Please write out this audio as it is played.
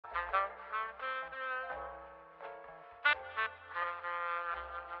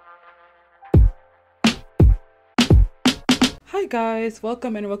Hi guys,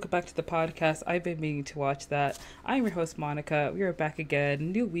 welcome and welcome back to the podcast. I've been meaning to watch that. I'm your host Monica. We are back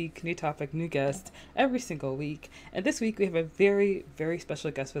again. New week, new topic, new guest every single week. And this week we have a very, very special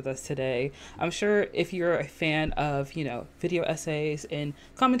guest with us today. I'm sure if you're a fan of, video essays and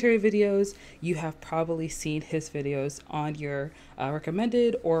commentary videos, you have probably seen his videos on your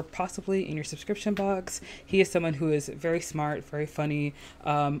recommended or possibly in your subscription box. He is someone who is very smart, very funny.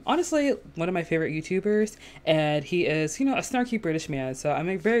 Honestly, one of my favorite YouTubers, and he is, a snarky British man. So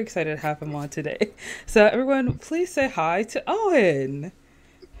I'm very excited to have him on today. So everyone, please say hi to Owen.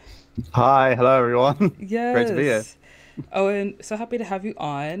 Hi, hello everyone. Great to be here. Yes. Owen, so happy to have you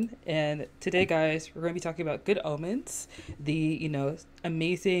on. And today, guys, we're going to be talking about Good Omens, the,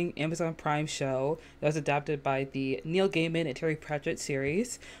 amazing Amazon Prime show that was adapted by the Neil Gaiman and Terry Pratchett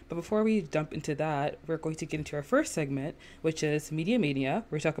series. But before we jump into that, we're going to get into our first segment, which is Media Mania,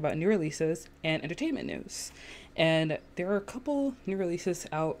 where we talk about new releases and entertainment news. And there are a couple new releases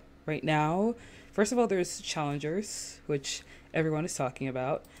out right now. First of all, there's Challengers, which everyone is talking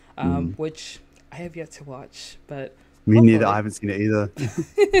about, which I have yet to watch, but Me hopefully. neither. I haven't seen it either.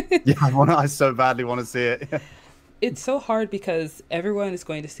 Yeah, I so badly want to see it. It's so hard because everyone is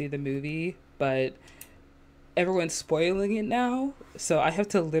going to see the movie, but everyone's spoiling it now. So I have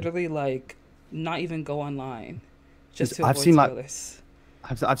to literally not even go online just to I've avoid seen spoilers.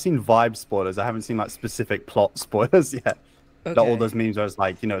 I've seen vibe spoilers. I haven't seen specific plot spoilers yet. Not all Okay. those memes where it's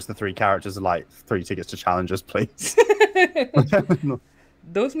it's the three characters are like 3 tickets to Challengers, please.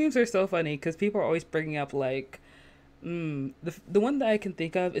 Those memes are so funny because people are always bringing up the one that I can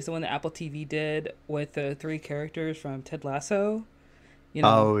think of is the one that Apple TV did with the three characters from Ted Lasso. You know,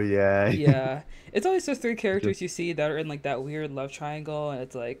 Oh yeah. yeah, it's always those three characters you see that are in that weird love triangle, and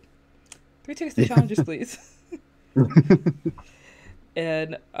it's like 3 tickets to Challengers, please.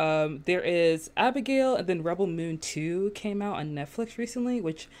 And there is Abigail, and then Rebel Moon 2 came out on Netflix recently,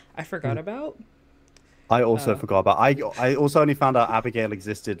 which I forgot about. I also Uh, forgot about. I also only found out Abigail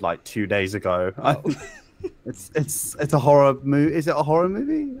existed like 2 days ago. oh, It's a horror movie. Is it a horror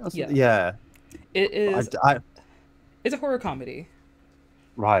movie? yeah, Yeah. it I, is. I It's a horror comedy.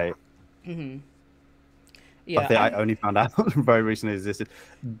 right. Hmm. I Yeah, think I only found out very recently existed.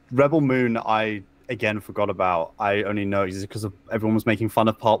 Rebel Moon, I again forgot about. I only know existed because of everyone was making fun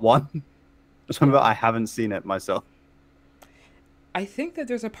of part one. Just remember, yeah. I haven't seen it myself. I think that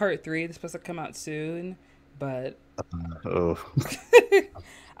there's a part three that's supposed to come out soon, but Oh,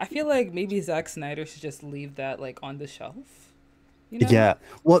 I feel like maybe Zack Snyder should just leave that on the shelf. You know? yeah.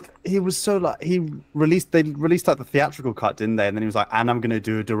 Well, he was so like they released like the theatrical cut, didn't they? And then he was like, and I'm gonna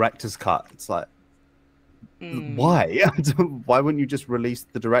do a director's cut. It's like, Mm, why? Why wouldn't you just release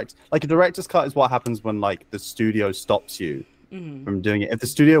the direct? Like a director's cut is what happens when the studio stops you mm. from doing it. If the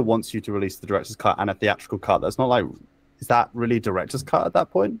studio wants you to release the director's cut and a theatrical cut, that's not like, is that really director's cut at that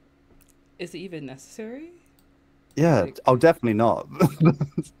point? Is it even necessary? Yeah. Like, Oh, definitely not.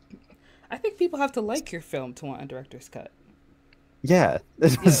 I think people have to like your film to want a director's cut. Yeah.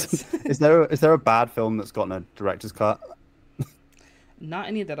 Yes. Is there a bad film that's gotten a director's cut? Not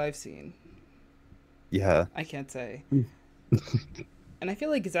any that I've seen. Yeah. I can't say. And I feel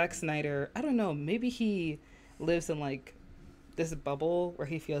like Zack Snyder, I don't know, maybe he lives in this bubble where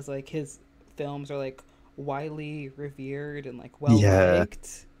he feels like his films are widely revered and well Yeah.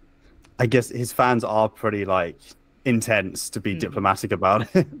 liked. I guess his fans are pretty intense to be Mm, diplomatic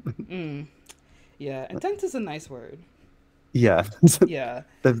about it. mm. Yeah, intense is a nice word. Yeah. Yeah,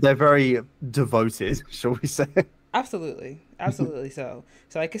 They're very devoted, shall we say? absolutely. Absolutely so.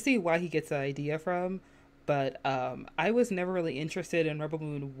 So I could see why he gets the idea from, but I was never really interested in Rebel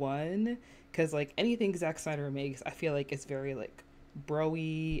Moon 1 because anything Zack Snyder makes, I feel like it's very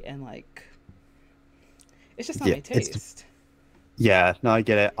bro-y and it's just not Yeah. my It's taste. Yeah, no, I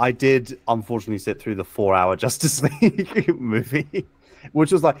get it. I did unfortunately sit through the 4 hour Justice League movie,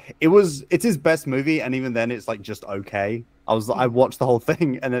 which was it's his best movie, and even then it's just okay. I Mhm. watched the whole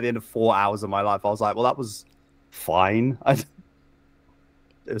thing, and at the end of 4 hours of my life, I was like, well, that was fine.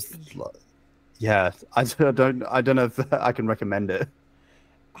 It was, yeah, I don't know if I can recommend it.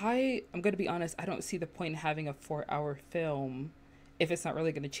 I'm going to be honest, I don't see the point in having a 4-hour film if it's not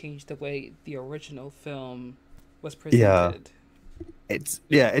really going to change the way the original film was Yeah, presented. it's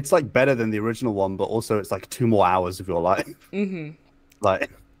better than the original one, but also it's 2 more hours of your life. Hmm.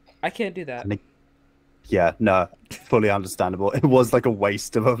 Like, I can't do that. and yeah, no, fully understandable. It was a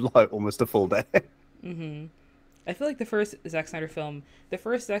waste of almost a full day. Hmm. I feel like the first Zack Snyder film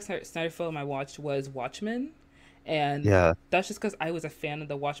I watched was Watchmen, and Yeah. that's just because I was a fan of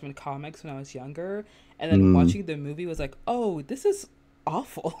the Watchmen comics when I was younger, and then Mm. watching the movie was like, oh, this is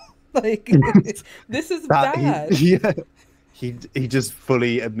awful. like, this is That bad. yeah. he just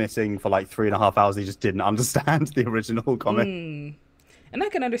fully admitting for like 3.5 hours he just didn't understand the original comic. Mm. And I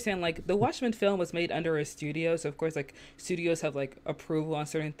can understand, like, the Watchmen film was made under a studio, so of course, like, studios have like approval on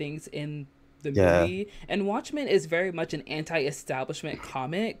certain things in the Yeah, movie. And Watchmen is very much an anti-establishment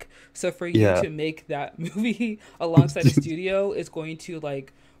comic, so for you yeah. to make that movie alongside a studio is going to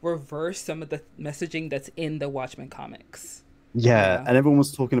like reverse some of the messaging that's in the Watchmen comics. Yeah, Yeah, and everyone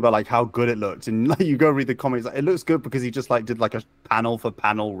was talking about like how good it looked, and like you go read the comics, like, it looks good because he just like did like a panel for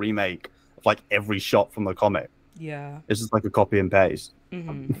panel remake of like every shot from the comic. yeah, It's just like a copy and paste.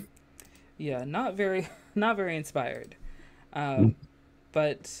 mm-hmm. Yeah. Not very, not very inspired. Um,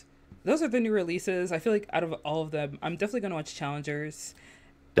 but those are the new releases. I feel like out of all of them, I'm definitely gonna watch Challengers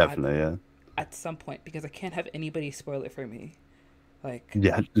at Definitely, yeah, at some point because I can't have anybody spoil it for me. Like,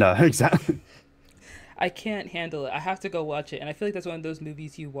 yeah, no, exactly. I can't handle it. I have to go watch it, and I feel like that's one of those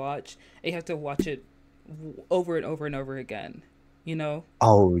movies you watch and you have to watch it over and over and over again. You know?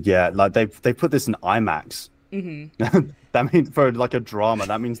 Oh yeah, like they put this in IMAX. Mm-hmm. That means for like a drama,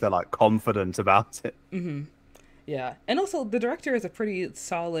 that means they're like confident about it. Mm-hmm. Yeah, and also the director is a pretty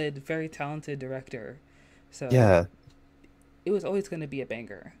solid, very talented director, so Yeah, it was always going to be a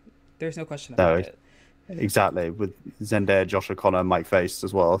banger. There's no question about no, it. exactly. With Zendaya, Josh O'Connor, Mike Face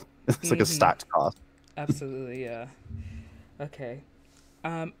as well. It's like a Mm-hmm. stacked cast. Absolutely, yeah. Okay.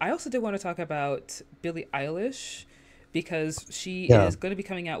 I also did want to talk about Billie Eilish because she Yeah, is going to be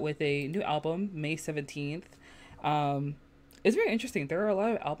coming out with a new album May 17th. Um, it's very interesting. There are a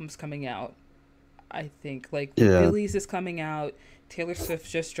lot of albums coming out, I think. Like yeah. Billie's is coming out, Taylor Swift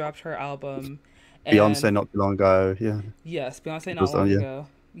just dropped her album, Beyonce and not too long ago. Yeah, yes, Beyonce it not was done. long Yeah. ago.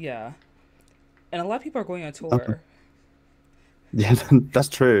 Yeah. And a lot of people are going on Okay. tour. Yeah, that's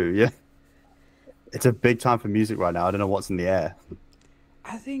true. Yeah, it's a big time for music right now. I don't know what's in the air.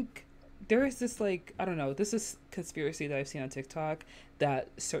 I think there is this like I don't know, this is conspiracy that I've seen on TikTok that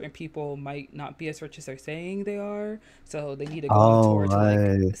certain people might not be as rich as they're saying they are, so they need to go on Oh, tour to like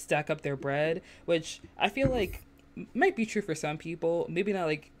right. stack up their bread, which I feel like might be true for some people. Maybe not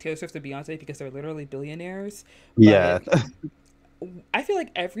like Taylor Swift and Beyonce because they're literally billionaires, Yeah, but I feel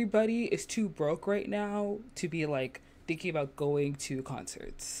like everybody is too broke right now to be like thinking about going to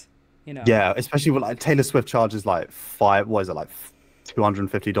concerts, you know. yeah. Especially with like Taylor Swift charges like what is it like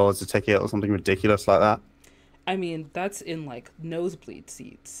 $250 a ticket or something ridiculous like that. I mean, that's in like nosebleed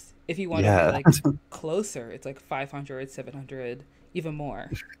seats. If you want to be Yeah. like closer, it's like 500, 700, even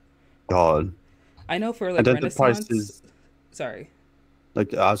more. God. I know for And like don't the Renaissance, prices sorry.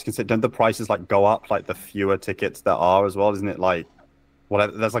 like I was gonna say, don't the prices like go up like the fewer tickets there are as well? Isn't it like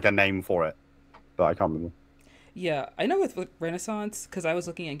whatever? There's like a name for it, but I can't remember. Yeah, I know with Renaissance, because I was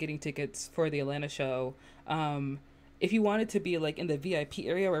looking at getting tickets for the Atlanta show. If you wanted to be like in the VIP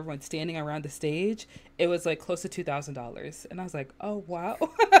area where everyone's standing around the stage, it was like close to $2,000. And I was like, oh, wow.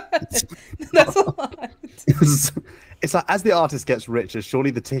 That's a lot. It's like as the artist gets richer, surely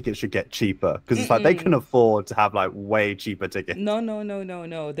the tickets should get cheaper because it's like they can Mm-mm. afford to have like way cheaper tickets. No, no, no, no,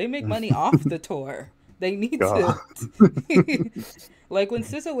 no. They make money off the tour. They need God. to. Like when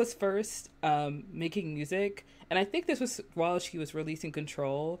SZA was first making music, and I think this was while she was releasing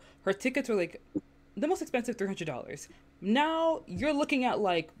Control, her tickets were like the most expensive $300. Now you're looking at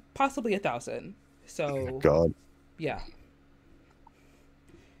like possibly 1,000. So God, yeah,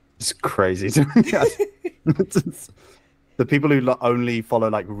 it's crazy to me. The people who only follow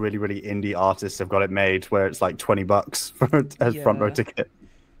like really, really indie artists have got it made where it's like $20 for a front row yeah. ticket.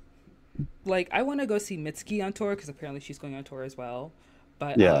 Like I want to go see Mitski on tour because apparently she's going on tour as well.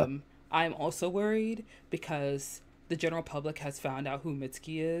 But Yeah. I'm also worried because the general public has found out who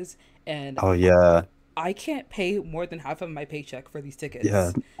Mitski is, and Oh yeah. I can't pay more than half of my paycheck for these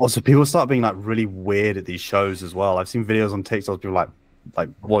Yeah. tickets. Also, people start being like really weird at these shows as well. I've seen videos on TikTok of people like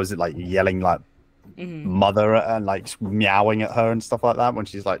what is it like yelling like Hmm. mother at her and like meowing at her and stuff like that when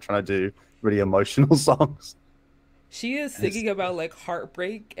she's like trying to do really emotional songs. She is It's, singing about like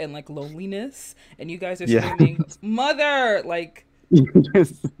heartbreak and like loneliness, and you guys are yeah. screaming "Mother!" Like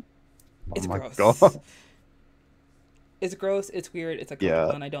Oh it's my gross. God. It's gross. It's weird. It's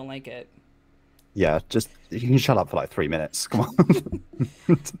uncomfortable, Yeah. and I don't like it. Yeah. Just you can shut up for like 3 minutes. Come on.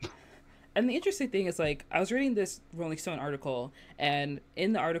 And the interesting thing is, like, I was reading this Rolling Stone article, and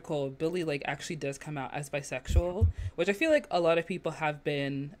in the article, Billy like actually does come out as bisexual, which I feel like a lot of people have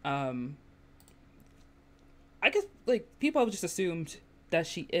been. I guess like people have just assumed that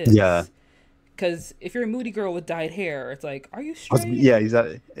she Yeah. is, because if you're a moody girl with dyed hair, it's like, are you straight? Yeah,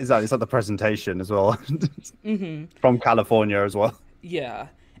 exactly. Exactly. It's like the presentation as well. Mm-hmm. From California as well. Yeah,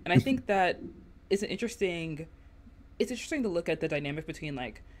 and I think that is an interesting. It's interesting to look at the dynamic between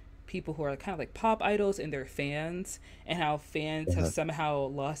like people who are kind of like pop idols and their fans, and how fans have Yeah. somehow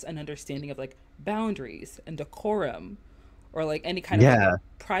lost an understanding of like boundaries and decorum, or like any kind of like Yeah.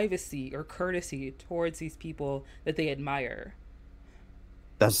 privacy or courtesy towards these people that they admire.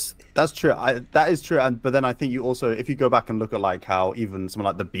 That's true. That is true. And but then I think you also, if you go back and look at like how even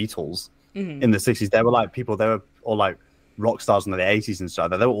someone like the Beatles Mm-hmm. in the 60s, they were like people, they were all like rock stars in the 80s and stuff.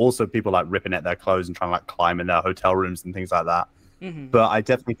 There were also people like ripping at their clothes and trying to like climb in their hotel rooms and things like that. Mm-hmm. But I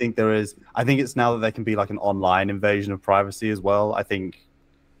definitely think there is, I think it's now that there can be like an online invasion of privacy as well. I think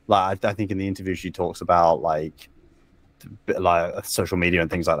like I think in the interview she talks about like social media and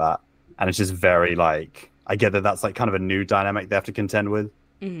things like that. And it's just very like, I get that that's like kind of a new dynamic they have to contend with.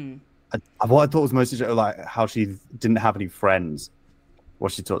 Mm-hmm. What I thought was mostly like how she didn't have any friends.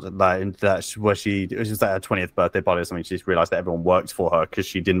 What she talked about, in that where it was just like her 20th birthday party or something. She just realized that everyone worked for her because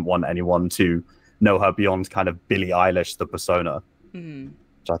she didn't want anyone to know her beyond kind of Billie Eilish, the persona. Mm-hmm.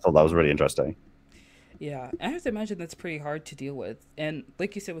 Which I thought that was really interesting. Yeah, I have to imagine that's pretty hard to deal with. And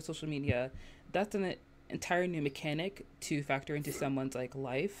like you said with social media, that's an entire new mechanic to factor into someone's like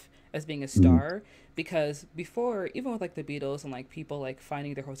life as being a Mm. star. Because before, even with like the Beatles and like people like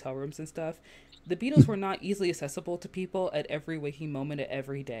finding their hotel rooms and stuff, the Beatles were not easily accessible to people at every waking moment of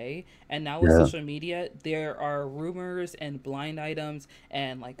every day. And now with Yeah, social media, there are rumors and blind items,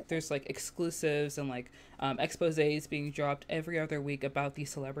 and like there's like exclusives and like exposés being dropped every other week about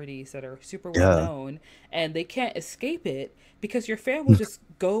these celebrities that are super well yeah, known, and they can't escape it because your fans will just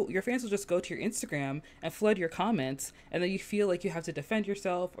go to your Instagram and flood your comments, and then you feel like you have to defend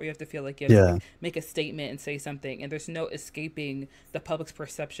yourself, or you have to feel like you have to yeah. like make a statement and say something, and there's no escaping the public's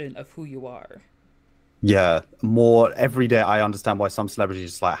perception of who you are. Yeah, more every day. I understand why some celebrities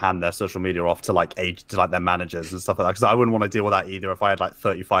just like hand their social media off to like their managers and stuff like that. Because I wouldn't want to deal with that either if I had like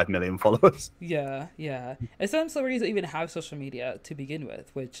 35 million followers. Yeah, yeah. And some celebrities don't even have social media to begin with,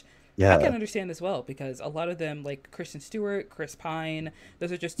 which I can Yeah. understand as well, because a lot of them, like Kristen Stewart, Chris Pine,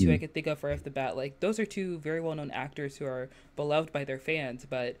 those are just two I Mm. could think of right off the bat. Like, those are two very well known actors who are beloved by their fans.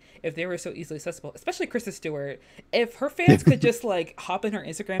 But if they were so easily accessible, especially Kristen Stewart, if her fans could just like hop in her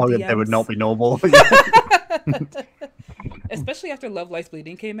Instagram Oh, yeah, they would not DMs, be normal. Yeah. especially after Love Lies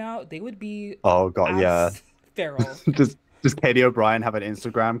Bleeding came out, they would be Oh God, yeah. as feral. Just does Katie O'Brien have an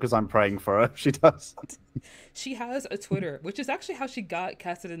Instagram? Because I'm praying for her if she does. She has a Twitter, which is actually how she got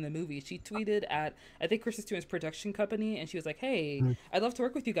casted in the movie. She tweeted at, I think, Kristen Stewart's production company, and she was like, "Hey, I'd love to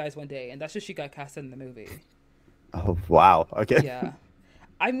work with you guys one day," and that's just she got casted in the movie. Oh wow. Okay. Yeah,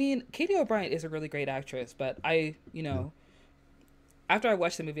 I mean, Katie O'Brien is a really great actress, but after I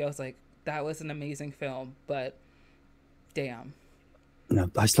watched the movie, I was like, that was an amazing film, but damn. No,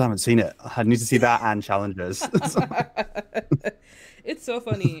 I still haven't seen it. I need to see that and Challengers. It's so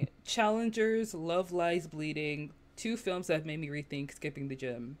funny. Challengers, Love Lies Bleeding, two films that have made me rethink skipping the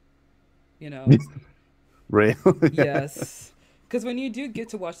gym. You know? Real. Yeah. Yes. Because when you do get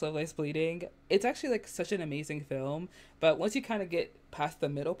to watch Love Lies Bleeding, it's actually like such an amazing film. But once you kind of get past the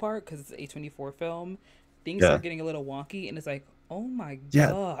middle part, because it's an A24 film, things Yeah. start getting a little wonky, and it's like, oh my Yeah.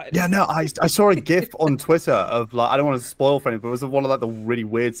 God. Yeah, no, I saw a GIF on Twitter of like I don't want to spoil for anything, but it was one of like the really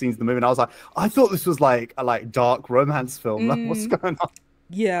weird scenes in the movie, and I was like, I thought this was like a like dark romance film. Like, what's Mm, going on?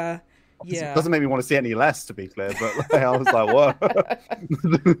 yeah. It Yeah. doesn't make me want to see any less, to be clear, but like, I was like,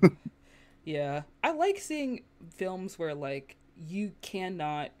 whoa. Yeah. I like seeing films where like you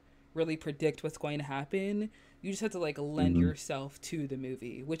cannot really predict what's going to happen. You just have to like lend Mhm. yourself to the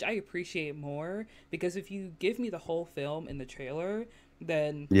movie, which I appreciate more, because if you give me the whole film in the trailer,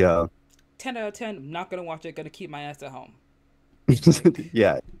 then Yeah. 10 out of 10, I'm not going to watch it, going to keep my ass at home. Like,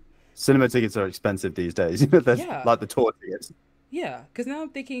 Yeah. Cinema tickets are expensive these days. There's yeah. like the tour tickets. Yeah, cuz now I'm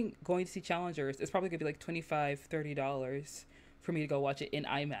thinking going to see Challengers, it's probably going to be like $25-$30 for me to go watch it in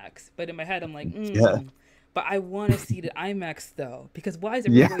IMAX. But in my head I'm like, Yeah. but I want to see it in IMAX though, because why is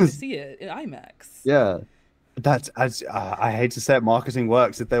everyone going to Yes. see it in IMAX? Yeah. That's as I hate to say it, marketing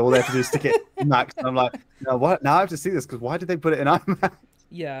works. If they all they have to do is stick it in IMAX, and I'm like, no, what? Now I have to see this because why did they put it in IMAX?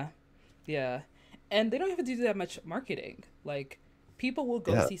 Yeah. Yeah. And they don't have to do that much marketing. Like, people will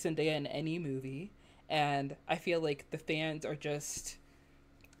go Yeah, see Zendaya in any movie, and I feel like the fans are just,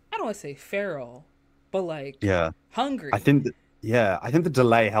 I don't want to say feral, but like yeah. I hungry. think that, yeah, I think the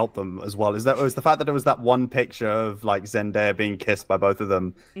delay helped them as well. Is that it was the fact that there was that one picture of like Zendaya being kissed by both of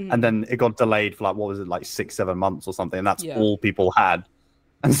them, and Hmm. then it got delayed for like what was it, like 6, 7 months or something, and that's Yeah. all people had.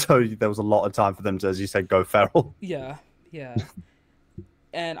 And so there was a lot of time for them to, as you said, go feral. Yeah. Yeah.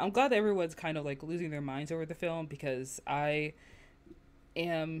 And I'm glad that everyone's kind of like losing their minds over the film, because I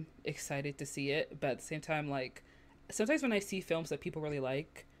am excited to see it. But at the same time, like, sometimes when I see films that people really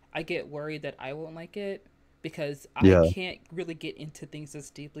like, I get worried that I won't like it. because I Yeah. can't really get into things as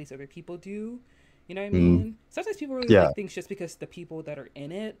deeply as other people do. You know what I Mm. mean? Sometimes people really Yeah. like things just because the people that are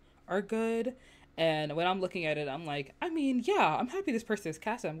in it are good. And when I'm looking at it, I'm like, I mean, yeah, I'm happy this person is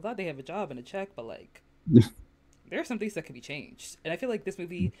casted. I'm glad they have a job and a check, but like, there are some things that can be changed. And I feel like this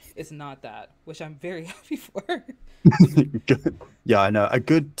movie is not that, which I'm very happy for. Yeah, I know. A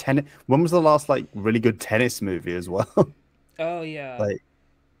good tennis. When was the last like really good tennis movie as well? Oh, yeah. Like,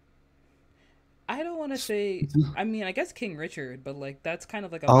 I don't want to say, I mean, I guess King Richard, but like, that's kind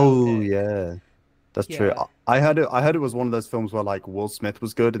of like a oh biopic. yeah, that's true. Yeah. I heard it. I heard it was one of those films where like Will Smith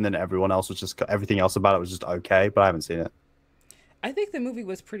was good, and then everyone else was just everything else about it was just okay. But I haven't seen it. I think the movie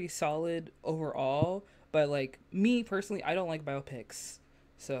was pretty solid overall, but like, me personally, I don't like biopics.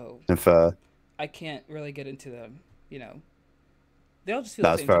 So If I can't really get into them, you know. They all just feel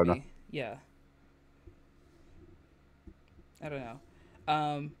the that's same to fair enough. me. Yeah. I don't know.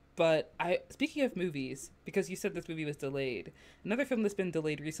 But I speaking of movies, because you said this movie was delayed, another film that's been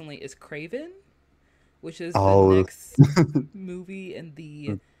delayed recently is Craven, which is the Oh, next movie in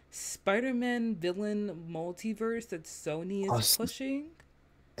the Spider-Man villain multiverse that Sony oh, is pushing.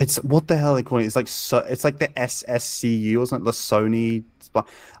 it's what the hell are they calling it? It's like so. It's like the SSCU or something. The Sony.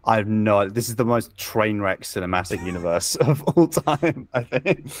 I have no. This is the most train wreck cinematic universe of all time. I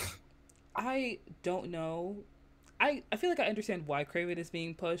think. I don't know. I feel like I understand why Craven is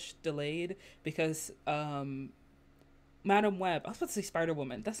being pushed, delayed, because Madam Web. I was about to say Spider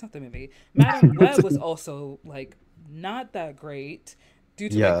Woman. That's not the movie. Madam Web was also like not that great due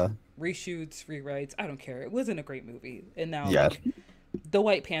to like Yeah. reshoots, rewrites. I don't care. It wasn't a great movie. And now Yeah. like the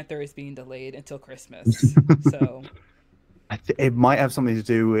White Panther is being delayed until Christmas. So It might have something to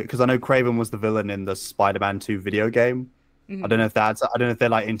do with because I know Craven was the villain in the Spider-Man 2 video game. I don't mhm. know if that's. I don't know if they're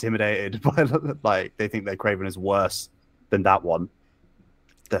like intimidated by like they think that Craven is worse than that one.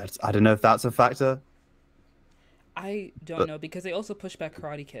 I don't know if that's a factor, I don't but know because they also pushed back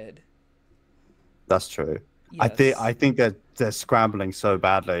Karate Kid. that's true. I Yes. think they're scrambling so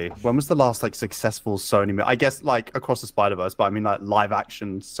badly. When was the last like successful Sony movie? I guess like across the Spider-Verse, but I mean like live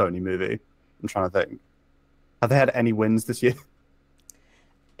action Sony movie. I'm trying to think. Have they had any wins this year?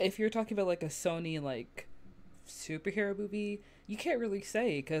 If you're talking about like a Sony like superhero movie, you can't really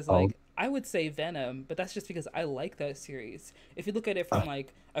say because Oh, like I would say Venom, but that's just because I like that series. If you look at it from uh,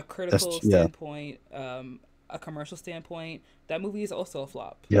 like a that's critical yeah, standpoint, a commercial standpoint, that movie is also a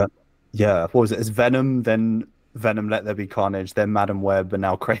flop. yeah, yeah. What was it? It's Venom, then Venom, Let There Be Carnage, then Madam Web, and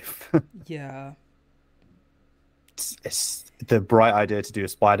now Crave. Yeah, It's the bright idea to do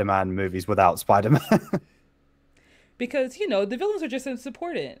Spider-Man movies without Spider-Man. because you know the villains are just as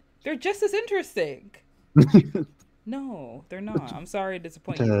important. They're just as interesting. No, they're not. I'm sorry to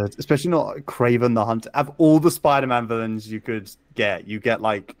disappoint you. Especially not Craven the Hunter. Of all the Spider-Man villains you get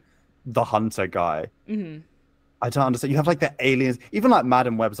like the Hunter guy. Hmm. I don't understand. You have like the aliens, even like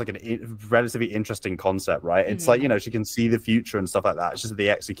Madam Web's like relatively interesting concept, right? It's like, Hmm. you know, she can see the future and stuff like that. It's just the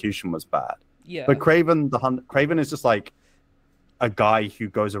execution was bad. But Yeah, Craven is just like a guy who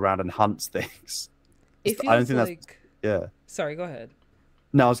goes around and hunts things. it I don't feels think that's like. yeah. Sorry, go ahead.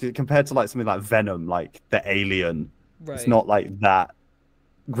 No, I was compared to like something like Venom, like the alien. It's Right. not like that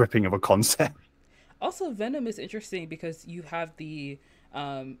gripping of a concept. Also, Venom is interesting because you have the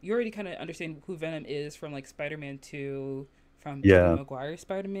you already kind of understand who Venom is from like Spider-Man 2, from Tobey Yeah. Maguire's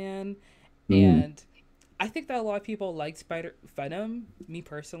Spider-Man, Mm. and I think that a lot of people like Spider Venom. Me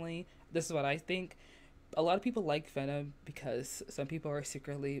personally, this is what I think. A lot of people like Venom because some people are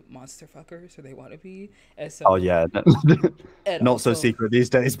secretly monster fuckers, or they want to be, and Oh so yeah. and Not so also secret these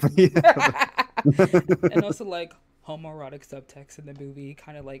days, but yeah. and also like homoerotic subtext in the movie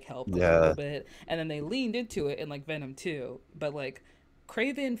kind of like helped a little Yeah. bit, and then they leaned into it in like Venom 2, but like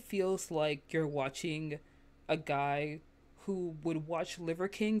Craven feels like you're watching a guy who would watch Liver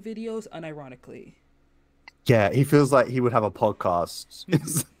King videos unironically. Yeah, he feels like he would have a podcast.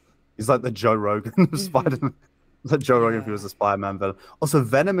 Hmm. He's like the Joe Rogan of Hmm. Spider-Man. Like Joe Rogan if he Yeah. was a Spider-Man villain. Also,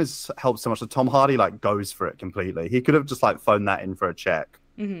 Venom has helped so much that Tom Hardy like goes for it completely. He could have just like phoned that in for a check.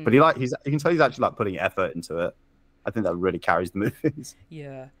 But Hmm. you can tell he's actually like putting effort into it. I think that really carries the movies.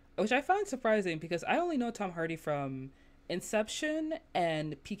 Yeah, which I find surprising because I only know Tom Hardy from Inception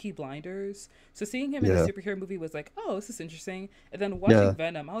and Peaky Blinders. So seeing him in a Yeah. superhero movie was like, oh, this is interesting. And then watching Yeah.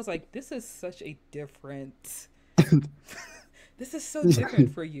 Venom, I was like, this is such a different. This is so different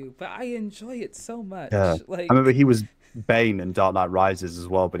for you, but I enjoy it so Yeah. much. I remember Like, he was Bane in Dark Knight Rises as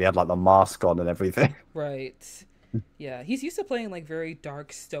well, but he had like the mask on and everything. right. Yeah, he's used to playing like very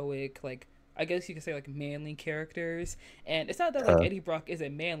dark, stoic, like I guess you could say like manly characters. And it's not that like Uh, Eddie Brock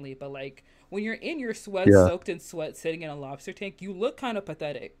isn't manly, but like when you're in your sweat, yeah. soaked in sweat, sitting in a lobster tank, you look kind of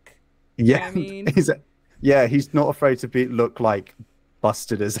pathetic. You know Yeah. what I mean? He's Yeah, he's not afraid to be look like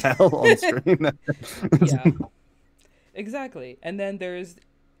busted as hell on screen. Yeah, exactly. And then there's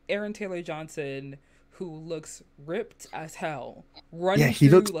Aaron Taylor Johnson, who looks ripped as hell, Yeah, running he through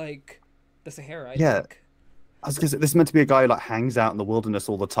looks. like the Sahara, I Yeah, think. I was gonna say this is meant to be a guy who like hangs out in the wilderness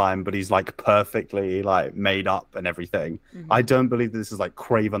all the time, but he's like perfectly like made up and everything. I Hmm. don't believe this is like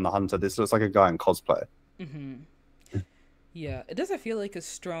Craven the Hunter. This looks like a guy in cosplay. Hmm. Yeah, it doesn't feel like a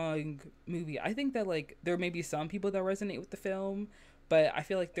strong movie. I think that like there may be some people that resonate with the film, but I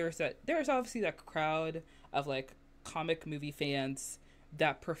feel like there's obviously that crowd of like comic movie fans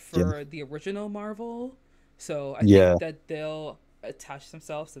that Yeah, prefer the original Marvel. So I think yeah, that they'll attach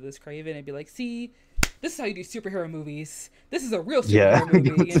themselves to this Craven and be like, "See, this is how you do superhero movies. This is a real yeah. superhero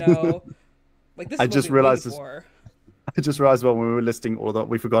movie, you know? Like this I is what just we waited realized this. for." I just realized when we were listing all that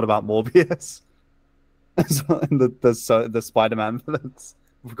we forgot about Morbius. So, in the Spider-Man villains.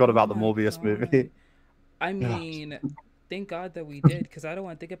 We forgot Oh about the my Morbius god. movie. I Yeah. mean, thank God that we did because I don't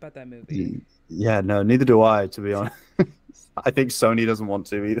want to think about that movie. Yeah, no, neither do I, to be honest. I think Sony doesn't want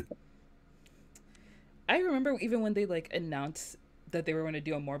to either. I remember even when they like announced that they were going to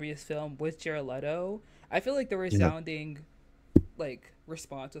do a Morbius film with Jared Leto, I feel like the Yeah. resounding like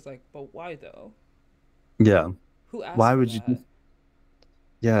response was like, "But why though? Yeah. Who asked Why for would you? that?"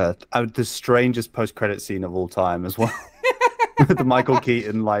 Yeah, the strangest post-credit scene of all time as well. With the Michael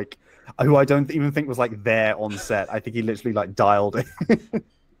Keaton, like, who I don't even think was like there on set. I think he literally like dialed it.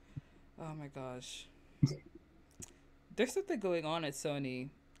 Oh my gosh. There's something going on at Sony.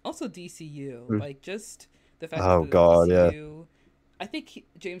 Also DCU. Like just the fact that Oh the God, yeah, DCU I think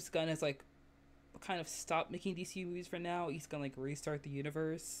James Gunn has like kind of stopped making DC movies for now. He's gonna like restart the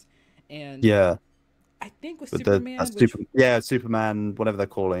universe, and yeah. I think with But the Superman, that's which Superman, whatever they're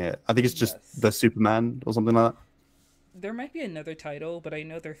calling it. I think it's just the yes, Superman or something like that. there might be another title, but I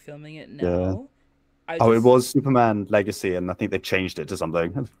know they're filming it Yeah. now. I Oh, it just was Superman Legacy, and I think they changed it to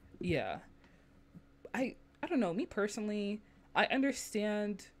something. yeah, I don't know. Me personally, I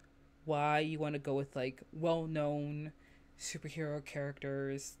understand why you want to go with like well-known superhero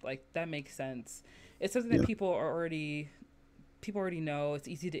characters. Like that makes sense. It's something that Yeah. people already know. It's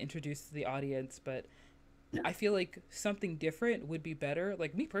easy to introduce to the audience, but I feel like something different would be better.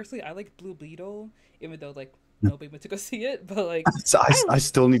 Like me personally, I like Blue Beetle, even though like nobody went to go see it. But like, So I I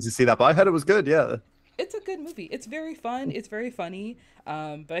still need to see that, but I heard it was good. Yeah. it's a good movie. It's very fun. It's very funny.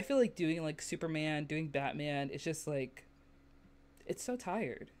 But I feel like doing like Superman, doing Batman, it's just like it's so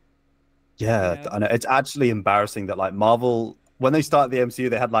tired. You Yeah, know? I know. It's actually embarrassing that like Marvel, when they started the MCU,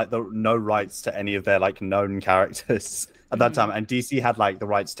 they had like the no rights to any of their like known characters at that Mm-hmm. time, and DC had like the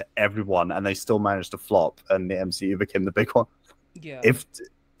rights to everyone, and they still managed to flop, and the MCU became the big one. Yeah. If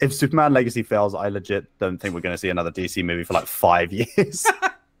if Superman Legacy fails, I legit don't think we're going to see another DC movie for like 5 years.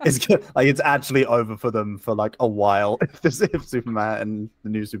 Like it's actually over for them for like a while if Superman and the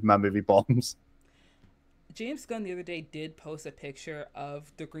new Superman movie bombs. James Gunn the other day did post a picture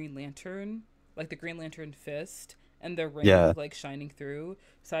of the Green Lantern, like the Green Lantern fist, and the ring Yeah, like shining through.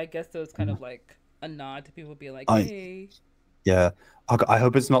 So I guess that was kind of like a nod to people being like, I "Hey, yeah, I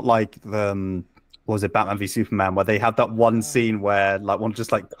hope it's not like the what was it Batman v Superman where they have that one oh, scene where like one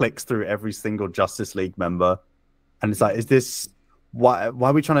just like clicks through every single Justice League member, and it's like, mm-hmm, is this why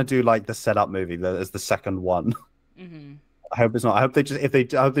are we trying to do like the setup movie that is the second one? mm-hmm, I hope it's not. I hope they just if they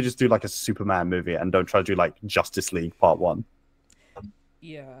I hope they just do like a Superman movie and don't try to do like Justice League Part One.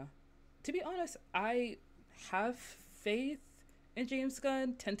 yeah." To be honest, I have faith in James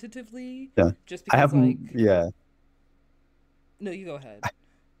Gunn tentatively, Yeah, just I because have. like Yeah, no, you go ahead.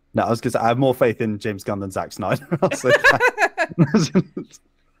 no, I was gonna say I have more faith in James Gunn than Zack Snyder. I'll say that.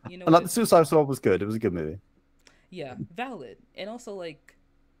 You know And like what? the Suicide Squad was good. It was a good movie. Yeah, valid. And also like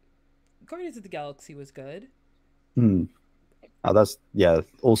Guardians of the Galaxy was good. Hmm. Oh, that's yeah,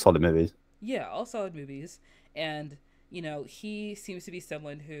 all solid movies. Yeah, all solid movies. And, you know, he seems to be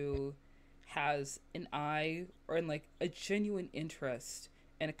someone who has an eye or in like a genuine interest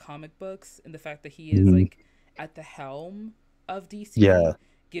in comic books, and the fact that he is Mhm. like at the helm of DC Yeah,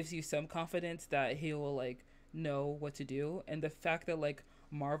 gives you some confidence that he will like know what to do. And the fact that like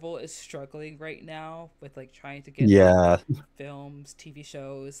Marvel is struggling right now with like trying to get like yeah, films, TV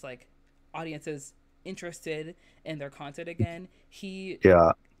shows, like audiences interested in their content again, he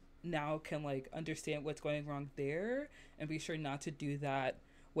yeah, now can like understand what's going wrong there and be sure not to do that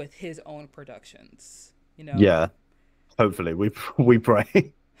with his own productions, you know? yeah. Hopefully, we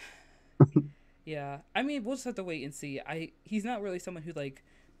pray. Yeah. I mean, we'll just have to wait and see. He's not really someone who like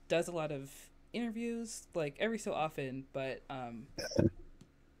does a lot of interviews like every so often, but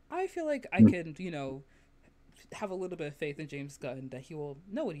I feel like I can, you know, have a little bit of faith in James Gunn that he will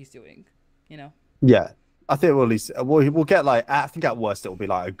know what he's doing, you know? Yeah, I think we'll at least we'll get like, I think at worst it will be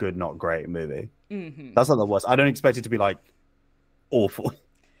like a good, not great movie. Hmm. That's not the worst. I don't expect it to be like awful.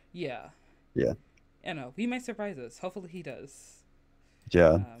 Yeah. Yeah. I know. He might surprise us. Hopefully he does.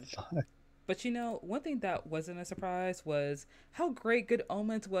 Yeah. Um, but one thing that wasn't a surprise was how great Good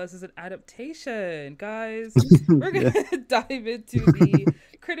Omens was as an adaptation. Guys, we're going Yeah. to dive into the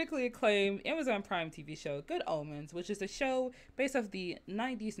critically acclaimed Amazon Prime TV show Good Omens, which is a show based off the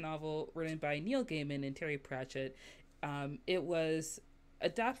 90s novel written by Neil Gaiman and Terry Pratchett. It was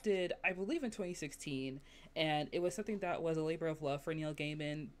adapted, I believe, in 2016, and it was something that was a labor of love for Neil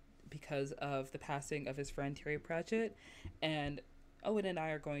Gaiman because of the passing of his friend Terry Pratchett. And Owen and I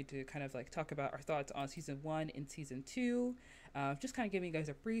are going to kind of like talk about our thoughts on season one and season two. Just kind of giving you guys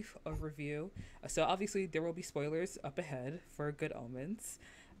a brief overview. So obviously there will be spoilers up ahead for Good Omens.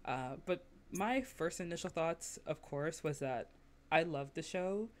 But my first initial thoughts, of course, was that I loved the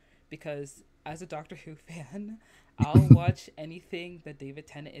show because as a Doctor Who fan, I'll watch anything that David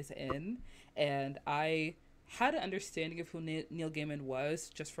Tennant is in, and I had an understanding of who Neil Gaiman was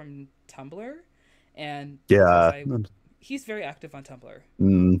just from Tumblr, and because Yeah. he's very active on Tumblr,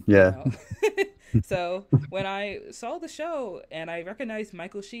 you Yeah. know. So when I saw the show and I recognized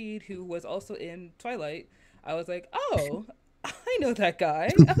Michael Sheed, who was also in Twilight, I was like, oh, I know that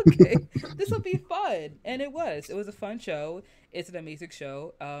guy. Okay, this will be fun, and it was. It was a fun show. It's an amazing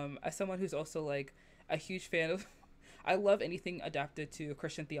show. As someone who's also like a huge fan of, I love anything adapted to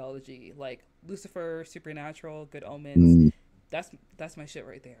Christian theology, like Lucifer, Supernatural, Good Omens. Mm, That's my shit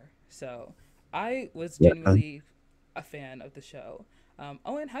right there. So I was yeah. genuinely a fan of the show.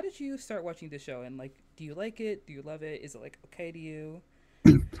 Owen, how did you start watching the show? And like, do you like it? Do you love it? Is it like okay to you?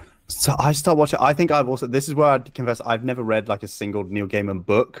 So I start watching. I think I've also. This is where I'd confess I've never read like a single Neil Gaiman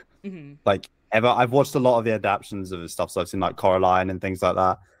book, Mm-hmm. like ever. I've watched a lot of the adaptations of his stuff, so I've seen like Coraline and things like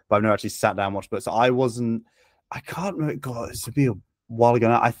that. But I've never actually sat down and watched books. So I wasn't. I can't remember. God, it's a be a while ago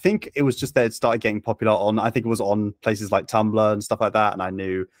now. I think it was just that it started getting popular on. I think it was on places like Tumblr and stuff like that. And I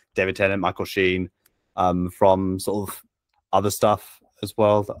knew David Tennant, Michael Sheen, from sort of other stuff as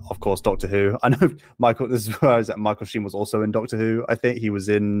well. Of course, Doctor Who. I know Michael. This is where I was at. Michael Sheen was also in Doctor Who. I think he was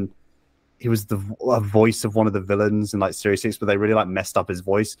in. He was the voice of one of the villains in like Series 6, but they really like messed up his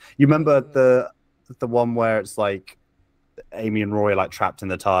voice. You remember the one where it's like Amy and Roy like trapped in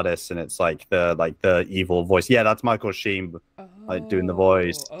the TARDIS, and it's like the evil voice. Yeah, that's Michael Sheen like doing the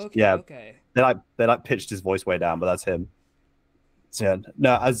voice. Oh, okay, Yeah, okay. they pitched his voice way down, but that's him. So yeah,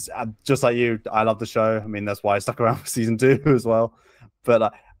 no, as just like you, I love the show. I mean, that's why I stuck around for season 2 as well.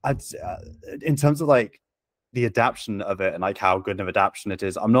 But I'd in terms of like the adaptation of it and like how good of adaptation it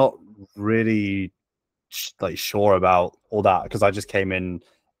is, I'm not really like sure about all that because I just came in,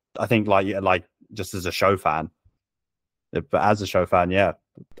 I think like just as a show fan. But as a show fan, yeah,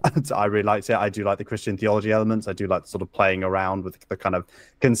 I really liked it. I do like the Christian theology elements. I do like sort of playing around with the kind of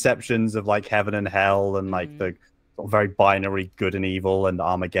conceptions of like heaven and hell and like Mm-hmm. the sort of very binary good and evil and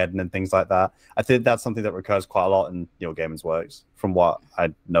Armageddon and things like that. I think that's something that recurs quite a lot in Neil Gaiman's works, from what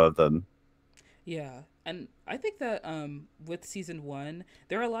I know of them. Yeah. And I think that with season one,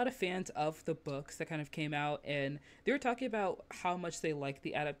 there are a lot of fans of the books that kind of came out, and they were talking about how much they liked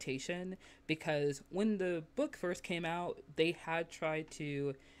the adaptation because when the book first came out, they had tried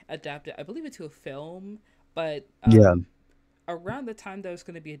to adapt it, I believe, into a film, but Yeah. around the time that it was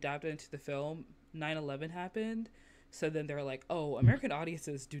going to be adapted into the film, 9/11 happened. So then they were like, oh, American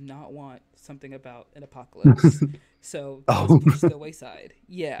audiences do not want something about an apocalypse. So that was Oh. pushed to the wayside.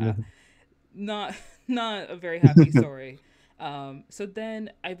 Yeah. Yeah, not not a very happy story. So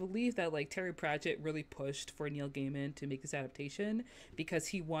then I believe that like Terry Pratchett really pushed for Neil Gaiman to make this adaptation because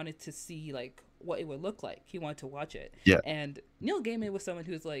he wanted to see like what it would look like. He wanted to watch it. Yeah. And Neil Gaiman was someone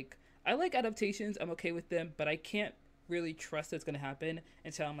who's like, I like adaptations, I'm okay with them, but I can't really trust it's gonna happen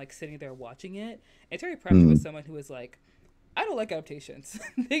until I'm like sitting there watching it. And Terry Pratchett was someone who was like, I don't like adaptations.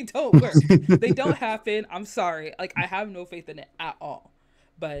 They don't work. They don't happen. I'm sorry. Like I have no faith in it at all.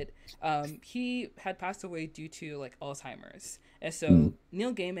 But he had passed away due to like Alzheimer's, and so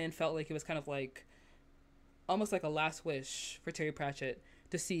Neil Gaiman felt like it was kind of like almost like a last wish for Terry Pratchett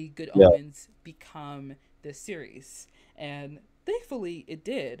to see Good Yeah. Omens become this series, and thankfully it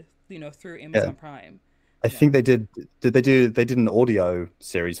did. You know, through Yeah. Amazon Prime. I You think know, they did. They did an audio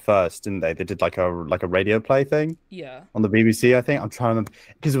series first, didn't they? They did like a radio play thing yeah. on the BBC. I think I'm trying to remember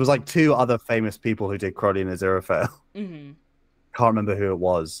because it was like two other famous people who did Crowley and Aziraphale. Mm-hmm. Can't remember who it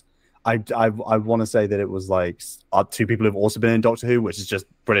was. I want to say that it was like two people who've also been in Doctor Who, which is just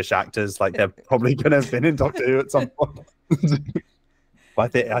British actors. Like they're probably going to have been in Doctor Who at some point.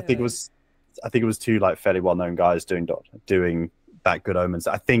 But Yeah. I think it was two like fairly well known guys doing that Good Omens.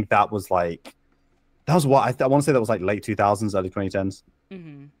 I think that was like That was what I want to say. That was like late 2000s, early 2010s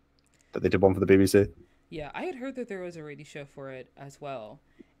Hmm. that they did one for the BBC. Yeah, I had heard that there was a radio show for it as well,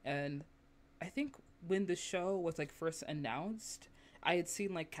 and I think when the show was like first announced, I had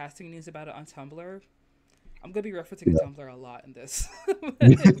seen like casting news about it on Tumblr. I'm gonna be referencing a Yeah. Tumblr a lot in this.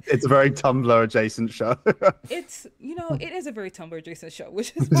 It's a very Tumblr adjacent show. It's, it is a very Tumblr adjacent show,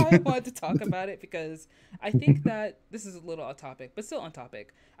 which is why I wanted to talk about it, because I think that this is a little off topic, but still on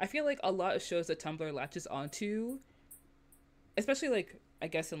topic. I feel like a lot of shows that Tumblr latches onto, especially like I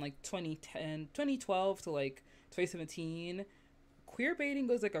guess in like 2010, 2012 to like 2017, queer baiting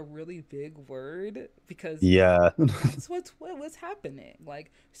was like a really big word because Yeah. that's what was happening.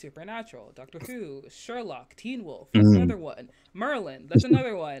 Like Supernatural, Doctor Who, Sherlock, Teen Wolf, that's Mm. another one. Merlin, that's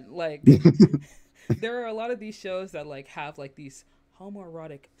another one. Like there are a lot of these shows that like have like these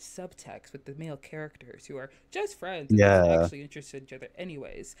homoerotic subtext with the male characters who are just friends and not Yeah. actually interested in each other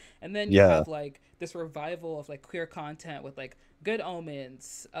anyways. And then you Yeah. have like this revival of like queer content with like Good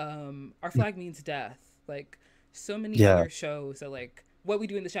Omens, Our Flag Means Death, like so many Yeah. other shows that like What We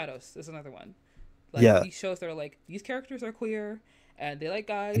Do in the Shadows is another one. Like Yeah. these shows that are like these characters are queer and they like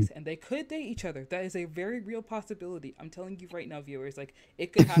guys and they could date each other. That is a very real possibility. I'm telling you right now, viewers, like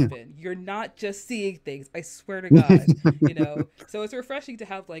it could happen. You're not just seeing things. I swear to God. So it's refreshing to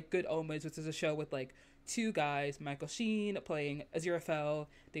have like Good Omens, which is a show with like two guys, Michael Sheen playing Aziraphale,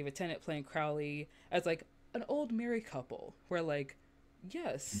 David Tennant playing Crowley, as like an old married couple where like,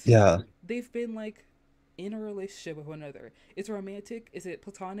 yes, Yeah. they've been like in a relationship with one another. Is it romantic? Is it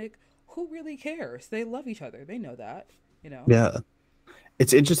platonic? Who really cares? They love each other. They know that. Yeah.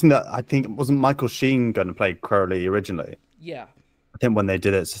 It's interesting that I think wasn't Michael Sheen going to play Crowley originally. Yeah. I think when they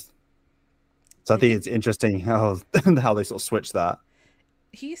did it, so I I think think it's interesting how how they sort of switched that.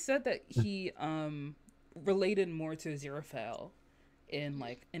 he said that he related more to Aziraphale in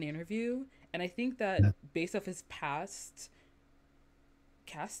like an interview, and I think that Yeah. based off his past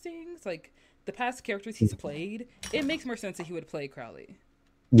castings, like the past characters he's played, it makes more sense that he would play Crowley.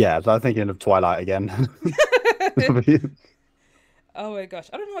 Yeah, I'm thinking of Twilight again. Oh my gosh,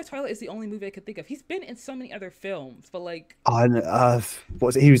 I don't know why Twilight is the only movie I could think of. He's been in so many other films, but like, I what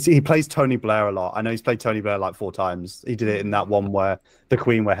was it? He plays Tony Blair a lot. I know he's played Tony Blair like 4 times. He did it in that one where the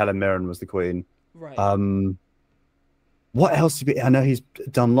Queen, where Helen Mirren was the Queen. right? Um, what else? I know he's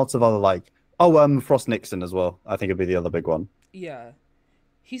done lots of other like Frost Nixon as well. I think it'd be the other big one. Yeah,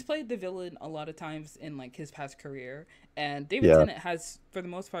 he's played the villain a lot of times in like his past career, and David Yeah, Tennant has, for the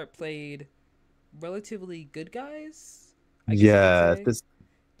most part, played relatively good guys, I guess you could yeah. say.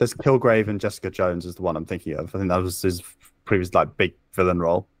 There's Kilgrave and Jessica Jones is the one I'm thinking of. I think that was his previous like big villain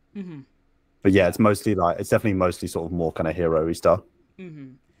role. Mm-hmm. But yeah, Yeah. it's definitely mostly sort of more kind of hero-y stuff.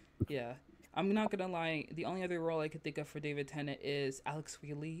 Mm-hmm. Yeah. I'm not gonna lie. The only other role I could think of for David Tennant is Alex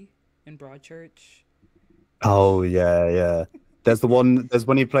Wheatley in Broadchurch. Oh yeah, yeah. There's when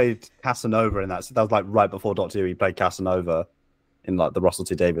he played Casanova in that. So that was like right before Doctor Who. He played Casanova in like the Russell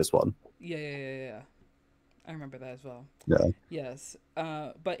T Davies one. Yeah. I remember that as well. Yeah, Yes.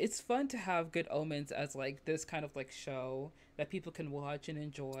 But it's fun to have Good Omens as like this kind of like show that people can watch and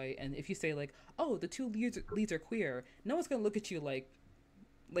enjoy. And if you say like, oh, the two leads are queer, no one's gonna look at you like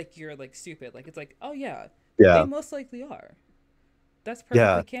you're like stupid. Like it's like, oh yeah, they yeah, most likely are. That's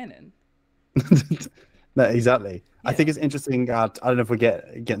yeah. perfectly canon. No, exactly. I Yeah. think it's interesting. I don't know if we're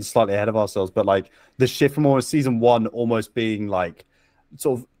getting slightly ahead of ourselves, but like the shift from almost season one almost being like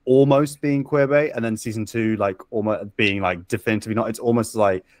sort of almost being queerbait, and then season two like almost being like definitively not. It's almost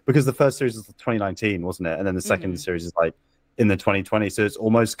like because the first series was 2019, wasn't it? And then the second Mm-hmm. series is like in the 2020. So it's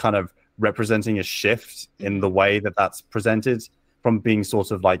almost kind of representing a shift in Mm-hmm. the way that that's presented from being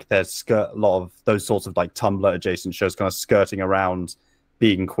sort of like there's a lot of those sorts of like Tumblr adjacent shows kind of skirting around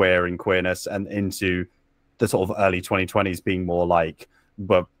being queer and queerness and into the sort of early 2020s being more like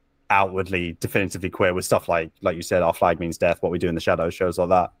but outwardly definitively queer with stuff like you said, Our Flag Means Death, What We Do in the Shadows, shows like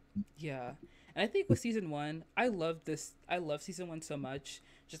that. Yeah. And I think with season one, I love this. I love season one so much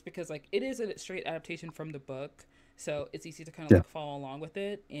just because, like, it is a straight adaptation from the book. So it's easy to kind of Yeah, like follow along with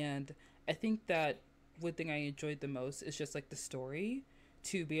it. And I think that one thing I enjoyed the most is just like the story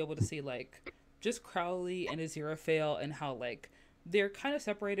to be able to see, like, just Crowley and Aziraphale and how, like, they're kind of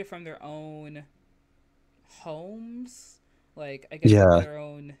separated from their own homes. Like, I guess from yeah, their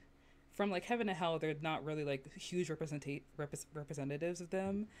own from like heaven and hell, they're not really like huge representatives of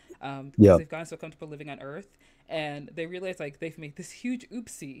them, because yeah. they've gotten so comfortable living on Earth, and they realize like they've made this huge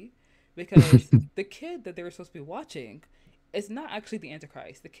oopsie because the kid that they were supposed to be watching is not actually the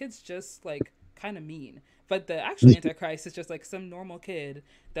Antichrist. The kid's just like kind of mean, but the actual Antichrist is just like some normal kid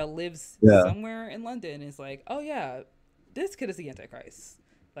that lives Yeah, somewhere in London. And is like, oh yeah, this kid is the Antichrist.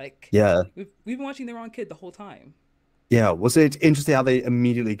 Like Yeah. we've been watching the wrong kid the whole time. Yeah. Was it interesting how they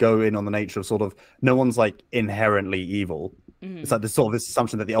immediately go in on the nature of sort of no one's like inherently evil. It's Mm-hmm. like this sort of this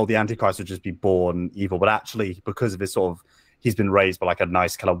assumption that the Antichrist would just be born evil, but actually because of his sort of he's been raised by like a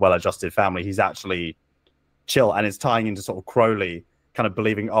nice kind of well-adjusted family, he's actually chill, and it's tying into sort of Crowley kind of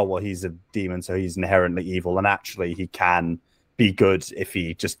believing, oh well, he's a demon, so he's inherently evil, and actually he can be good if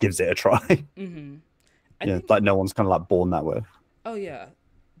he just gives it a try. Mm-hmm. I Yeah, think like no one's kind of like born that way. oh yeah.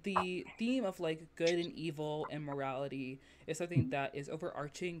 The theme of like good and evil and morality is something that is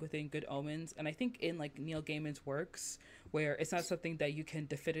overarching within Good Omens, and I think in like Neil Gaiman's works, where it's not something that you can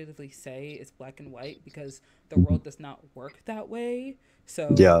definitively say is black and white because the world does not work that way.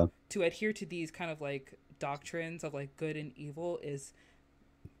 So Yeah, to adhere to these kind of like doctrines of like good and evil is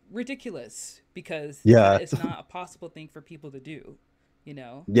ridiculous because yeah, that is not a possible thing for people to do, you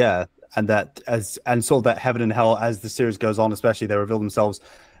know? yeah, and that as and sort of that heaven and hell as the series goes on, especially they reveal themselves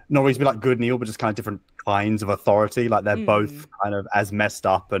not always be like good and evil, but just kind of different kinds of authority. Like they're Mm-hmm. both kind of as messed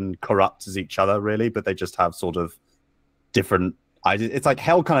up and corrupt as each other, really, but they just have sort of different ideas. It's like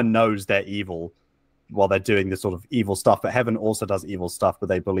hell kind of knows they're evil while they're doing this sort of evil stuff, but heaven also does evil stuff, but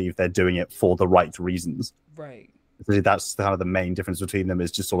they believe they're doing it for the right reasons. Right. So that's kind of the main difference between them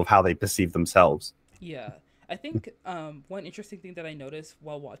is just sort of how they perceive themselves. Yeah. I think one interesting thing that I noticed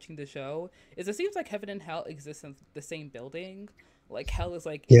while watching the show is it seems like heaven and hell exist in the same building. Like hell is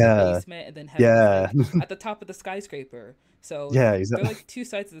like in the Yeah, basement and then heaven is yeah, like at the top of the skyscraper. So yeah, they're exactly. like two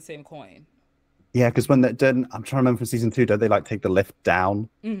sides of the same coin. Yeah, because when they did, I'm trying to remember from season two, don't they like take the lift down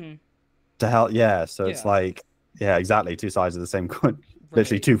Mm-hmm. to hell? Yeah, so it's Yeah. like, yeah, exactly, two sides of the same coin,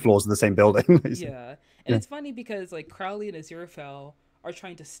 literally Right. two floors of the same building. Yeah. And Yeah, it's funny because like Crowley and Aziraphale are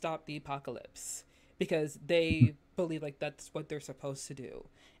trying to stop the apocalypse because they believe like that's what they're supposed to do.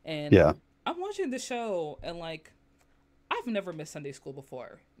 And yeah, I'm watching the show and like I've never missed Sunday school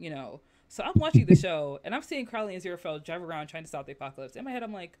before, you know. So I'm watching the show and I'm seeing Crowley and Aziraphale drive around trying to stop the apocalypse. In my head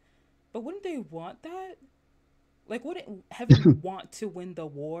I'm like, but wouldn't they want that? Like wouldn't heaven want to win the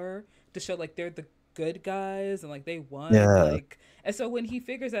war to show like they're the good guys and like they won? yeah. Like and so when he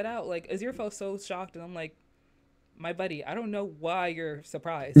figures that out, like Aziraphale's so shocked and I'm like, my buddy, I don't know why you're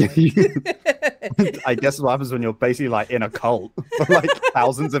surprised. Like, I guess what happens when you're basically like in a cult for like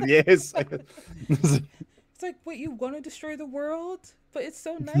thousands of years. it's like, wait, you want to destroy the world? But it's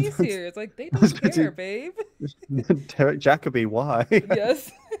so nice here. It's like, they don't care, babe. Derek Jacobi, why?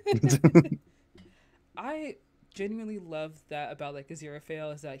 Yes. I genuinely love that about like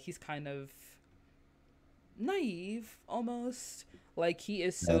Aziraphale is that he's kind of naive almost. Like he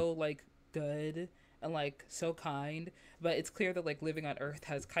is Yeah. so like good and like so kind, but it's clear that like living on Earth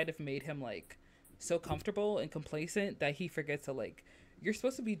has kind of made him like so comfortable and complacent that he forgets to like you're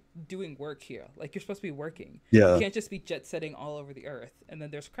supposed to be doing work here. Like you're supposed to be working. You Yeah. can't just be jet setting all over the Earth. And then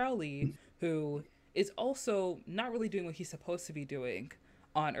there's Crowley who is also not really doing what he's supposed to be doing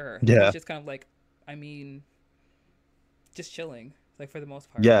on Earth. And he's Yeah. just kind of like, I mean, just chilling, like for the most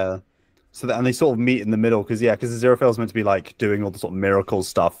part. Yeah. So that, and they sort of meet in the middle because yeah, because Aziraphale's meant to be like doing all the sort of miracle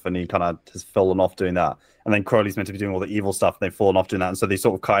stuff, and he kind of has fallen off doing that. And then Crowley's meant to be doing all the evil stuff, and they've fallen off doing that. And so they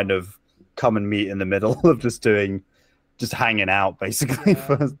sort of kind of come and meet in the middle of just hanging out basically Yeah.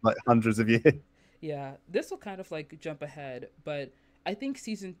 for like hundreds of years. Yeah. This will kind of like jump ahead, but I think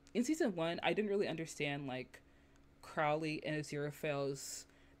season one, I didn't really understand like Crowley and Aziraphale's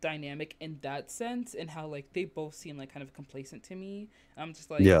dynamic in that sense and how like they both seem like kind of complacent to me. I'm just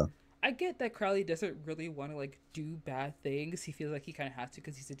like Yeah. I get that Crowley doesn't really want to like do bad things. He feels like he kind of has to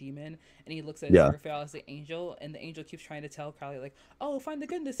because he's a demon, and he looks at Yeah. Aziraphale as the angel, and the angel keeps trying to tell Crowley like, "Oh, find the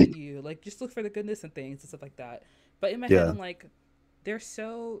goodness in you. Like, just look for the goodness in things and stuff like that." But in my head, Yeah. I'm like, they're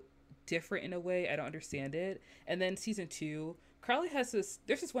so different in a way. I don't understand it. And then season two, Crowley has this.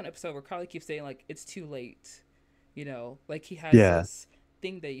 There's this one episode where Crowley keeps saying like, "It's too late," you know, like he has Yeah. this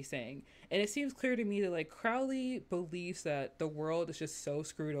thing that he's saying. And it seems clear to me that like Crowley believes that the world is just so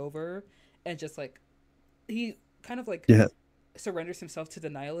screwed over and just like he kind of like Yeah. surrenders himself to the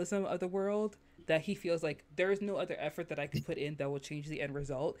nihilism of the world that he feels like there is no other effort that I could put in that will change the end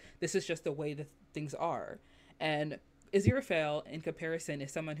result. This is just the way that things are. And Aziraphale, in comparison,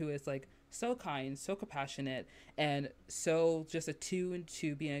 is someone who is like so kind, so compassionate, and so just attuned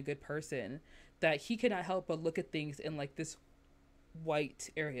to being a good person that he cannot help but look at things in like this white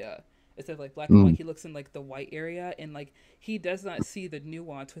area instead of like black and white. Mm. He looks in like the white area and like he does not see the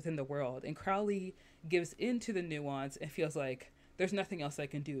nuance within the world. And Crowley gives into the nuance and feels like there's nothing else I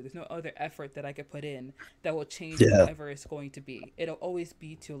can do. There's no other effort that I could put in that will change Yeah. whatever it's going to be. It'll always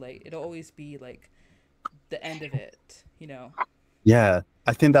be too late. It'll always be like the end of it, you know? Yeah.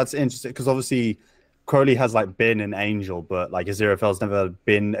 I think that's interesting because obviously Crowley has like been an angel, but like Aziraphale's never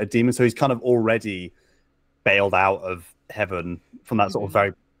been a demon, so he's kind of already bailed out of heaven from that sort of Mm-hmm.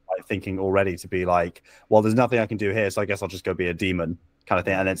 very like, thinking already to be like, well, there's nothing I can do here, so I guess I'll just go be a demon kind of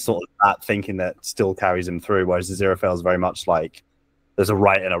thing. And Right. it's sort of that thinking that still carries him through, whereas Aziraphale is very much like there's a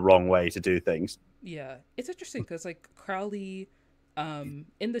right and a wrong way to do things. Yeah, it's interesting because like Crowley,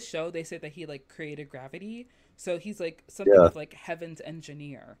 in the show they say that he like created gravity, so he's like something Yeah, of like heaven's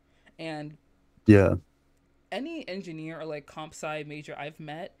engineer. And yeah, any engineer or like comp sci major I've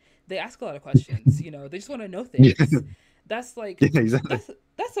met, they ask a lot of questions. You know, they just want to know yeah, things. That's like yeah, exactly.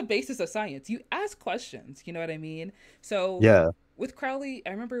 that's the basis of science. You ask questions. You know what I mean? So Yeah, with Crowley,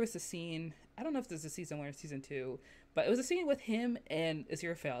 I remember it was a scene. I don't know if this is a season 1 or season 2, but it was a scene with him and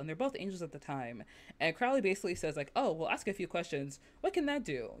Aziraphale, and they're both angels at the time. And Crowley basically says like, "Oh, we'll ask a few questions. What can that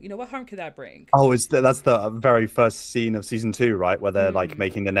do? You know, what harm could that bring?" oh, that's the very first scene of season two, right, where they're like Mm-hmm.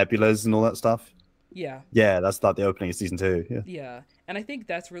 making the nebulas and all that stuff. Yeah, Yeah, that's like the opening of season two. Yeah, yeah, and I think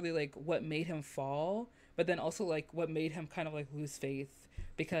that's really like what made him fall, but then also like what made him kind of like lose faith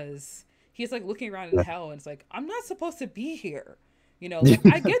because he's like looking around in yeah, hell and it's like I'm not supposed to be here. You know, like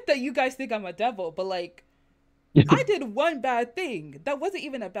I get that you guys think I'm a devil, but like I did one bad thing that wasn't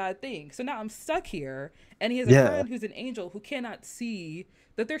even a bad thing. So now I'm stuck here, and he has a yeah. friend who's an angel who cannot see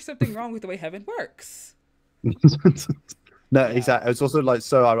that there's something wrong with the way heaven works. No, Yeah. exactly. It's also like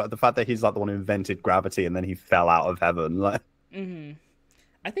so the fact that he's like the one who invented gravity and then he fell out of heaven, like Mm-hmm.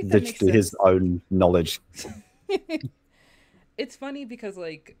 I think that makes literally his sense. own knowledge. It's funny because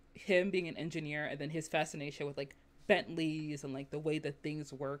like him being an engineer and then his fascination with like Bentleys and like the way that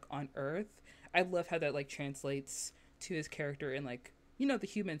things work on Earth. I love how that like translates to his character in like you know the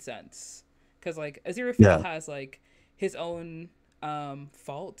human sense because like Aziraphale Yeah, has like his own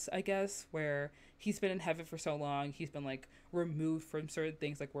faults I guess where he's been in heaven for so long he's been like removed from certain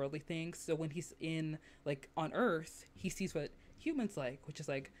things like worldly things so when he's in like on Earth he sees what humans like which is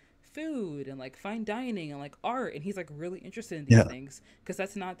like food and like fine dining and like art and he's like really interested in these yeah, things because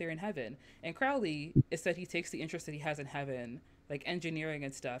that's not there in heaven and Crowley is that he takes the interest that he has in heaven like engineering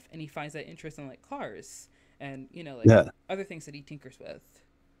and stuff and he finds that interest in like cars and you know like yeah, other things that he tinkers with.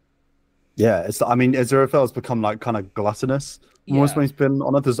 yeah. It's I mean, Aziraphale's become like kind of gluttonous almost Yeah. when he's been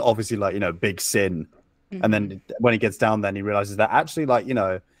on it. There's obviously like big sin, and Mm-hmm. then when he gets down, then he realizes that actually like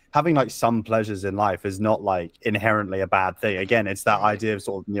having like some pleasures in life is not like inherently a bad thing. Again, it's that Right. idea of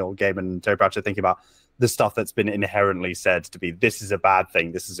sort of Neil Gaiman and Terry Pratchett thinking about the stuff that's been inherently said to be this is a bad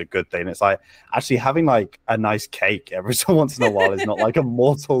thing, this is a good thing. It's like actually having like a nice cake every so once in a while is not like a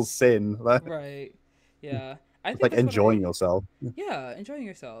mortal sin. Like, Right. Yeah. I it's think like that's what enjoying I yourself. yeah, enjoying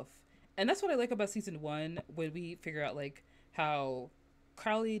yourself. And that's what I like about season 1 when we figure out like how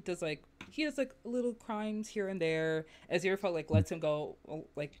Crowley does like he does like little crimes here and there. Aziraphale like lets him go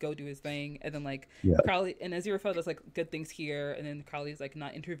like go do his thing and then like Yeah, Crowley and Aziraphale does like good things here and then Crowley's like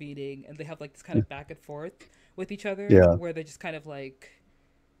not intervening and they have like this kind of back and forth with each other yeah, where they just kind of like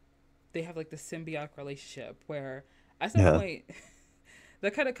they have like this symbiotic relationship where at some yeah, point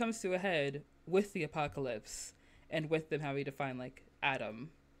that kind of comes to a head with the apocalypse and with them having to find like Adam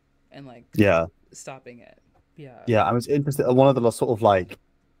and like yeah. stopping it. Yeah. Yeah, I was interested. One of the sort of like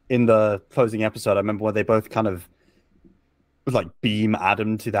in the closing episode, I remember where they both kind of like beam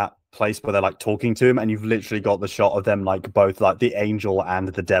Adam to that place where they're like talking to him, and you've literally got the shot of them like both like the angel and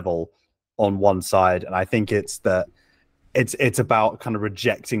the devil on one side. And I think it's that it's about kind of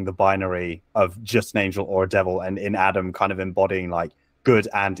rejecting the binary of just an angel or a devil, and in Adam kind of embodying like good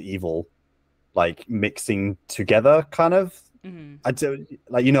and evil, like mixing together, kind of. Mm-hmm. I do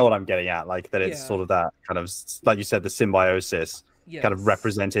like what I'm getting at, like that it's Yeah. sort of that kind of like you said, the symbiosis kind of Yes.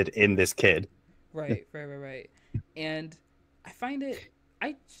 represented in this kid. Right. Right. Right. Right. And I find it.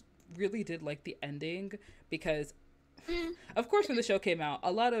 I really did like the ending because, of course, when the show came out,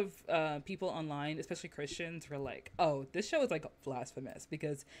 a lot of people online, especially Christians, were like, "Oh, this show is like blasphemous."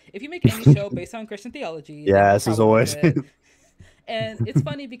 Because if you make any show based on Christian theology, they have a Yes, as problem with always. it. And it's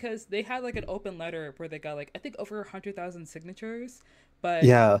funny because they had like an open letter where they got like I think over 100,000 signatures, but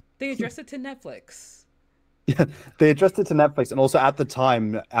Yeah, they addressed it to Netflix. yeah. They addressed it to Netflix, and also at the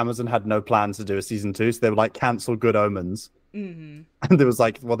time, Amazon had no plans to do a season two, so they were like, cancel Good Omens, Mm-hmm. and there was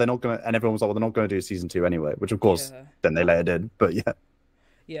like, well, they're not gonna, and everyone was like, well, they're not gonna do season two anyway, which of course Yeah, then they later did, but yeah.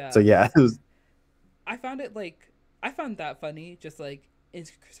 So yeah. yeah, it was, I found it like I found that funny, just like in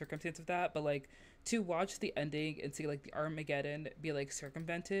circumstance of that, but like to watch the ending and see like the Armageddon be like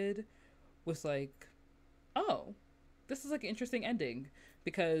circumvented was like, oh, this is like an interesting ending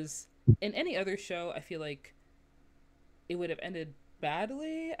because in any other show, I feel like it would have ended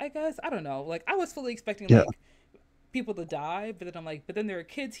badly. I guess I don't know. Like I was fully expecting yeah, like people to die, but then I'm like, but then there are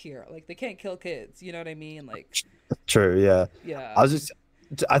kids here. Like they can't kill kids. You know what I mean? Like, True, yeah. I yeah. was just,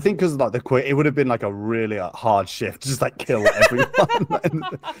 I think because like the quick, it would have been like a really hard shift, to just like kill everyone.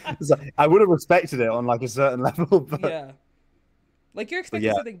 It's like, I would have respected it on like a certain level, Yeah. Like you're but expecting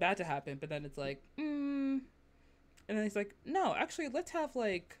yeah, something bad to happen, but then it's like, and then he's like, no, actually, let's have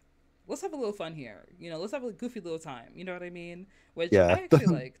a little fun here. Let's have a goofy little time. You know what I mean? Which yeah. I actually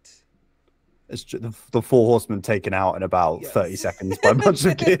liked. It's the four horsemen taken out in about 30 Yes. seconds by a bunch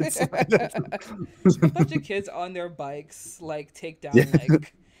of kids. A bunch of kids on their bikes like take Yeah. down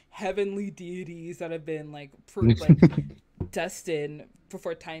like heavenly deities that have been like destined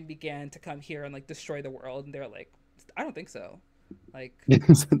before time began to come here and like destroy the world, and they're like, I don't think so. Like,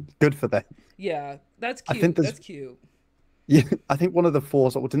 Good for them. yeah, that's I think cute. there's That's cute. yeah, I think one of the four,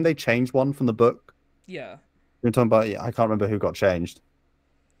 didn't they change one from the book? Yeah. You're talking about, yeah, I can't remember who got changed.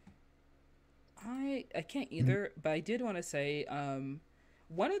 I can't either, but I did want to say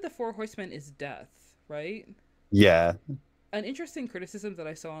one of the four horsemen is death, right? Yeah. An interesting criticism that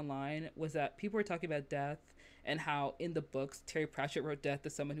I saw online was that people were talking about death and how in the books Terry Pratchett wrote death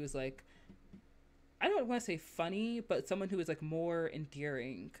as someone who was like, I don't want to say funny, but someone who is like more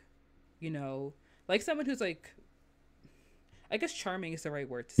endearing, like someone who's like, I guess charming is the right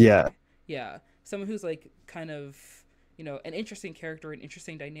word to Yeah. say. Yeah, someone who's like kind of, an interesting character, an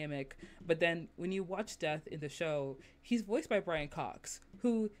interesting dynamic. But then when you watch Death in the show, he's voiced by Brian Cox,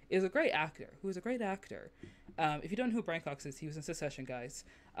 who is a great actor. If you don't know who Brian Cox is, he was in Succession, guys.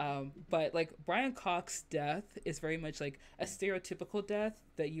 But like Brian Cox's death is very much like a stereotypical death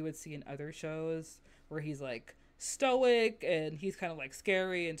that you would see in other shows, where he's like stoic and he's kind of like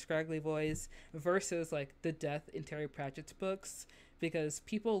scary and scraggly voice, versus like the death in Terry Pratchett's books, because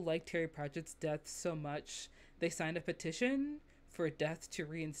people like Terry Pratchett's death so much they signed a petition for Death to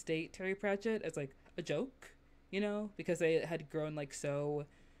reinstate Terry Pratchett as like a joke, because they had grown like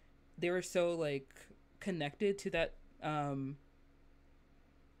they were so like connected to that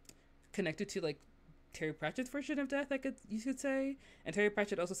connected to like Terry Pratchett's version of death, you could say. And Terry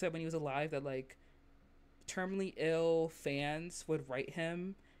Pratchett also said when he was alive that like terminally ill fans would write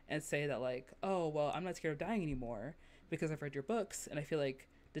him and say that like, oh well, I'm not scared of dying anymore because I've read your books, and I feel like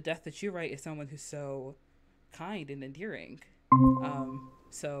the death that you write is someone who's so kind and endearing.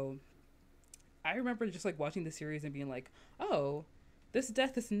 So I remember just like watching the series and being like, oh, this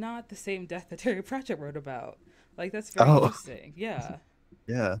death is not the same death that Terry Pratchett wrote about. Like that's very interesting. Yeah.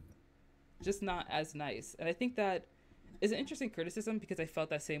 Yeah. Just not as nice. And I think that is an interesting criticism, because I felt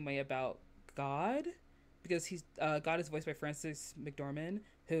that same way about God, because God is voiced by Frances McDormand,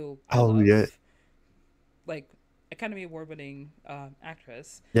 who I love. Yeah. Like Academy Award winning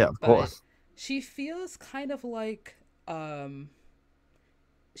actress. Yeah, of course. She feels kind of like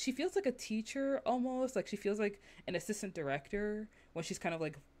she feels like a teacher almost. Like she feels like an assistant director when she's kind of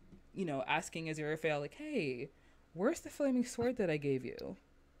like, asking Aziraphale like, hey, where's the flaming sword that I gave you?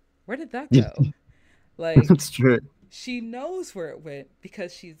 Where did that go? Like, that's true. She knows where it went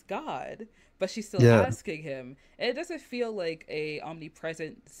because she's God, but she's still asking him. And it doesn't feel like a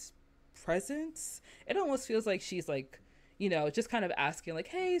omnipresent presence. It almost feels like she's like, just kind of asking like,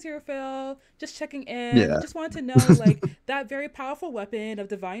 hey, Aziraphale, just checking in. Yeah. Just wanted to know like that very powerful weapon of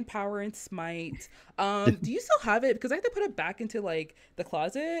divine power and smite. Do you still have it? Because I have to put it back into like the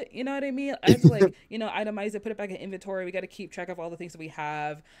closet. You know what I mean? I have to like, itemize it, put it back in inventory. We got to keep track of all the things that we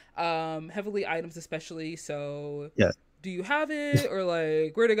have. Heavily items especially. So yeah. Do you have it, or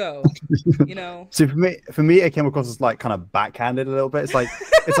like where to go? So for me, it came across as like kind of backhanded a little bit. It's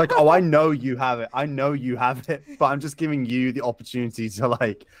like, oh, I know you have it, but I'm just giving you the opportunity to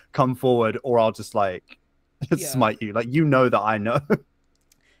like come forward, or I'll just like smite you. Like that I know.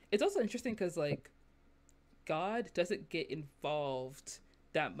 It's also interesting because like God doesn't get involved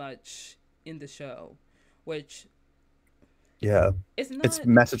that much in the show, which it's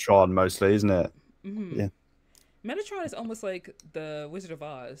Metatron mostly, isn't it? Mm-hmm. Yeah. Metatron is almost like the Wizard of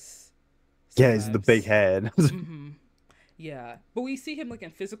Oz. Sometimes. Yeah, he's the big head. Mm-hmm. Yeah, but we see him like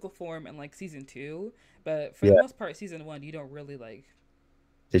in physical form in like season 2. But for the most part, season 1, you don't really like.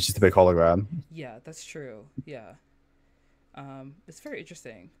 It's just a big hologram. Yeah, that's true. Yeah, it's very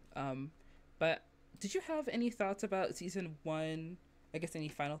interesting. But did you have any thoughts about season 1? I guess any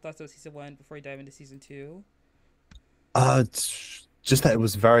final thoughts about season 1 before we dive into season 2? Just that it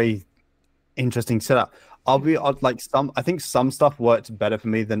was very interesting setup. I think some stuff worked better for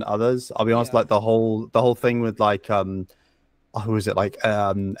me than others. I'll be honest, like the whole thing with like who is it, like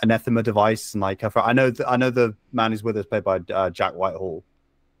anathema device, and like I know the man who's with us played by Jack Whitehall.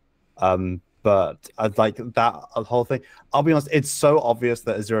 But I like that whole thing. I'll be honest, it's so obvious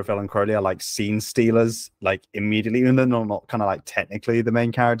that Aziraphale and Crowley are like scene stealers, like immediately, even though they're not kind of like technically the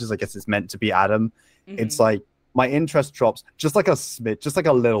main characters. I guess it's meant to be Adam. It's Mm-hmm. like my interest drops just like a smidge, just like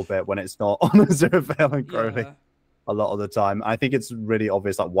a little bit when it's not on Aziraphale and Crowley Yeah. a lot of the time. I think it's really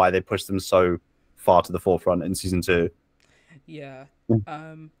obvious like why they push them so far to the forefront in season two. Yeah.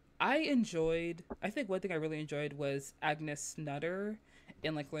 Um, I think one thing I really enjoyed was Agnes Snutter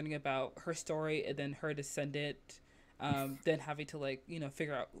and like learning about her story and then her descendant, then having to like,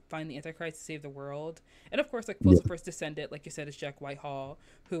 figure out, find the Antichrist to save the world. And of course, like Yeah. first descendant, like you said, is Jack Whitehall,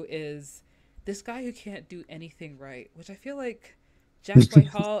 who is this guy who can't do anything right, which I feel like Jack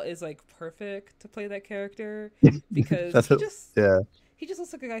Whitehall is like perfect to play that character because That's it. Yeah. he just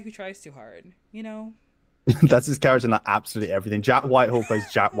looks like a guy who tries too hard, you know? That's his character in like absolutely everything. Jack Whitehall plays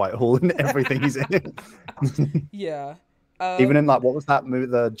Jack Whitehall in everything he's in. Yeah. Even in Um, like what was that movie,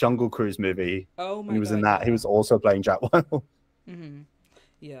 the Jungle Cruise movie? oh When he my was in god, that, he yeah. was also playing Jack Whitehall. Hmm.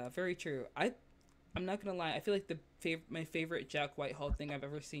 Yeah, very true. I'm not gonna lie. I feel like my favorite Jack Whitehall thing I've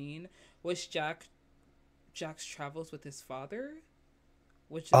ever seen was Jack's travels with his father,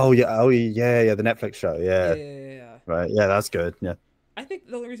 which Oh is yeah, oh yeah, yeah, the Netflix show. yeah, Yeah, yeah, yeah, yeah. right. Yeah, that's good. Yeah, I think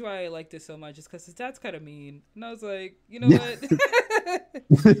the only reason why I liked it so much is because his dad's kind of mean, and I was like, you know yeah. what?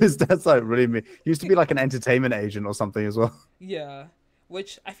 That's like really me. He used to be like an entertainment agent or something as well. Yeah,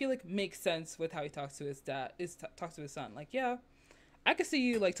 which I feel like makes sense with how he talks to his dad. Talks to his son. Like, yeah, I could see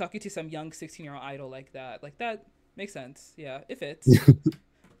you like talking to some young 16-year-old idol like that. Like that makes sense. Yeah, it fits. Yeah.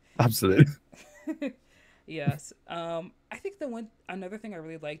 Absolutely. Yes. I think another thing I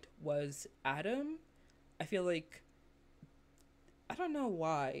really liked was Adam. I feel like I don't know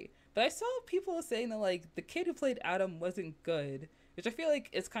why, but I saw people saying that like the kid who played Adam wasn't good, which I feel like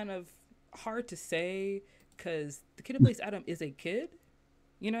it's kind of hard to say because the kid who plays Adam is a kid.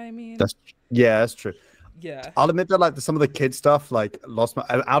 You know what I mean? That's yeah, that's true. Yeah. I'll admit that like some of the kid stuff like lost my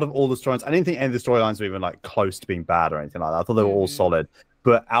out of all the storylines. I didn't think any of the storylines were even like close to being bad or anything like that. I thought they were all Mm-hmm. solid.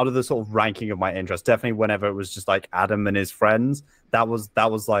 But out of the sort of ranking of my interest, definitely whenever it was just like Adam and his friends, that was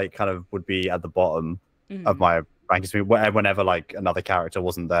like kind of would be at the bottom of Mm-hmm. my rankings. Whenever like another character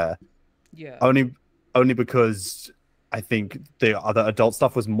wasn't there, Yeah. only only because I think the other adult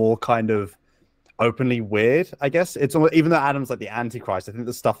stuff was more kind of openly weird. I guess it's almost, even though Adam's like the Antichrist, I think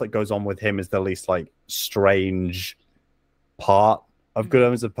the stuff that goes on with him is the least like strange part of Good Mm-hmm.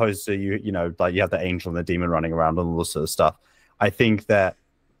 Omens, as opposed to you know, like you have the angel and the demon running around and all this sort of stuff. I think that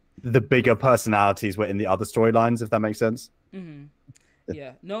the bigger personalities were in the other storylines, if that makes sense. Mm-hmm.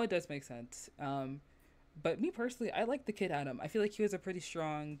 Yeah. No, it does make sense. But me personally, I like the kid Adam. I feel like he was a pretty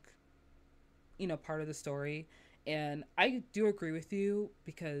strong, part of the story, and I do agree with you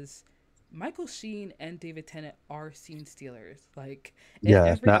because Michael Sheen and David Tennant are scene stealers. Like in Yeah,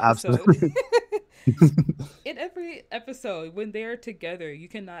 every no, episode, absolutely. in every episode when they're together, you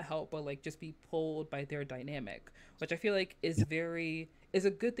cannot help but like just be pulled by their dynamic, which I feel like is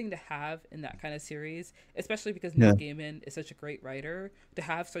a good thing to have in that kind of series, especially because Neil Yeah, Gaiman is such a great writer. To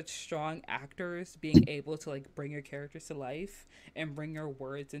have such strong actors being able to like bring your characters to life and bring your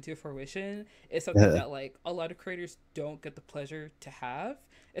words into fruition is something yeah, that like a lot of creators don't get the pleasure to have,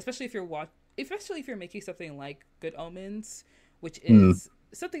 especially if you're making something like Good Omens, which mm, is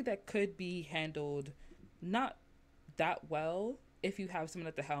something that could be handled not that well if you have someone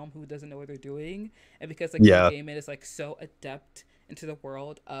at the helm who doesn't know what they're doing, and because like Neil yeah, Gaiman is like so adept into the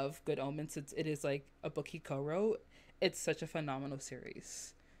world of Good Omens, since it is like a book he co-wrote, it's such a phenomenal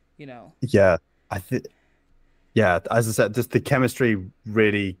series, you know. yeah. I think yeah, as I said, just the chemistry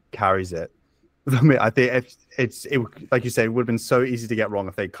really carries it. I mean, I think if like you say, it would have been so easy to get wrong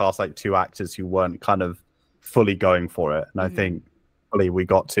if they cast like two actors who weren't kind of fully going for it. And I Mm-hmm. think fully we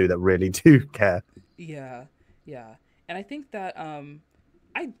got two that really do care. Yeah, yeah, and I think that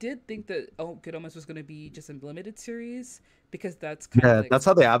I did think that Good Omens was going to be just a limited series because that's kind of Yeah, like that's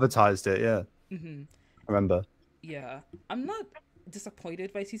how they advertised it. Yeah, mm-hmm. I remember. Yeah, I'm not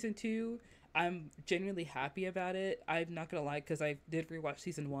disappointed by season two. I'm genuinely happy about it. I'm not gonna lie because I did rewatch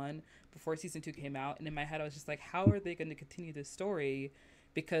season one before season two came out, and in my head I was just like, how are they going to continue this story?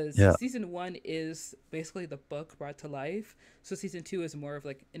 Because Yeah, season one is basically the book brought to life, so season two is more of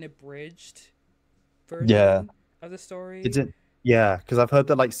like an abridged yeah. version of the It's story. it. Yeah, because I've heard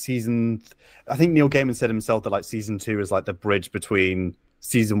that like I think Neil Gaiman said himself that like season two is like the bridge between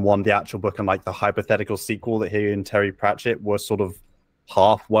season one, the actual book, and like the hypothetical sequel that he and Terry Pratchett were sort of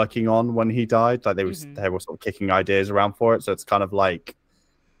half working on when he died. Like Mm-hmm. they were sort of kicking ideas around for it. So it's kind of like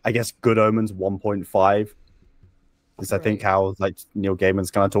I guess Good Omens 1.5 is I think Right. how like Neil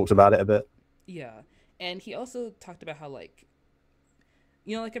Gaiman's kind of talked about it a bit. Yeah, and he also talked about how like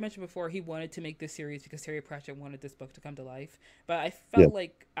you know, like I mentioned before, he wanted to make this series because Terry Pratchett wanted this book to come to life. But I Yeah. felt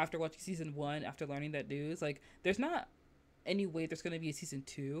like after watching season one, after learning that news, like there's not any way there's going to be a season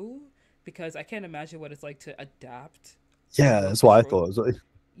two because I can't imagine what it's like to adapt a Yeah, book that's what I that's wrote. thought. It was like,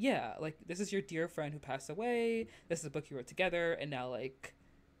 Yeah, like this is your dear friend who passed away. This is a book you wrote together, and now like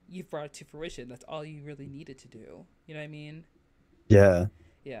you've brought it to fruition. That's all you really needed to do. You know what I mean? yeah.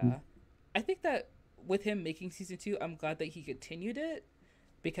 Yeah. I think that with him making season two, I'm glad that he continued it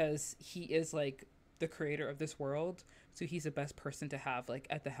because he is like the creator of this world. So he's the best person to have like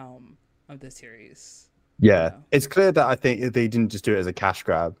at the helm of this series. You Yeah, know? it's clear that I think they didn't just do it as a cash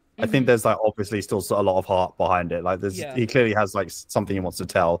grab. I think Mm-hmm. there's like obviously still a lot of heart behind it. Like there's Yeah. he clearly has like something he wants to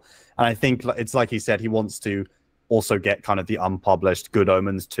tell, and I think it's like he said he wants to also get kind of the unpublished Good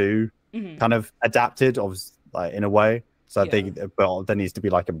Omens 2 Mm-hmm. kind of adapted, of like in a way. So I Yeah. think, well, there needs to be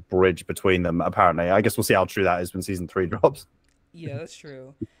like a bridge between them. Apparently, I guess we'll see how true that is when season 3 drops. Yeah, that's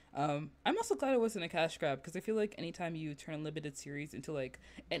true. I'm also glad it wasn't a cash grab because I feel like anytime you turn a limited series into like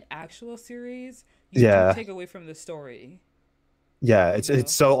an actual series, you do Yeah, take away from the story. yeah, You it's know?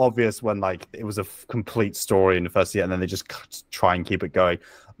 so obvious when like it was a complete story in the first year, and then they just try and keep it going.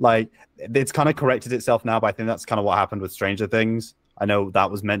 Like it's kind of corrected itself now, but I think that's kind of what happened with Stranger Things. I know that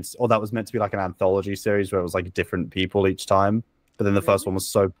was meant, or that was meant to be like an anthology series where it was like different people each time. But then the first Really? one was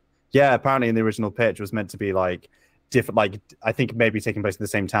so, yeah, apparently in the original pitch it was meant to be like different, like I think maybe taking place in the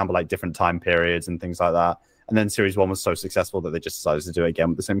same town, but like different time periods and things like that. And then series one was so successful that they just decided to do it again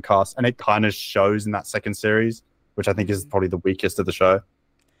with the same cast, and it kind of shows in that second series, which I think is Mm, probably the weakest of the show.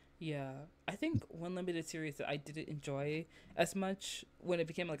 yeah. I think one limited series that I didn't enjoy as much when it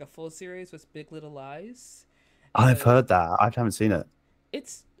became like a full series was Big Little Lies. I've Because heard that. I haven't seen it.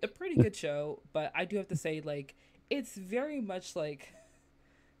 it's a pretty good show, but I do have to say, like, it's very much like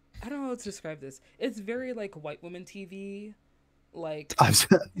I don't know how to describe this. It's very like white woman TV. Like I've,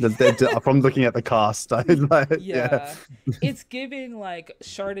 from looking at the cast, I like, yeah, yeah. It's giving like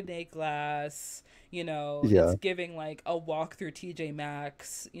Chardonnay glass, you know, it's yeah, giving like a walk through TJ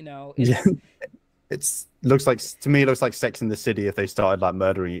Maxx, you know, yeah. it's It's looks like, to me, it looks like Sex in the City if they started like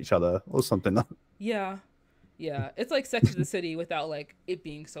murdering each other or something. yeah. Yeah. It's like Sex in the City without like it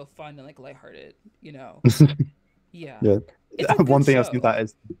being so fun and like lighthearted, you know. Yeah. Yeah. It's a good One thing I've seen show. that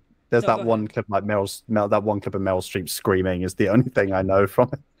is there's No, go that ahead. one clip like that one clip of Meryl Streep screaming is the only thing I know from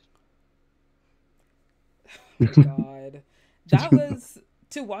My it. God. That was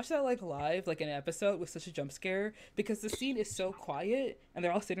to watch that like live, like an episode with such a jump scare because the scene is so quiet and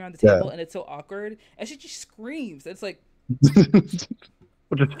they're all sitting around the Yeah. table and it's so awkward and she just screams. It's like,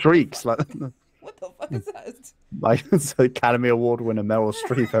 Or just what the shrieks fuck? like What the fuck is that? like it's Academy Award winner Meryl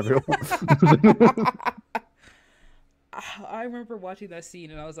Streep, everyone. I remember watching that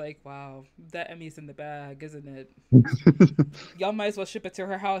scene and I was like, wow, that Emmy's in the bag, isn't it? Y'all might as well ship it to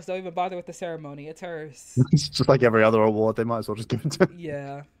her house. Don't even bother with the ceremony. It's hers. It's just like every other award, they might as well just give it to.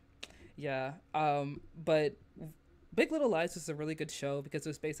 Yeah. Yeah. But Big Little Lies was a really good show because it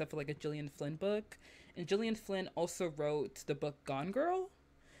was based off of like a Gillian Flynn book. And Gillian Flynn also wrote the book Gone Girl.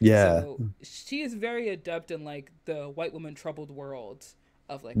 Yeah. So she is very adept in like the white woman troubled world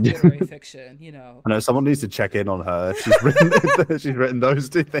of like literary fiction, you know. I know someone needs to check in on her. She's written she's written those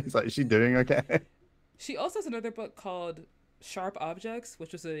two things. Like, is she doing okay? She also has another book called Sharp Objects,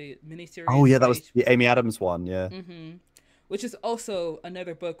 which was a Oh miniseries yeah, for that was H. the Amy Adams one. Yeah. Mm-hmm. Which is also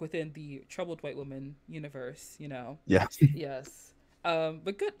another book within the troubled white woman universe, you know. Yeah. Yes.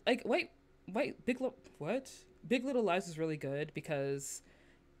 But good. Like, what? Big Little Lies was really good because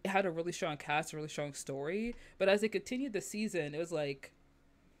it had a really strong cast, a really strong story. But as it continued the season, it was like,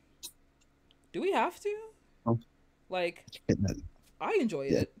 do we have to? Oh, Like, I enjoy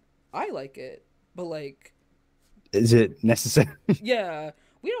yeah. it. I like it. But like, Is it necessary? yeah,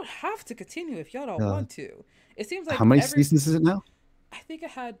 we don't have to continue if y'all don't Uh, want to. It seems how like many seasons is it now? I think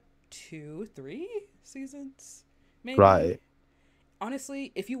it had two, three seasons, maybe. Right.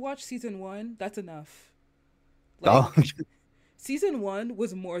 Honestly, if you watch season one, that's enough. Oh, Like, season one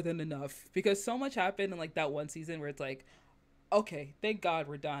was more than enough because so much happened in like that one season where it's like, okay, thank God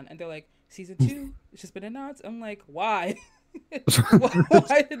we're done. And they're like, season two, it's just been announced. I'm like, why?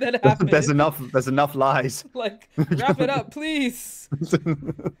 Why did that there's happen? enough. There's enough lies. Like, wrap it up, please.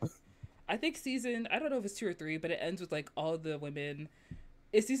 I think I don't know if it's two or three, but it ends with like all the women.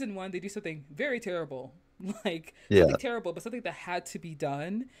 It's season one, they do something very terrible. Like, Yeah. something terrible, but something that had to be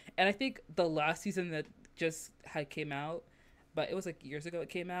done. And I think the last season that just had came out, but it was like years ago it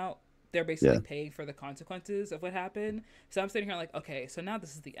came out, they're basically Yeah. paying for the consequences of what happened. So I'm sitting here like, okay, so now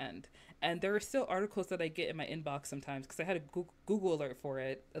this is the end. And there are still articles that I get in my inbox sometimes because I had a Google alert for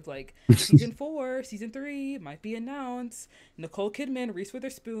it of like season 4, season 3 might be announced. Nicole Kidman, Reese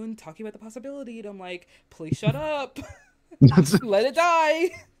Witherspoon talking about the possibility. And I'm like, please shut up. Let it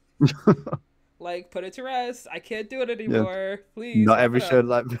die. Like, put it to rest. I can't do it Yeah. anymore. Please Not wrap every it show up.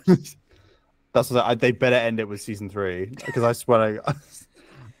 like that's what they better end it with season 3 because I swear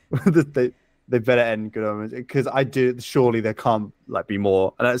they better end Good Omens because I do surely there can't like be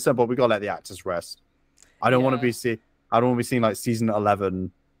more and at some point we gotta let the actors rest. I don't want to Yeah. be see I don't want to be seeing like season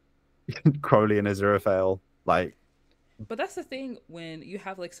 11 Crowley and Aziraphale like But that's the thing when you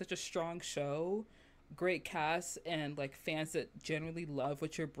have like such a strong show, great cast, and like fans that generally love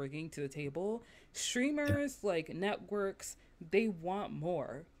what you're bringing to the table. Streamers, like networks, they want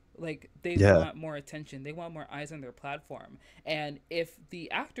more. Like they yeah want more attention. They want more eyes on their platform. And if the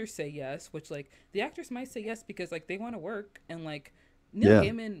actors say yes, which like the actors might say yes because like they want to work and like Neil yeah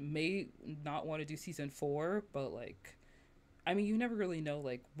Gaiman may not want to do season 4, but like I mean, you never really know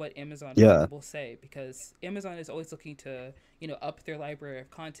like what Amazon yeah will say because Amazon is always looking to up their library of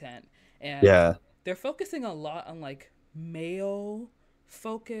content, and yeah they're focusing a lot on like male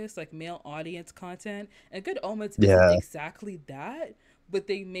focus, like male audience content. And Good Omens isn't yeah exactly that, but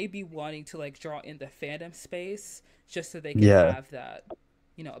they may be wanting to like draw in the fandom space just so they can yeah have that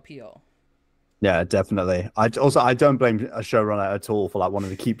appeal. yeah definitely. I don't blame a showrunner at all for like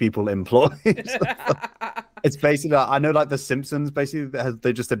wanting to keep people employed. It's basically I know like the Simpsons basically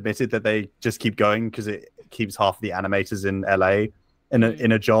they just admitted that they just keep going because it keeps half the animators in LA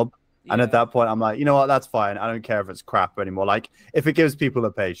in a job. And at Yeah, that point, I'm like, you know what? That's fine. I don't care if it's crap anymore. Like, if it gives people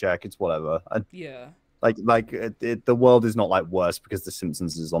a paycheck, it's whatever. yeah. The world is not like worse because The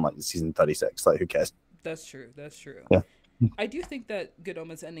Simpsons is on like season 36. Like, who cares? That's true. That's true. Yeah. I do think that Good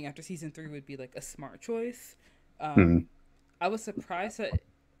Omens ending after season 3 would be like a smart choice. Hmm. I was surprised that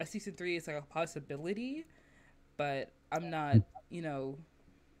a season 3 is like a possibility, but I'm not,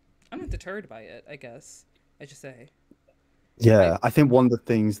 I'm not deterred by it. I guess I should say. I Yeah, I think one of the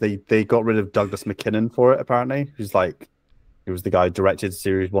things they got rid of Douglas McKinnon for it apparently, who's like he was the guy who directed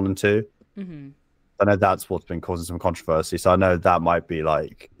series 1 and 2. mm-hmm. I know that's what's been causing some controversy. So I know that might be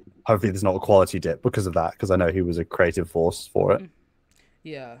like hopefully there's not a quality dip because of that because I know he was a creative force for it.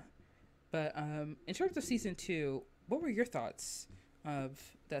 Yeah, but in terms of season 2, what were your thoughts of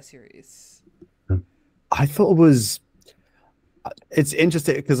that series? I thought it was it's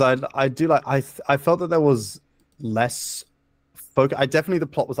interesting because I do like I felt that there was less focus. I definitely the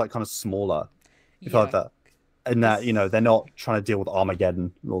plot was like kind of smaller. I felt like Yeah, that, and that because they're not trying to deal with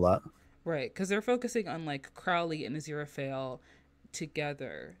Armageddon and all that. right, because they're focusing on like Crowley and Aziraphale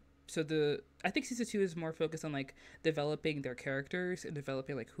together. So I think season 2 is more focused on like developing their characters and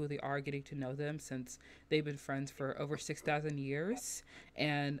developing like who they are, getting to know them since they've been friends for over 6,000 years.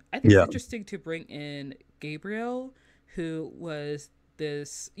 And I think it's Yeah, interesting to bring in Gabriel, who was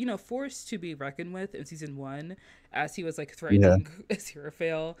this force to be reckoned with in season 1, as he was like yeah, threatening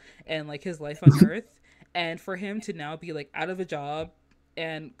Aziraphale and like his life on Earth, and for him to now be like out of a job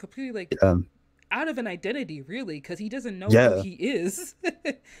and completely like um, out of an identity really because he doesn't know who yeah, he is.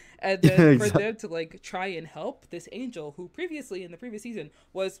 And yeah, then for exactly. them to like try and help this angel who previously in the previous season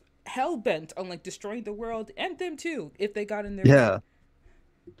was hell-bent on like destroying the world and them too if they got in their way. Yeah,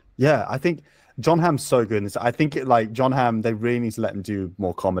 yeah. I think John Hamm's so good in this. I think like John Hamm, they really need to let him do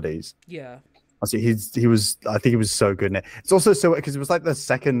more comedies. Yeah, I see he was I think he was so good in it. It's also so because it was like the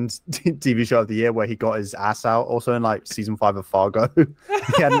second TV show of the year where he got his ass out. Also in like season 5 of Fargo,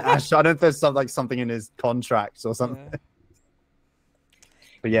 he had an ass. I don't know if there's something in his contracts or something. yeah.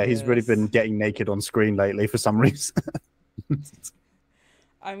 But yeah, he's really been Yes. getting naked on screen lately for some reason.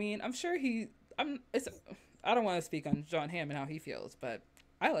 I mean, I'm sure I don't want to speak on John Hamm and how he feels, but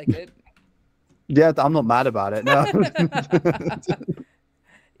I like it. Yeah, I'm not mad about it. No.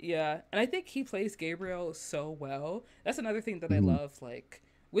 Yeah, and I think he plays Gabriel so well. That's another thing that I Mhm. love, like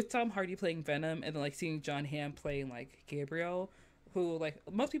with Tom Hardy playing Venom, and then like seeing John Hamm playing like Gabriel, who like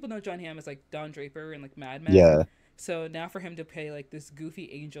most people know John Hamm as like Don Draper and like Mad Men. Yeah, So now for him to play like this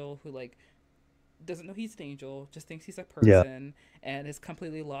goofy angel who like doesn't know he's an angel, just thinks he's a yeah, person, and is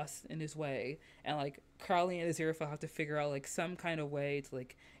completely lost in his way, and like Crowley and Aziraphale have to figure out like some kind of way to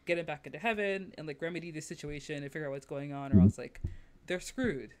like get him back into heaven and like remedy the situation and figure out what's going on, or Mhm. else like they're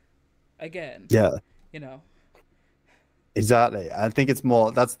screwed again. yeah. You know? Exactly. I think it's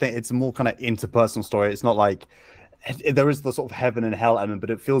more that's the thing. It's a more kind of interpersonal story. It's not like there is the sort of heaven and hell element, but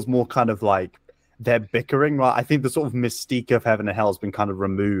it feels more kind of like they're bickering, right? I think the sort of mystique of heaven and hell has been kind of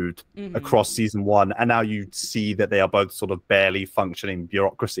removed across season one, and now you see that they are both sort of barely functioning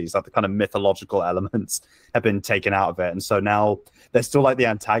bureaucracies. Like the kind of mythological elements have been taken out of it, and so now they're still like the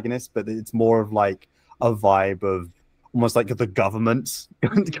antagonists, but it's more of like a vibe of almost like the government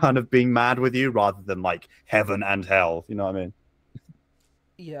kind of being mad with you rather than like heaven and hell. You know what I mean?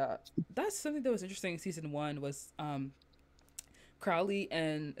 Yeah, that's something that was interesting in season one was Crowley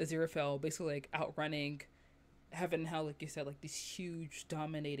and Aziraphale basically like outrunning heaven and hell, like you said, like these huge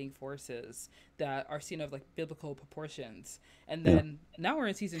dominating forces that are seen of like biblical proportions. And then now we're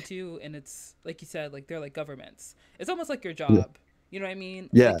in season two, and it's like you said, like they're like governments. It's almost like your job. You know what I mean?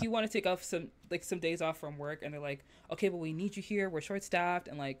 Yeah. Like you want to take off some days off from work, and they're like, okay, but we need you here. We're short staffed,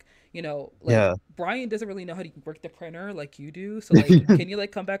 and like Brian doesn't really know how to work the printer like you do. So like, can you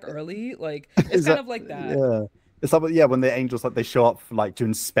like come back early? Like it's kind of like that. Yeah. It's like, yeah, when the angels like they show up for, like to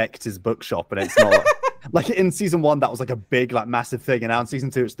inspect his bookshop, and it's not like in season one that was like a big like massive thing, and now in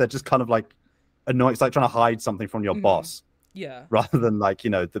season two they're just kind of like annoying. It's like trying to hide something from your boss, rather than like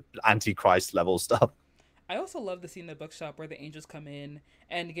the antichrist level stuff. I also love the scene in the bookshop where the angels come in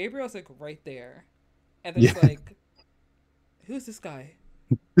and Gabriel's like right there, and then he's like, "Who's this guy?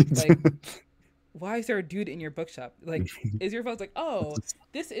 Like, why is there a dude in your bookshop? Like, is your phone's like, oh,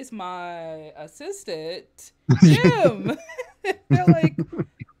 this is my assistant, Jim." They're like, why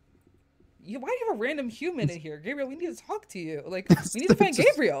do you have a random human in here, Gabriel? We need to talk to you. Like, we need to find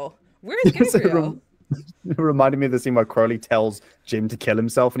Gabriel. Where is Gabriel? It reminded me of the scene where Crowley tells Jim to kill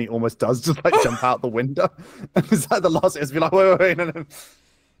himself, and he almost does just like jump out the window. And it's like the last is be like, wait, no.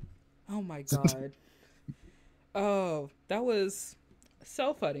 Oh my god. Oh, that was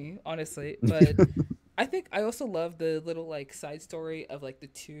so funny, honestly. But I think I also love the little like side story of like the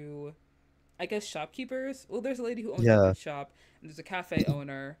two, I guess, shopkeepers. Well, there's a lady who owns a shop, and there's a cafe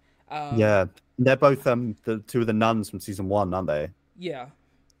owner. Yeah, they're both the two of the nuns from season one, aren't they? Yeah.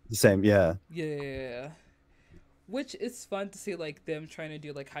 The same, yeah. Yeah. Which is fun to see like them trying to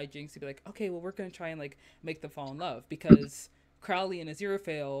do like hijinks to be like, okay, well we're gonna try and like make them fall in love, because Crowley and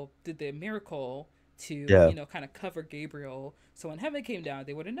Aziraphale did the miracle to kind of cover Gabriel, so when heaven came down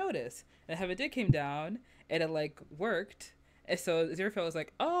they wouldn't notice, and heaven did came down and it like worked, and so Aziraphale was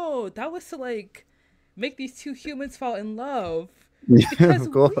like, oh, that was to like make these two humans fall in love, because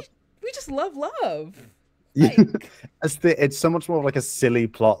we just love love. Like, it's so much more of like a silly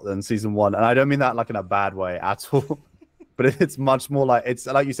plot than season one, and I don't mean that like in a bad way at all. But it's much more like, it's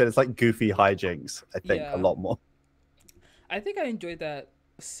like you said, it's like goofy hijinks. I think a lot more. I think I enjoyed that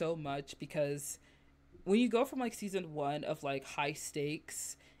so much, because when you go from like season one of like high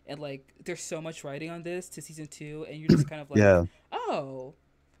stakes and like there's so much writing on this to season two, and you're just kind of like, oh,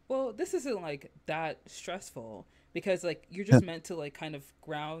 well, this isn't like that stressful, because like you're just meant to like kind of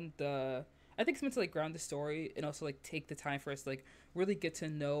ground the. I think it's meant to like ground the story, and also like take the time for us to like really get to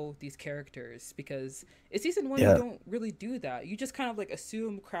know these characters, because in season one you don't really do that. You just kind of like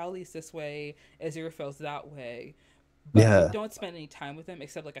assume Crowley's this way, Aziraphale's that way, but you don't spend any time with them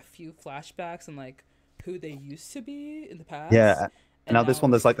except like a few flashbacks and like who they used to be in the past. Yeah, and now this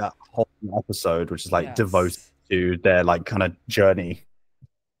one there's like that whole episode which is like devoted to their like kind of journey.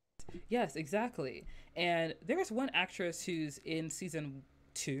 Yes, exactly. And there's one actress who's in season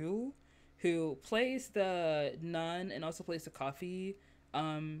two who plays the nun and also plays the coffee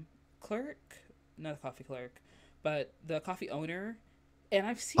clerk. Not a coffee clerk, but the coffee owner. And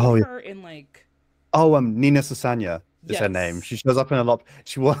I've seen her in like... Nina Sasanya is her name. She shows up in a lot.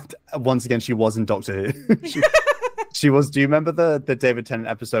 She was, once again, she was in Doctor Who. she was... Do you remember the David Tennant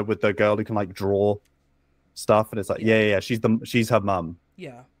episode with the girl who can like draw stuff? And it's like, she's her mum.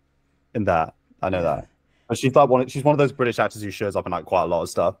 Yeah. In that. I know that. But she's like she's one of those British actors who shows up in like quite a lot of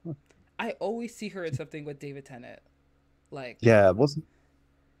stuff. I always see her in something with David Tennant. Like,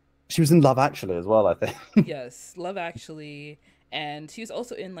 she was in Love Actually as well, I think. Yes, Love Actually, and she was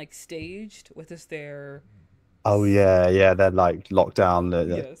also in like Staged, with us their. Oh yeah, they're like Lockdown.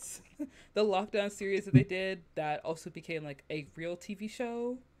 Yes, the Lockdown series that they did that also became like a real TV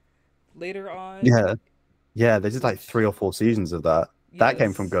show later on. Yeah, they did like 3 or 4 seasons of that. That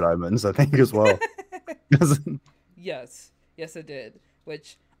came from Good Omens, I think, as well. Yes, it did.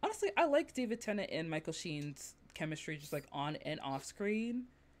 Which. Honestly, I like David Tennant and Michael Sheen's chemistry just like on and off screen.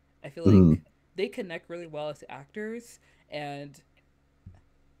 I feel like they connect really well as actors, and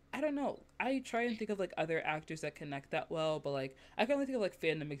I don't know. I try and think of like other actors that connect that well, but like I can only think of like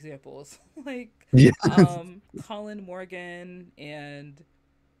fandom examples, like Colin Morgan and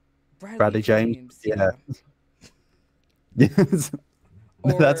Bradley James. Yeah. Yes.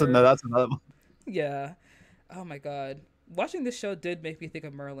 Or, that's another one. Yeah. Oh my god. watching this show did make me think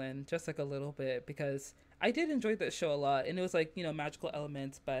of Merlin just like a little bit because I did enjoy that show a lot, and it was like magical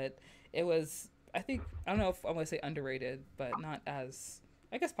elements, but it was I don't know if I want to say underrated, but not as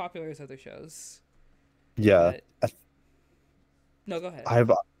I guess popular as other shows. Yeah, But no, go ahead.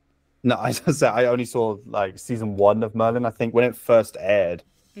 I've no, I just said I only saw like season one of Merlin. I think when it first aired,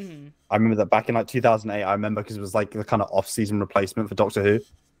 Hmm. I remember that back in like 2008. I remember because it was like the kind of off-season replacement for Doctor Who.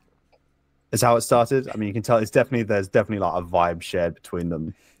 Is how it started. I mean, you can tell there's definitely like a vibe shared between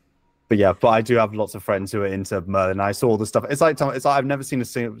them. But yeah, but I do have lots of friends who are into Merlin. I saw all the stuff. It's like I've never seen a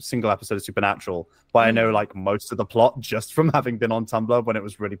single episode of Supernatural, but I know Hmm. like most of the plot just from having been on Tumblr when it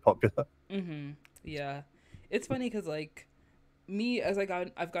was really popular. Hmm. Yeah, it's funny because like me as I've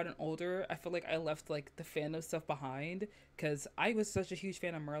gotten older, I feel like I left like the fandom stuff behind because I was such a huge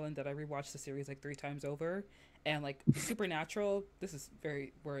fan of Merlin that I rewatched the series like 3 times over. And like Supernatural, this is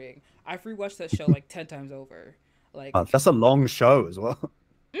very worrying. I've rewatched that show like 10 times over. Like, That's a long show as well.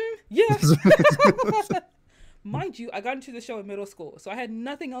 yeah, mind you, I got into the show in middle school, so I had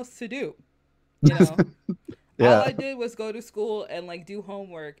nothing else to do. You know, all Yeah. I did was go to school and like do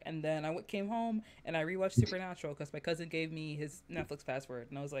homework, and then came home and I rewatched Supernatural because my cousin gave me his Netflix password,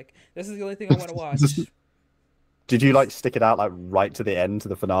 and I was like, "This is the only thing I want to watch." Did you like stick it out like right to the end to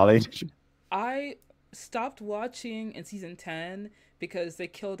the finale? I stopped watching in season 10 because they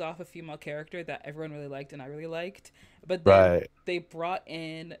killed off a female character that everyone really liked and I really liked, but then Right. they brought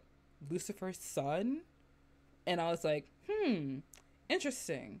in Lucifer's son, and I was like,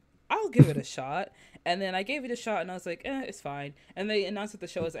 interesting. I'll give it a shot. And then I gave it a shot, and I was like, it's fine. And they announced that the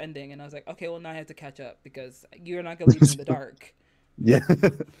show is ending, and I was like, okay, well now I have to catch up because you're not gonna leave me in the dark. Yeah.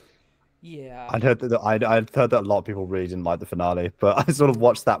 Yeah. I'd heard that a lot of people really didn't like the finale, but I sort of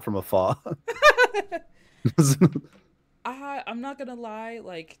watched that from afar. I'm not gonna lie,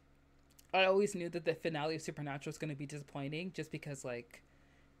 like I always knew that the finale of Supernatural was gonna be disappointing, just because like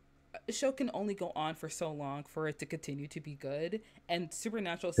a show can only go on for so long for it to continue to be good, and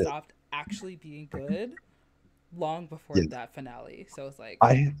Supernatural Yeah. stopped actually being good long before Yeah. that finale. So it's like,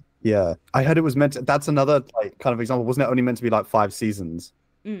 I yeah, I heard it was meant to, that's another like kind of example. Wasn't it only meant to be like 5 seasons?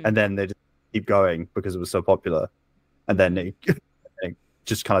 And mm, then they just keep going because it was so popular. And then mm-hmm. it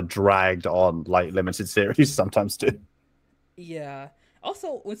just kind of dragged on like limited series sometimes too. Yeah.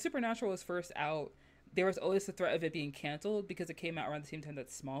 Also, when Supernatural was first out, there was always the threat of it being canceled because it came out around the same time that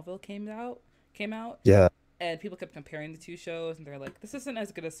Smallville came out, Yeah. and people kept comparing the two shows, and they're like, this isn't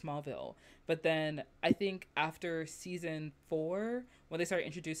as good as Smallville. But then I think after season 4, when they started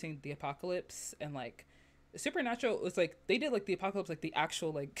introducing the apocalypse, and like Supernatural was like they did like the apocalypse, like the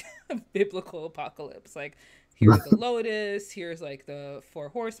actual like biblical apocalypse, like here's the Lotus, here's like the four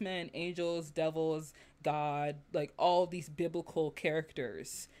horsemen, angels, devils, God, like all these biblical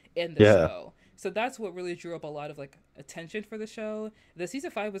characters in the Yeah. show. So that's what really drew up a lot of like attention for the show. The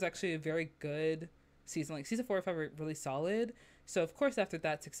season 5 was actually a very good season. Like season 4 and 5 were really solid. So of course after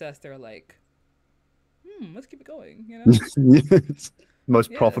that success, they're like, let's keep it going. You know?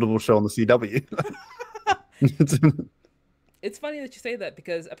 Most Yeah. profitable show on the CW. It's funny that you say that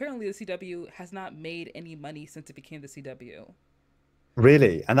because apparently the CW has not made any money since it became the CW.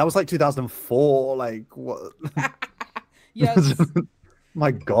 Really? And that was like 2004. Like what? Yes.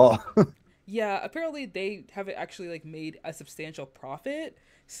 My God. Yeah, apparently they haven't actually like made a substantial profit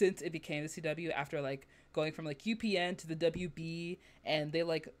since it became the CW after like going from like UPN to the WB, and they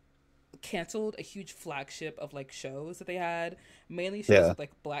like canceled a huge flagship of like shows that they had, mainly shows Yeah. with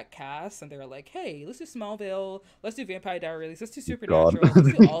like black casts, and they were like, hey, let's do Smallville, let's do Vampire Diaries, let's do God. Supernatural,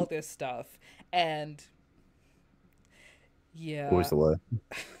 let's do all this stuff. And Always yeah, the way.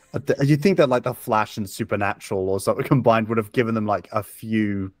 You think that like the Flash and Supernatural or something combined would have given them like a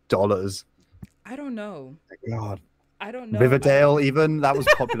few dollars? I don't know. God. I don't know. Riverdale, even that was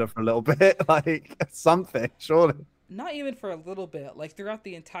popular for a little bit. Like something, surely. Not even for a little bit. Like throughout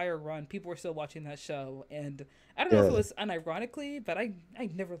the entire run, people were still watching that show, and I don't know if it Yeah. was unironically, but I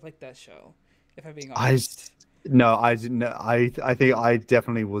never liked that show. If I'm being I honest. no, I didn't. I think I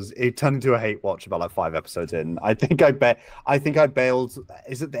definitely was. It turned into a hate watch about like 5 episodes in. I think I bailed.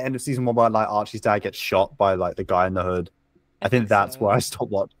 Is it the end of season 1 where like Archie's dad gets shot by like the guy in the hood? I I think think that's where so. I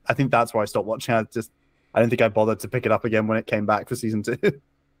stopped watch. I think that's where I stopped watching. I don't think I bothered to pick it up again when it came back for season 2.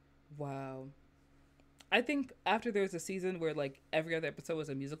 Wow. I think after there was a season where like every other episode was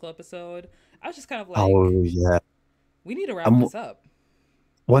a musical episode, I was just kind of like, Oh yeah. we need to wrap And this up.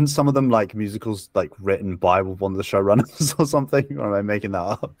 weren't some of them like musicals like written by one of the showrunners or something? Or am I making that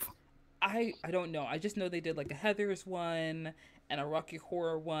up? I don't know. I just know they did like a Heather's one and a Rocky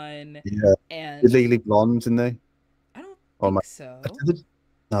Horror one, Yeah. and Legally Blonde, didn't they? I don't Or am think I... so.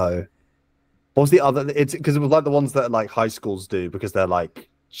 No. What was the other? It's because it was like the ones that like high schools do because they're like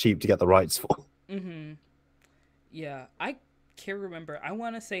cheap to get the rights for. Mm-hmm. Yeah, I can't remember. I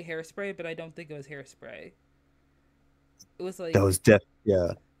want to say Hairspray, but I don't think it was Hairspray. It was There like was def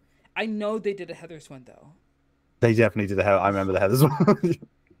yeah, I know they did a Heather's one though. they definitely did the hair. I remember the head as well.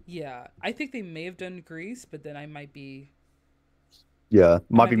 Yeah, I think they may have done Grease, but then Yeah,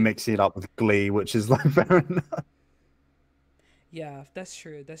 I might might be be. mixing it up with Glee, which is like fair enough. Yeah, that's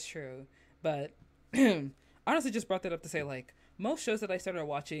true. That's true. But honestly, just brought that up to say like most shows that I started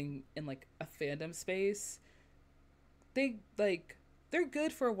watching in like a fandom space, they like they're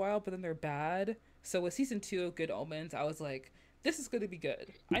good for a while, but then they're bad. So with season two of Good Omens, I was like, this is going to be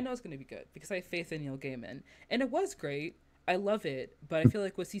good. I know it's going to be good because I have faith in Neil Gaiman, and it was great. I love it, but I feel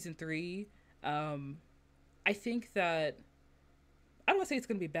like with season three, um, I think that I don't want to say it's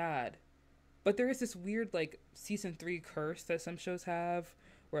going to be bad, but there is this weird like season three curse that some shows have,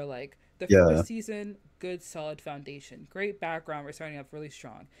 where like the Yeah, first season, good solid foundation, great background, we're starting off really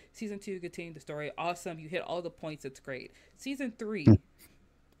strong. Season two, continuing the story, awesome, you hit all the points, it's great. Season three,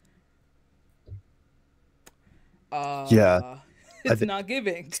 yeah. uh, I it's think not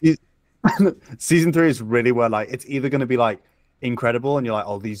giving. season three is really where like it's either going to be like incredible and you're like,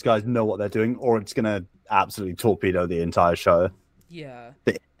 oh, these guys know what they're doing, or it's going to absolutely torpedo the entire show. Yeah,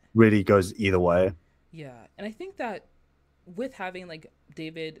 It really goes either way. yeah, and I think that with having like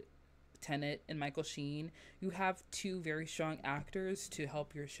David Tennant and Michael Sheen, you have two very strong actors to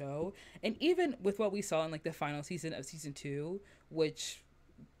help your show. And even with what we saw in like the final season of season two, which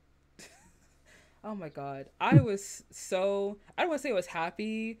oh my god, I was so I don't want to say I was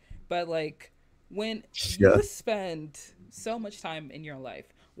happy, but like when Yeah, you spend so much time in your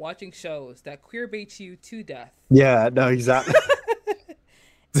life watching shows that queer bait you to death, yeah, no, exactly.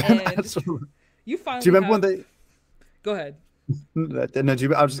 and That's do you you finally remember when have they? go ahead. No,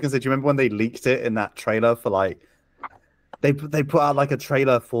 I was just gonna say, do you remember when they leaked it in that trailer for like they put out like a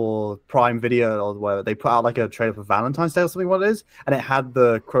trailer for Prime Video or whatever. They put out like a trailer for Valentine's Day or something. What it is, and it had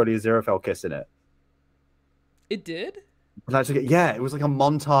the Crowley Aziraphale kiss in it. It did? And actually, yeah, it was like a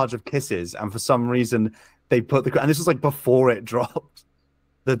montage of kisses, and for some reason they put and this was like before it dropped.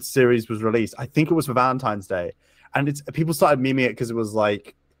 The series was released. I think it was for Valentine's Day, and it's people started memeing it because it was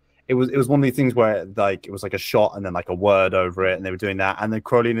like it was one of these things where like it was like a shot and then like a word over it, and they were doing that, and then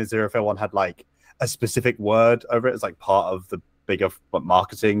Crowley and Aziraphale one had like a specific word over it as like part of the bigger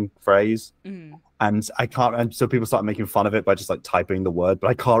marketing phrase. Mm. And I can't, and so people started making fun of it by just like typing the word, but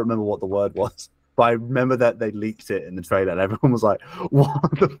I can't remember what the word was. But I remember that they leaked it in the trailer, and everyone was like, "What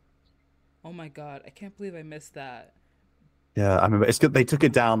the?" Oh my god, I can't believe I missed that. Yeah, I remember. It's good. They took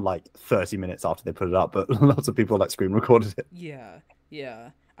it down like 30 minutes after they put it up, but lots of people like screen recorded it. Yeah,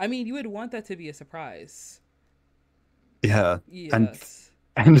 yeah. I mean, you would want that to be a surprise. Yeah, and Yes.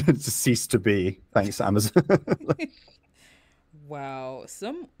 and it just ceased to be. Thanks, Amazon. Wow.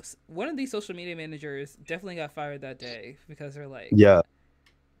 One of these social media managers definitely got fired that day because they're like, Yeah.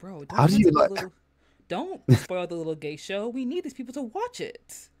 "Bro, How do you like? don't spoil the little gay show. We need these people to watch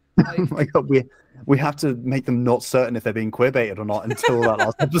it." Oh my Like god, we have to make them not certain if they're being queer baited or not until that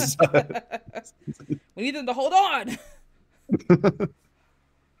last episode. we need them to hold on.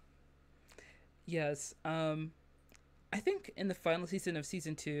 Yes. I think in the final season of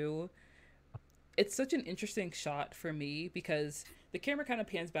season 2, it's such an interesting shot for me because the camera kind of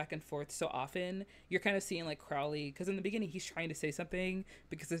pans back and forth so often. You're kind of seeing like Crowley because in the beginning he's trying to say something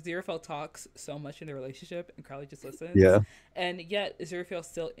because Aziraphale talks so much in the relationship and Crowley just listens, Yeah, and yet Aziraphale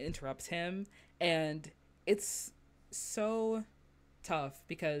still interrupts him, and it's so tough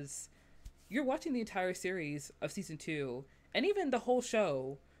because you're watching the entire series of season 2 and even the whole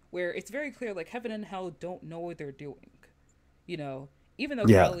show where it's very clear like heaven and hell don't know what they're doing, you know, even though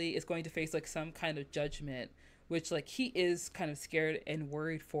yeah, Crowley is going to face like some kind of judgment, which like he is kind of scared and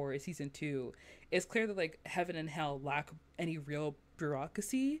worried for in season 2, it's clear that like heaven and hell lack any real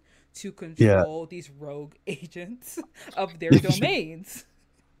bureaucracy to yeah. control these rogue agents of their domains.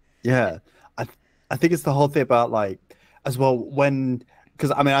 Yeah, I think it's the whole thing about like as well when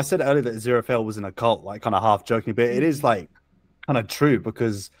because I mean I said earlier that Aziraphale was in a cult, like kind of half joking, but it is Mm-hmm. like kind of true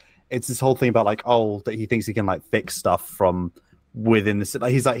because it's this whole thing about like oh that he thinks he can like fix stuff from within the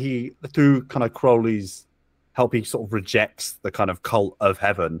like he's like he through kind of Crowley's help he sort of rejects the kind of cult of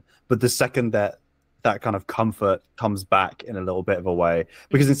heaven, but the second that that kind of comfort comes back in a little bit of a way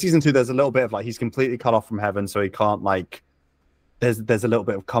because in Mm-hmm. season 2 there's a little bit of like he's completely cut off from heaven so he can't like there's a little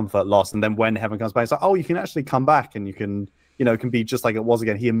bit of comfort lost, and then when heaven comes back, it's like, oh, you can actually come back, and you can, you know, it can be just like it was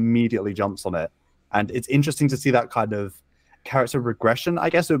again. He immediately jumps on it, and it's interesting to see that kind of character regression. I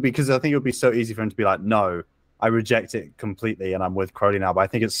guess it would be because I think it would be so easy for him to be like, no, I reject it completely, and I'm with Crowley now. But I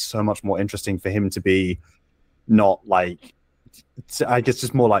think it's so much more interesting for him to be not like, I guess,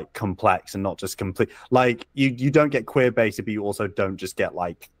 just more like complex and not just complete. Like you don't get queer baited, but you also don't just get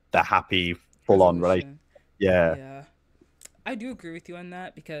like the happy full on relationship. Resolution. Yeah, Yeah. I do agree with you on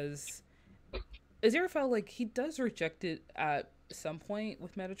that because Aziraphale, like, he does reject it at some point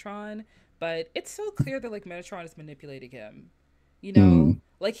with Metatron, but it's so clear that, like, Metatron is manipulating him. You know? mm.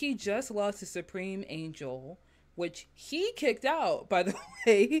 Like, he just lost his Supreme Angel, which he kicked out, by the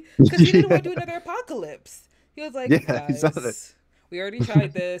way, because he didn't want to do another apocalypse. He was like, Yeah, exactly. guys, we already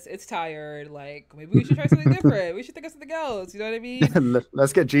tried this. It's tired. Like, maybe we should try something different. We should think of something else. You know what I mean?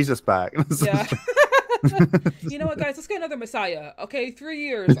 Let's get Jesus back. Yeah. You know what, guys? Let's get another Messiah. Okay, 3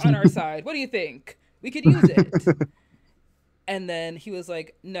 years on our side. What do you think? We could use it. And then he was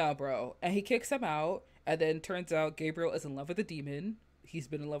like, "No, bro," and he kicks him out. And then turns out Gabriel is in love with the demon. He's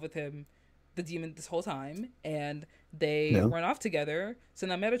been in love with him, the demon, this whole time, and they Yeah. run off together. So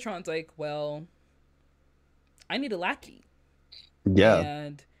now Metatron's like, "Well, I need a lackey," Yeah.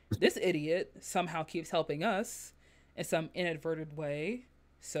 and this idiot somehow keeps helping us in some inadvertent way.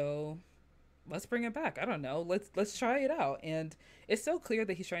 So let's bring it back. I don't know. Let's try it out. And it's so clear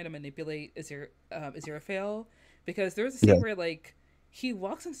that he's trying to manipulate Aziraphale because there's a Yeah. scene where like he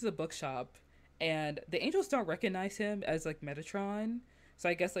walks into the bookshop and the angels don't recognize him as like Metatron. So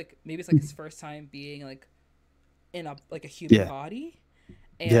I guess like maybe it's like his first time being like in a human Yeah. body.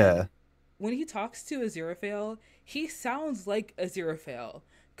 And Yeah. when he talks to Aziraphale, he sounds like Aziraphale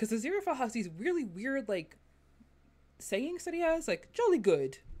because Aziraphale has these really weird like sayings that he has, like "jolly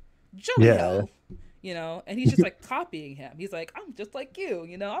good," "jolly Yeah. hell," you know, and he's just like copying him. He's like, "I'm just like you,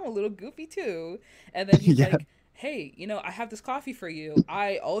 you know, I'm a little goofy too," and then he's Yeah. like, "Hey, you know, I have this coffee for you.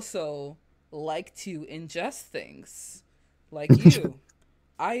 I also like to ingest things like you.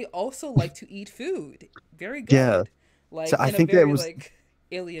 I also like to eat food. Very Yeah. good, like So I in a think that very was like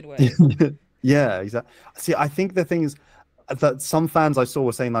alien way." yeah, exactly. See, I think the thing is that some fans I saw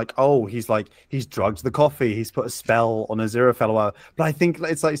were saying like, "Oh, he's drugged the coffee. He's put a spell on Aziraphale." Or whatever. But I think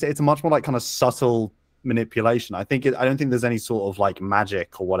it's like you say, it's a much more like kind of subtle manipulation. I don't think there's any sort of like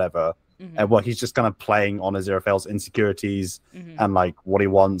magic or whatever. Mm-hmm. Well, he's just kind of playing on Aziraphale's insecurities Mm-hmm. and like what he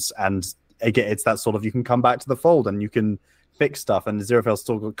wants. And again, it's that sort of, you can come back to the fold and you can fix stuff. And Aziraphale's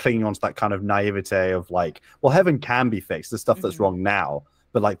still clinging on to that kind of naivete of like, well, heaven can be fixed. The stuff that's Mm-hmm. wrong now.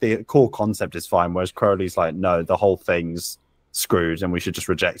 But like the core concept is fine. Whereas Crowley's like, no, the whole thing's screwed and we should just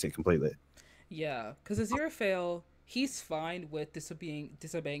reject it completely. Yeah, because Aziraphale, he's fine with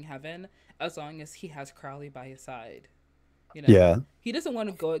disobeying heaven as long as he has Crowley by his side. You know, Yeah. he doesn't want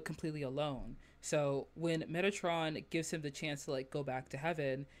to go it completely alone. So when Metatron gives him the chance to like go back to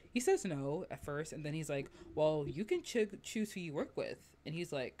heaven, he says no at first, and then he's like, "Well, you can choose who you work with," and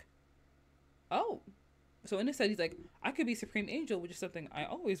he's like, "Oh." So in his head, he's like, "I could be Supreme Angel, which is something I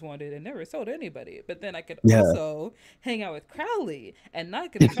always wanted and never told anybody. But then I could Yeah. also hang out with Crowley and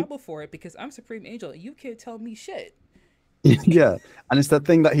not get in trouble for it because I'm Supreme Angel. And you can't tell me shit." Yeah. And it's that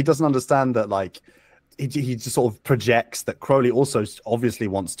thing that he doesn't understand, that like he just sort of projects that Crowley also obviously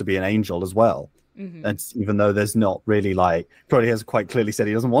wants to be an angel as well. Mm-hmm. And even though there's not really like, Crowley has quite clearly said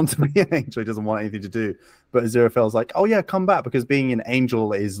he doesn't want to be an angel, he doesn't want anything to do. But Aziraphale's like, "Oh yeah, come back, because being an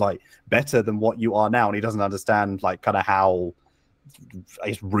angel is like better than what you are now." And he doesn't understand like kind of how, I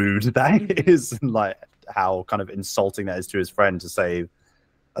guess, rude that is, and like how kind of insulting that is to his friend to say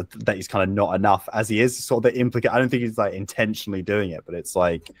that he's kind of not enough as he is. Sort of the implicate. I don't think he's like intentionally doing it, but it's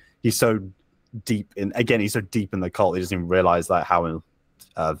like he's so deep in. Again, he's so deep in the cult, he doesn't even realize like how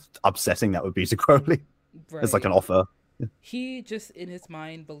upsetting that would be to Crowley. Right. It's like an offer. He just in his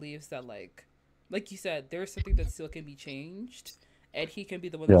mind believes that like you said, there's something that still can be changed, and he can be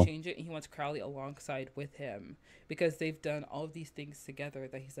the one to change it, and he wants Crowley alongside with him because they've done all of these things together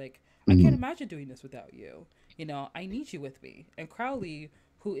that he's like, "I can't imagine doing this without you. You know, I need you with me." And Crowley,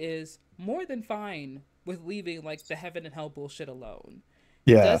 who is more than fine with leaving like the heaven and hell bullshit alone,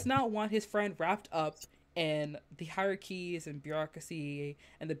 Yeah. does not want his friend wrapped up in the hierarchies and bureaucracy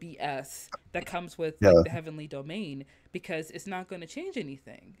and the BS that comes with like the heavenly domain, because it's not going to change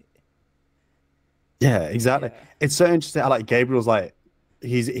anything. Yeah, exactly. Yeah. It's so interesting. I like Gabriel's like,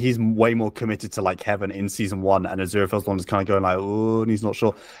 he's way more committed to like heaven in season 1, and Aziraphale's one is kind of going like, "Oh," and he's not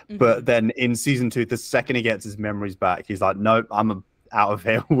sure. But then in season 2, the second he gets his memories back, he's like, "Nope, I'm out of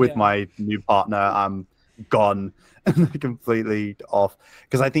here with my new partner. I'm gone," and completely off.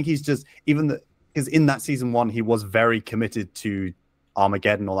 Because I think he's just, because in that season 1 he was very committed to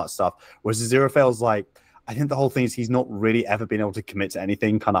Armageddon and all that stuff. Whereas Aziraphale's like, I think the whole thing is he's not really ever been able to commit to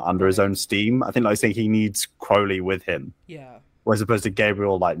anything kind of under his own steam. I think like saying he needs Crowley with him. Yeah. whereas opposed to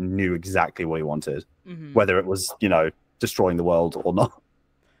Gabriel like knew exactly what he wanted, whether it was destroying the world or not.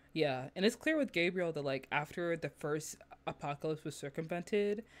 Yeah, and it's clear with Gabriel that like after the first apocalypse was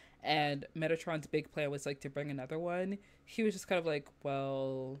circumvented, and Metatron's big plan was like to bring another one, he was just kind of like,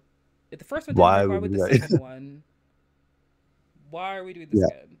 well, if the first one didn't Why work, why would would we the do second that? one? Why are we doing this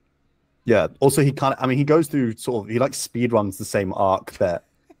Yeah. again? Yeah. Also, he kind of, I mean, he goes through sort of, he like speed runs the same arc that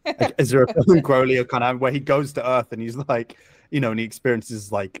like Aziraphale and Crowley are kind of, where he goes to Earth and he's like, and he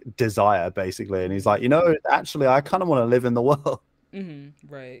experiences like desire basically. And he's like, actually, I kind of want to live in the world.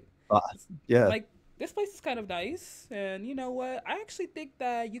 Right. But yeah. Like, this place is kind of nice, and you know what? I actually think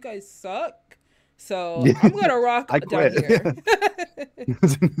that you guys suck, so Yeah. I'm gonna rock I down quit. here.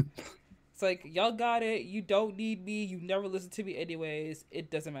 It's like, y'all got it. You don't need me. You never listen to me anyways.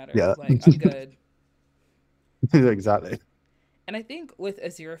 It doesn't matter. Yeah. Like, I'm good. Exactly. And I think with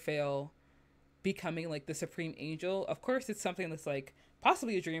Aziraphale becoming like the supreme angel, of course it's something that's like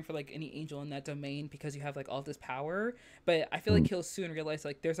possibly a dream for like any angel in that domain because you have like all this power, but I feel like he'll soon realize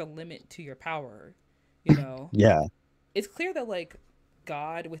like there's a limit to your power. Yeah. It's clear that like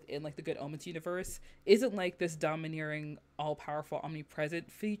God within like the Good Omens universe isn't like this domineering, all powerful,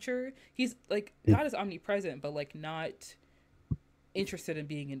 omnipresent feature. He's like, God is omnipresent, but like not interested in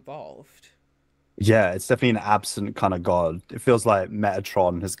being involved. Yeah, it's definitely an absent kind of god. It feels like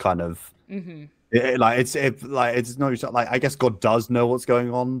Metatron has kind of it's no like, I guess God does know what's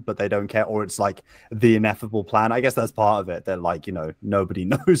going on, but they don't care, or it's like the ineffable plan. I guess that's part of it. That like nobody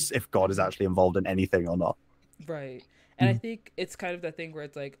knows if God is actually involved in anything or not. Right. And I think it's kind of that thing where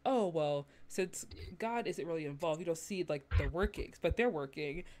it's like, oh, well, since God isn't really involved, you don't see like the workings, but they're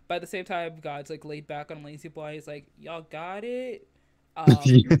working. But at the same time, God's like laid back on lazy boy. He's like, y'all got it.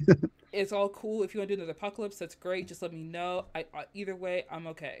 It's all cool. If you want to do another apocalypse, that's great. Just let me know. Either way, I'm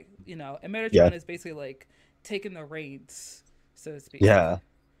okay. And Metatron is basically like taking the reins, so to speak. Yeah.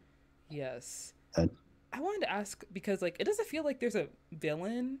 Yes. I wanted to ask because like it doesn't feel like there's a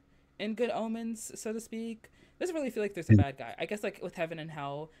villain in Good Omens, so to speak. It doesn't really feel like there's a bad guy. I guess like with Heaven and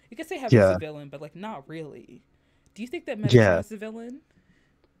Hell, you could say Heaven's a villain, but like not really. Do you think that Metatron is the villain?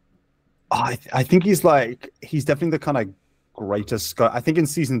 I think he's definitely the kind of greatest scope. I think in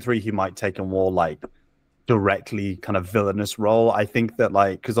season 3 he might take a more like directly kind of villainous role. I think that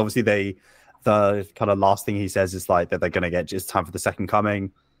like, because obviously the kind of last thing he says is like that they're gonna get just time for the second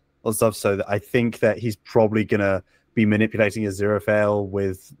coming or stuff. So I think that he's probably gonna be manipulating Aziraphale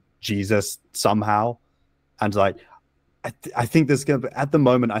with Jesus somehow, and like I think there's gonna be, at the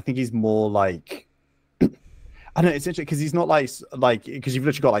moment I think he's more like, I don't know, it's interesting because he's not like because you've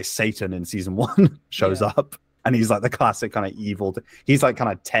literally got like Satan in season 1 shows up. And he's like the classic kind of evil. He's like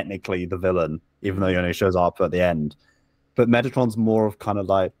kind of technically the villain, even though he only shows up at the end. But Metatron's more of kind of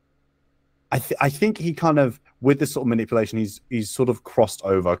like, I think he kind of, with this sort of manipulation, he's sort of crossed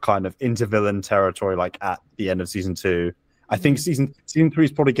over kind of into villain territory, like at the end of season 2. I think season 3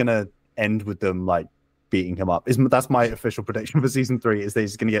 is probably going to end with them like beating him up. That's my official prediction for season 3, is that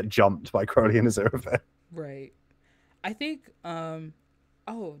he's going to get jumped by Crowley and Aziraphale. Right. I think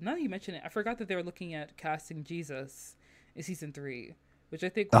oh, now that you mention it, I forgot that they were looking at casting Jesus in season 3, which I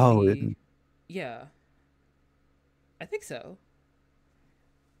think would be, yeah, I think so.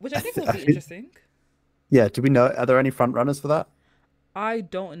 Which I think will be interesting. Yeah, do we know? Are there any front runners for that? I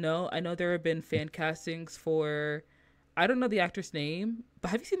don't know. I know there have been fan castings for, I don't know the actor's name, but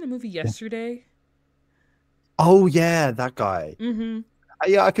have you seen the movie Yesterday? Oh yeah, that guy.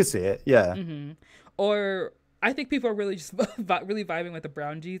 Yeah, I could see it. Yeah. Or I think people are really just really vibing with the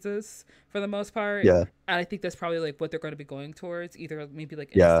brown Jesus for the most part. Yeah. And I think that's probably like what they're going to be going towards, either maybe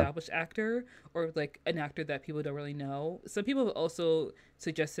like an established actor or like an actor that people don't really know. Some people have also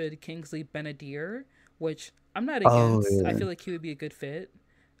suggested Kingsley Benadir, which I'm not against. I feel like he would be a good fit.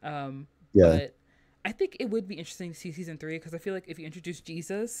 But I think it would be interesting to see season 3, because I feel like if you introduce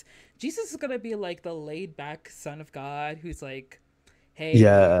Jesus is going to be like the laid back son of God who's like, hey,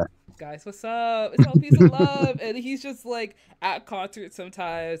 guys, what's up? It's all peace and love. And he's just like at concerts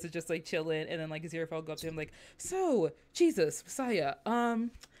sometimes and just like chilling. And then like Aziraphale will go up to him like, so Jesus, Messiah,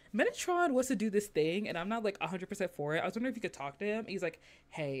 Metatron wants to do this thing and I'm not like 100% for it. I was wondering if you could talk to him. He's like,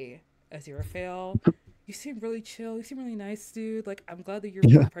 hey, Aziraphale, you seem really chill. You seem really nice, dude. Like, I'm glad that you're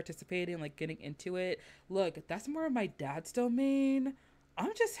really participating, like getting into it. Look, that's more of my dad's domain.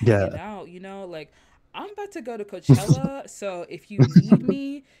 I'm just hanging out, like, I'm about to go to Coachella, so if you need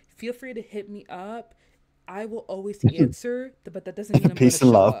me, feel free to hit me up. I will always answer, but that doesn't mean I'm peace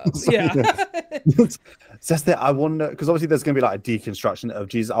and love. Yeah. That's that. I wonder, because obviously there's going to be like a deconstruction of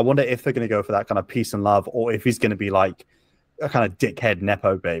Jesus. I wonder if they're going to go for that kind of peace and love, or if he's going to be like a kind of dickhead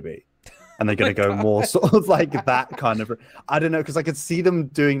nepo baby, and they're Oh going my to go more god. sort of like that kind of. I don't know, because I could see them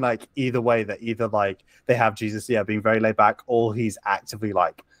doing like either way. That either like they have Jesus, yeah, being very laid back, or he's actively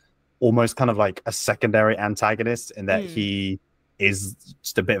like almost kind of like a secondary antagonist in that Mm, he is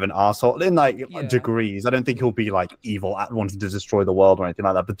just a bit of an asshole in like yeah. degrees. I don't think he'll be like evil at wanting to destroy the world or anything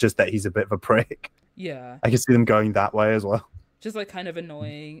like that, but just that he's a bit of a prick. Yeah. I can see them going that way as well. Just like kind of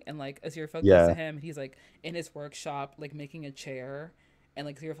annoying, and like Aziraphale goes to Yeah. him and he's like in his workshop like making a chair, and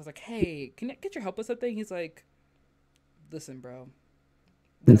like Aziraphale's like, hey, can I get your help with something? He's like, listen, bro,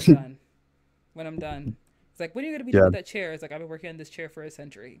 when I'm done, when I'm done. It's like, what are you gonna be doing Yeah. with that chair? It's like, I've been working on this chair for a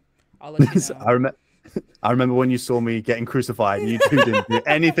century. I'll let you know. I remember when you saw me getting crucified and you two didn't do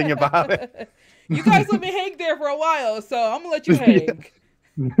anything about it. You guys let me hang there for a while, so I'm gonna let you hang.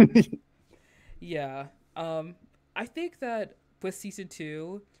 Yeah. I think that with season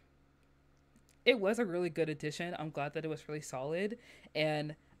two, it was a really good addition. I'm glad that it was really solid,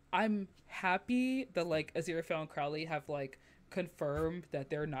 and I'm happy that like Aziraphale and Crowley have like confirmed that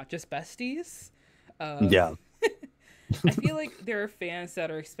they're not just besties. Um, Yeah. I feel like there are fans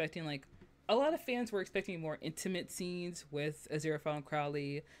that are expecting like a lot of fans were expecting more intimate scenes with Aziraphale and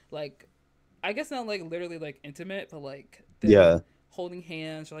Crowley. Like, I guess not like literally like intimate, but like them Yeah. holding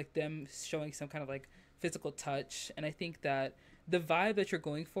hands or like them showing some kind of like physical touch. And I think that the vibe that you're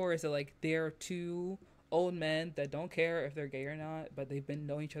going for is that like they're two old men that don't care if they're gay or not, but they've been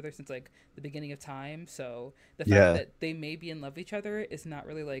knowing each other since like the beginning of time. So the fact Yeah. that they may be in love with each other is not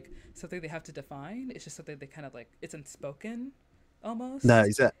really like something they have to define. It's just something they kind of like, it's unspoken No, almost.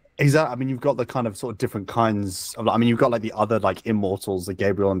 I mean, you've got the kind of sort of different kinds of. I mean, you've got like the other like immortals, the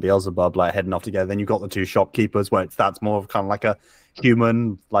Gabriel and Beelzebub, like heading off together. Then you've got the two shopkeepers, where that's more of kind of like a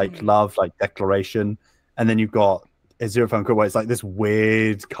human like Mm, love, like declaration. And then you've got Aziraphale, where it's like this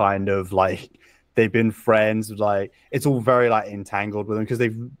weird kind of like they've been friends, like it's all very like entangled with them because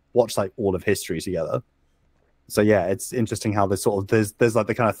they've watched like all of history together. So yeah, it's interesting how there's like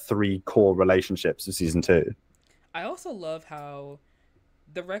the kind of three core relationships of season two. I also love how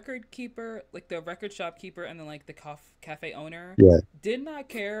the record keeper, like the record shopkeeper, and then like the cafe owner, Yeah. did not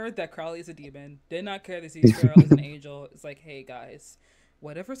care that Crowley is a demon. Did not care that Zero is an angel. It's like, hey guys,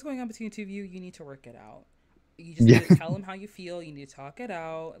 whatever's going on between the two of you, you need to work it out. You just Yeah. need to tell them how you feel. You need to talk it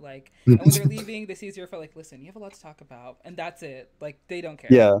out. Like, and when they're leaving, they see Zero for like, listen, you have a lot to talk about, and that's it. Like, they don't care.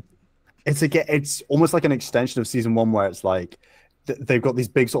 Yeah. It's almost like an extension of season one where it's like they've got these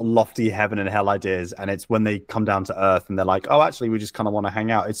big sort of lofty heaven and hell ideas, and it's when they come down to earth and they're like, oh, actually, we just kind of want to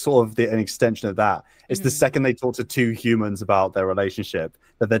hang out. It's sort of an extension of that. It's the Mm-hmm. second they talk to two humans about their relationship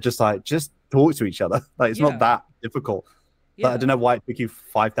that they're just like, just talk to each other. Like it's not Yeah, that difficult. But I don't yeah. know why it took you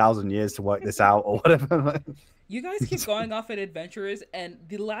 5,000 years to work this out or whatever. You guys keep going off on adventures, and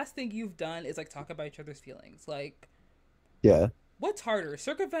the last thing you've done is like talk about each other's feelings. Like, Yeah. what's harder,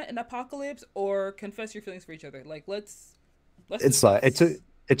 circumvent an apocalypse or confess your feelings for each other? Like, let's It's like discuss.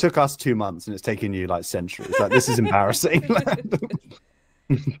 it took us 2 months and it's taken you like centuries. Like this is embarrassing.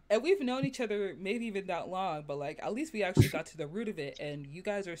 And we've known each other maybe even that long, but like at least we actually got to the root of it, and you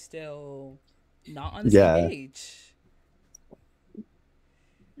guys are still not on the same Yeah. page.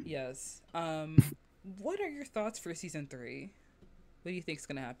 Yes. What are your thoughts for season three? What do you think's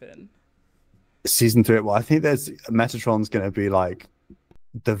gonna happen? Season three. Well, I think there's Metatron's gonna be like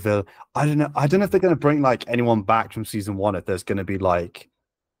the villain. I don't know. I don't know if they're gonna bring like anyone back from season one. If there's gonna be like,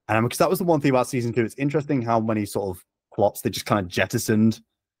 and because that was the one thing about season two. It's interesting how many sort of plots they just kind of jettisoned,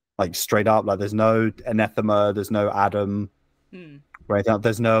 like straight up. Like there's no anathema, there's no Adam, Hmm. right?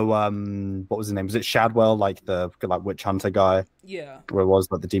 There's no what was his name? Was it Shadwell, like the like witch hunter guy, Yeah. where it was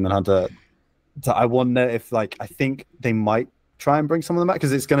like the demon hunter? So I wonder if like I think they might try and bring some of them back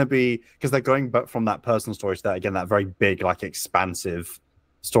because it's going to be because they're going back from that personal story to that again, that very big like expansive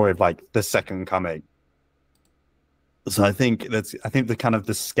story of like the second coming. So I think the kind of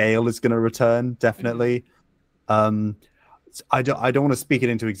the scale is going to return Mm-hmm. definitely. um I don't want to speak it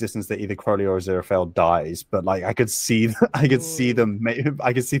into existence that either Crowley or Aziraphale dies, but like I could see I could see Ooh. them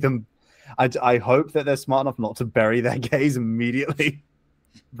I could see them. I hope that they're smart enough not to bury their gays immediately.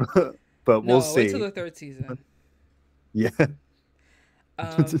 But we'll No, wait till see. the third season. Yeah.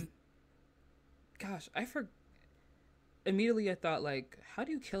 Um, gosh, immediately I thought like, how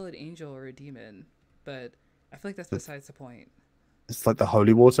do you kill an angel or a demon? But I feel like that's besides the point. It's like the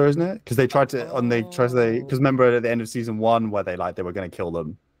holy water, isn't it? Because they tried to, and because Oh, remember at the end of season one where they were going to kill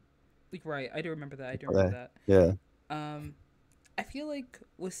them. like right. I do remember that. I do remember They- that. Yeah. Um, I feel like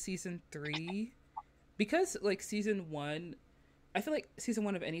with season three, because like season one, I feel like season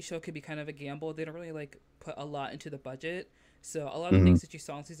one of any show could be kind of a gamble. They don't really like put a lot into the budget, so a lot of Hmm. things that you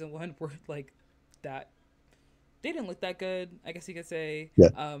saw in season one were like that they didn't look that good, I guess you could say. Yeah,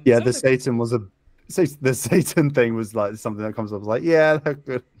 yeah. Some The of the Satan was a the Satan thing was like something that comes up. I was like, yeah, that's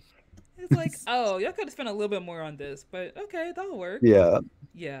good. it's like, oh, y'all could have spent a little bit more on this, but okay, that'll work. Yeah,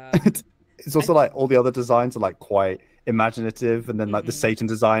 Yeah. it's I also like all the other designs are like quite imaginative, and then like the mm-hmm. Satan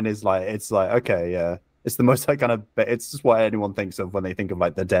design is like it's like okay, yeah, it's the most like kind of it's just what anyone thinks of when they think of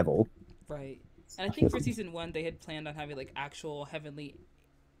like the devil. Right. And I think for season one they had planned on having like actual heavenly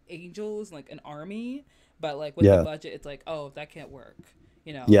angels, like an army, but like with the Yeah, budget it's like, oh, that can't work,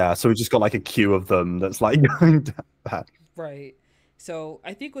 you know. yeah. So we just got like a queue of them that's like going down that. Right. So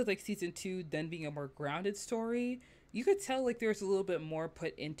I think with like season two then being a more grounded story, you could tell like there's a little bit more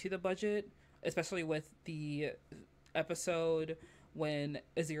put into the budget, especially with the episode when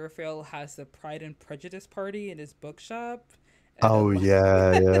Aziraphale has the Pride and Prejudice party in his bookshop, and Oh then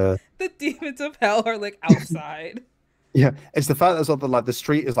yeah, like yeah. the demons of hell are like outside. Yeah, it's the fact that sort of like the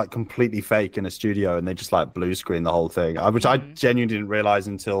street is like completely fake in a studio, and they just like blue screen the whole thing, which I Mm-hmm. genuinely didn't realize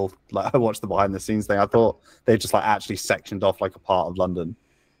until like I watched the behind the scenes thing. I thought they just like actually sectioned off like a part of London,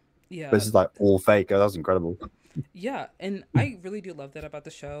 but Yeah, this is like all fake. Oh, that was incredible. yeah, and I really do love that about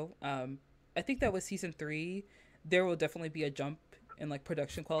the show. I think that with season three, there will definitely be a jump in like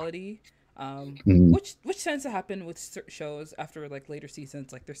production quality, Mm. which tends to happen with shows after like later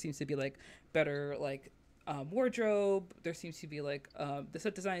seasons. Like there seems to be like better like wardrobe. There seems to be like the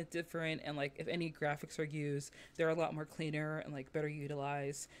set design is different, and like if any graphics are used, they're a lot more cleaner and like better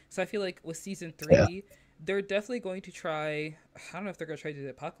utilized. So I feel like with season Yeah, three, they're definitely going to try. I don't know if they're going to try to do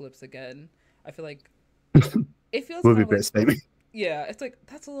the apocalypse again. I feel like it feels will kind be of a bit like, steamy. yeah, it's like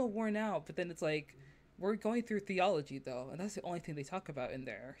that's a little worn out, but then it's like we're going through theology though, and that's the only thing they talk about in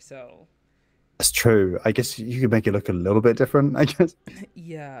there. So That's true. I guess you could make it look a little bit different. I guess.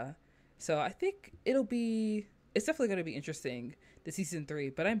 yeah, so I think it's definitely going to be interesting the season three,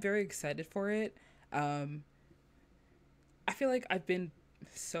 but I'm very excited for it. Um, I feel like I've been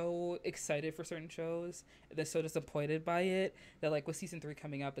so excited for certain shows and then so disappointed by it that like with season three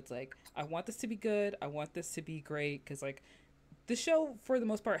coming up, it's like I want this to be good, I want this to be great because like the show for the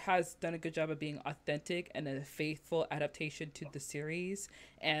most part has done a good job of being authentic and a faithful adaptation to the series,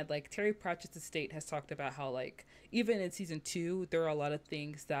 and like Terry Pratchett's estate has talked about how like even in season two there are a lot of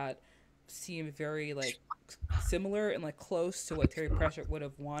things that seem very like similar and like close to what Terry Pratchett would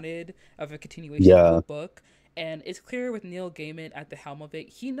have wanted of a continuation of the Yeah, book. And it's clear with Neil Gaiman at the helm of it,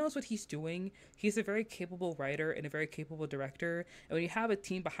 he knows what he's doing. He's a very capable writer and a very capable director. And when you have a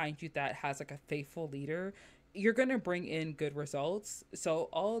team behind you that has like a faithful leader, you're gonna bring in good results. So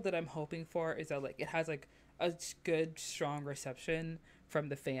all that I'm hoping for is that like it has like a good, strong reception from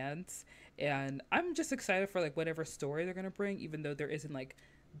the fans. And I'm just excited for like whatever story they're gonna bring, even though there isn't like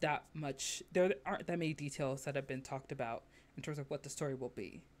that much, there aren't that many details that have been talked about in terms of what the story will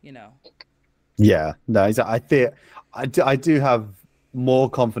be, you know. yeah. No, I think I do have more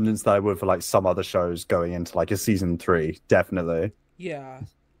confidence than I would for like some other shows going into like a season three. Definitely. Yeah,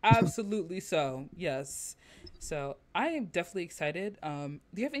 absolutely so. Yes. So I am definitely excited. Do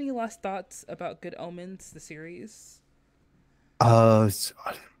you have any last thoughts about Good Omens, the series? Uh, s-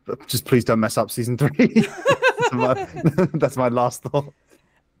 just please don't mess up season three. that's, my, that's my last thought.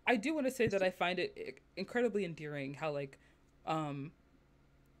 I do want to say that I find it incredibly endearing how like um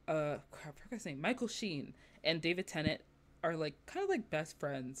crap, I forgot his name, Michael Sheen and David Tennant are like kind of like best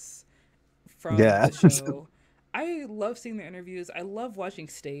friends from Yeah. the show. I love seeing their interviews. I love watching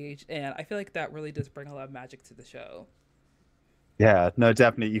stage, and I feel like that really does bring a lot of magic to the show. Yeah, no,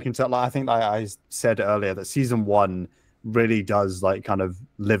 definitely. You can tell. Like, I think, like I said earlier, that season one really does like kind of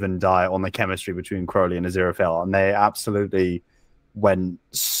live and die on the chemistry between Crowley and Aziraphale, and they absolutely went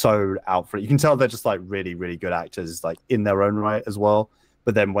so out for it. You can tell they're just like really, really good actors, like in their own right as well.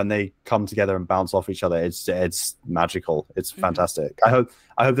 But then when they come together and bounce off each other, it's magical. It's Mm-hmm. fantastic. I hope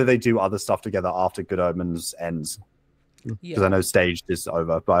that they do other stuff together after Good Omens ends, because I Yeah. know Staged is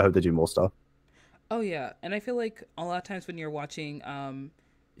over, but I hope they do more stuff. Oh yeah, and I feel like a lot of times when you're watching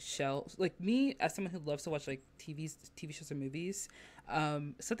shows, like me as someone who loves to watch like TV shows and movies,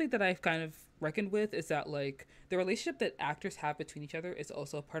 something that I've kind of reckoned with is that like the relationship that actors have between each other is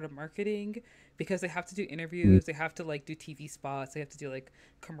also a part of marketing because they have to do Mm. interviews, they have to like do TV spots, they have to do like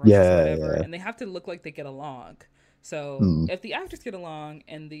commercials or Yeah, whatever, yeah. and they have to look like they get along. So Mm. if the actors get along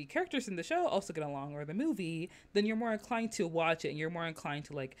and the characters in the show also get along or the movie, then you're more inclined to watch it and you're more inclined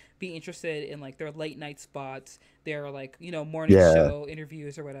to like be interested in like their late night spots, their like, you know, morning Yeah. show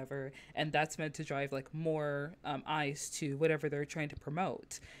interviews or whatever. And that's meant to drive like more eyes to whatever they're trying to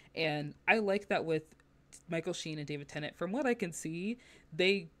promote. And I like that with Michael Sheen and David Tennant. From what I can see,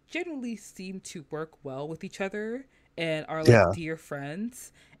 they generally seem to work well with each other and are like Yeah. dear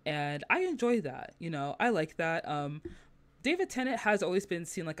friends. and I enjoy that. You know, I like that. David Tennant has always been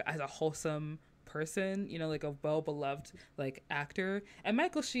seen like as a wholesome person, you know, like a well beloved like actor. And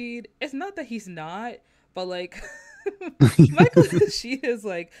Michael Sheen, it's not that he's not, but like Michael Sheen is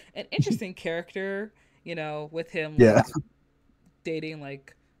like an interesting character, you know, with him Yeah. like dating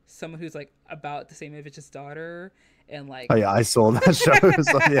like someone who's like about the same age as his daughter and Oh like yeah, I saw that show.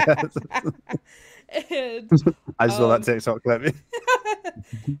 So, yeah. and I saw that um TikTok clip.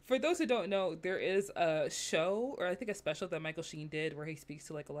 for those who don't know, there is a show or I think a special that Michael Sheen did where he speaks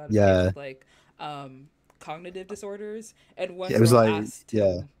to like a lot of kids Yeah. with like cognitive disorders, and one It was girl like, asked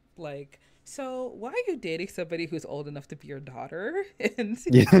yeah. him like, so why are you dating somebody who's old enough to be your daughter? And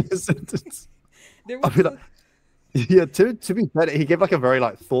Yeah. there I was mean, like, yeah, to be fair, he gave like a very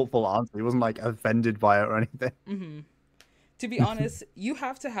like thoughtful answer. He wasn't like offended by it or anything. to be honest, you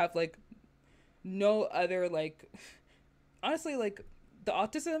have to have like no other like honestly like the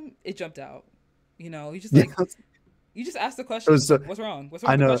autism it jumped out. You know, you just Yeah, like you just asked the it question. was. It's like, what's wrong? What's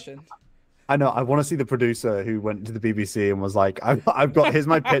wrong I with the know. question? I know. I want to see the producer who went to the BBC and was like, I've got here's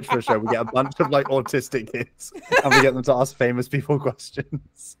my pitch for a show. We get a bunch of like autistic kids and we get them to ask famous people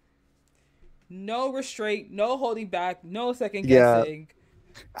questions. No restraint, no holding back, no second Yeah, guessing.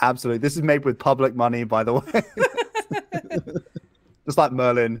 absolutely. This is made with public money, by the way. Just like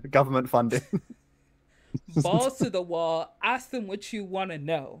Merlin, government funding. Balls to the wall. Ask them what you want to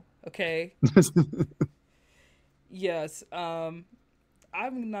know. Okay. Yes. I'm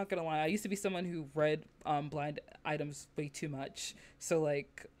not gonna lie. I used to be someone who read blind items way too much. So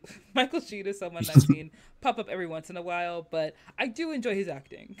like, Michael Sheen is someone I've seen pop up every once in a while, but I do enjoy his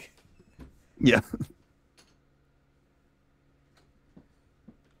acting. Yeah.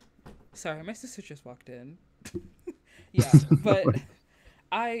 Sorry, my sister just walked in. Yeah, but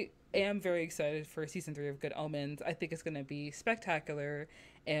I am very excited for season 3 of Good Omens. I think it's gonna be spectacular,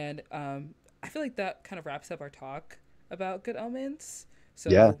 and I feel like that kind of wraps up our talk about Good Omens.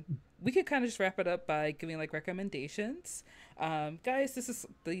 Yeah. So we could kind of just wrap it up by giving like recommendations. Guys, this is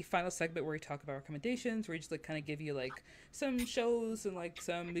the final segment where we talk about recommendations, where we just like kind of give you like some shows and like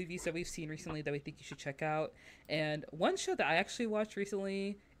some movies that we've seen recently that we think you should check out. And one show that I actually watched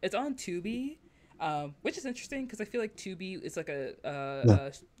recently, it's on Tubi, which is interesting because I feel like Tubi is like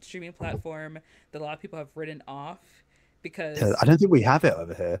a streaming platform that a lot of people have written off Yeah, because I don't think we have it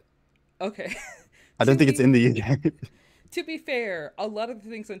over here. okay, I don't think it's Tubi. in the UK. To be fair, a lot of the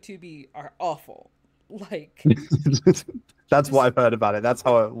things on Tubi are awful. Like That's just what I've heard about it. That's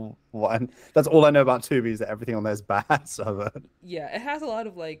how that's all I know about Tubi is that everything on there is bad. So I've heard. yeah, it has a lot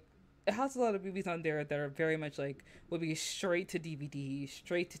of like it has a lot of movies on there that are very much like would be straight to DVD,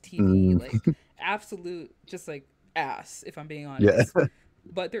 straight to TV, Mm, like absolute just like ass if I'm being yeah. honest.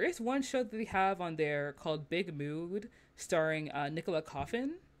 But there is one show that they have on there called Big Mood, starring Nicola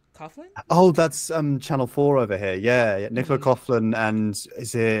Coughlin. Oh, that's Channel 4 over here. Yeah, yeah. Nicola Mm-hmm. Coughlan and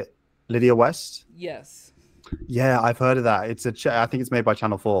is it Lydia West? Yes. Yeah, I've heard of that. I think it's made by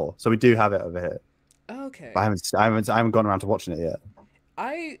Channel 4. So we do have it over here. Okay. But I haven't gotten around to watching it yet.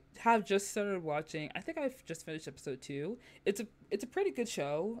 I have just started watching. I think I've just finished episode 2. It's a pretty good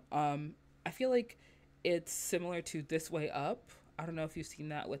show. I feel like it's similar to This Way Up. I don't know if you've seen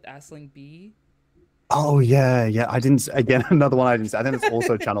that with Aisling B. Oh yeah, yeah. I didn't again another one I didn't see. I think it's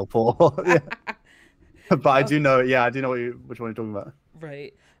also Channel 4. Yeah. But I Oh, do know, yeah, I do know which one you're talking about.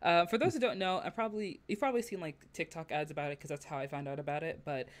 right. For those who don't know, you've probably seen like TikTok ads about it because that's how I found out about it.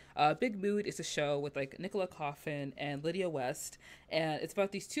 But Big Mood is a show with like Nicola Coffin and Lydia West, and it's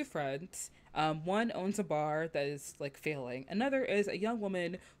about these two friends. One owns a bar that is like failing. Another is a young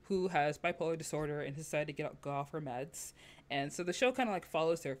woman who has bipolar disorder and has decided to go off her meds. And so the show kind of like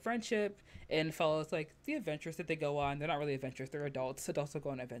follows their friendship and follows like the adventures that they go on. They're not really adventures; they're adults. Adults will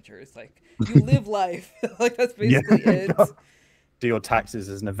go on adventures. Like you live life. Like that's Yeah. basically it. Do your taxes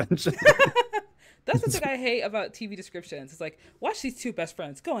as an adventure. That's the thing I hate about TV descriptions. It's like, watch these two best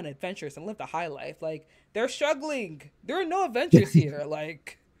friends go on adventures and live the high life. Like, they're struggling. There are no adventures here.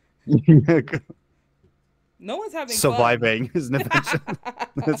 Like, no one's having Surviving is an adventure.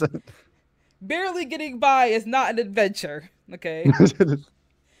 fun. Barely getting by is not an adventure. Okay.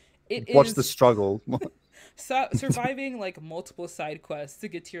 It Watch the is struggle. surviving like multiple side quests to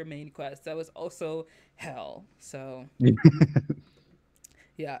get to your main quest. That was also hell. So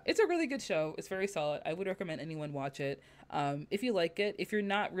yeah, it's a really good show. It's very solid. I would recommend anyone watch it. If you like it, if you're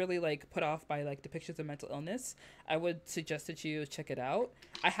not really like put off by like depictions of mental illness, I would suggest that you check it out.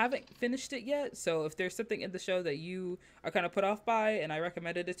 I haven't finished it yet, so if there's something in the show that you are kind of put off by and I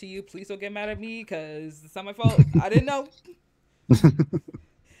recommended it to you, please don't get mad at me because it's not my fault. I didn't know.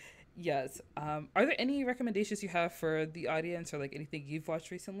 Yes. Are there any recommendations you have for the audience or like anything you've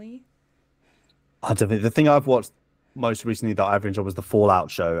watched recently? I don't think the thing I've watched most recently that I've enjoyed was the Fallout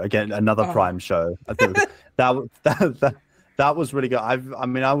show. Again, another Oh, Prime show. I think that was really good. I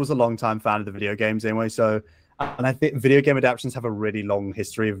mean, I was a long time fan of the video games anyway. So, and I think video game adaptations have a really long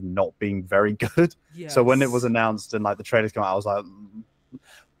history of not being very good. So when it was yes. announced and like the trailers came out, I was like,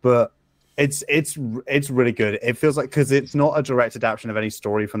 but it's really good. It feels like because it's not a direct adaptation of any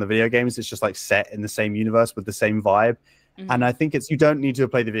story from the video games. It's just like set in the same universe with the same vibe. And Mm-hmm. I think it's you don't need to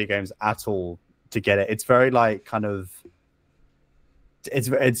play the video games at all to get it. It's very like kind of it's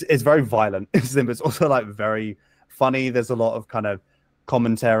very violent. But it's also like very funny. There's a lot of kind of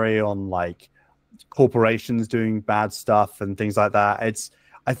commentary on like corporations doing bad stuff and things like that.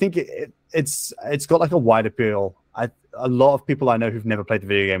 I think it's got like a wide appeal. A lot of people I know who've never played the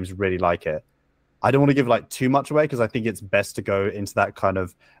video games really like it. I don't want to give like too much away because I think it's best to go into that kind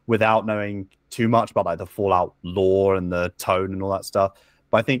of without knowing too much about like the Fallout lore and the tone and all that stuff.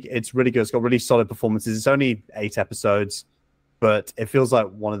 But I think it's really good. It's got really solid performances. It's only 8 episodes, but it feels like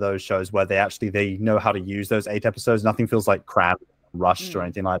one of those shows where they know how to use those 8 episodes. Nothing feels like cramped, rushed, or Mm.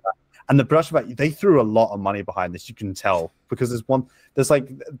 anything like that. And the brush about they threw a lot of money behind this. You can tell because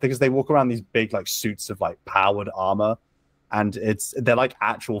because they walk around these big like suits of like powered armor, and they're like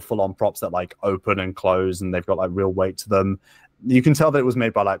actual full on props that like open and close, and they've got like real weight to them. You can tell that it was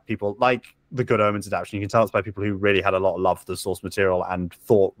made by like people like the Good Omens adaptation. You can tell it's by people who really had a lot of love for the source material and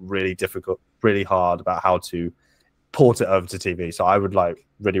thought really hard about how to port it over to TV. So I would like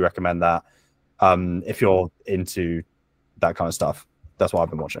really recommend that if you're into that kind of stuff. That's what I've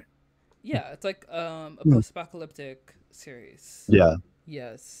been watching. Yeah, it's like a post-apocalyptic series. Yeah.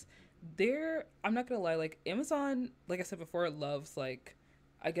 Yes. I'm not gonna lie, like Amazon, like I said before, loves like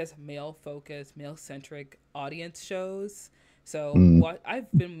I guess male focused, male centric audience shows. So Mm. what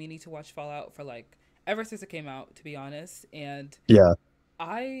I've been meaning to watch Fallout for like ever since it came out, to be honest, and Yeah.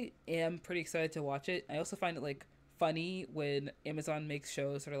 I am pretty excited to watch it. I also find it like funny when Amazon makes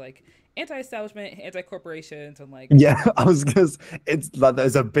shows that are like anti-establishment, anti-corporations, and like Yeah, I was because it's like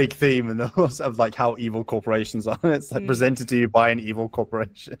there's a big theme in the of like how evil corporations are. It's like mm, presented to you by an evil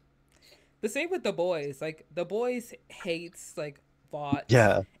corporation. the same with the boys. Like the boys hates like bots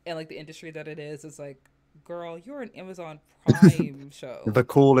Yeah, and like the industry that it is. It's like, girl, you're an Amazon Prime show. the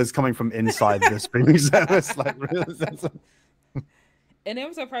call is coming from inside the streaming service. Like, really, And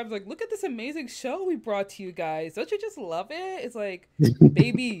Amazon Prime's like, look at this amazing show we brought to you guys. Don't you just love it? It's like,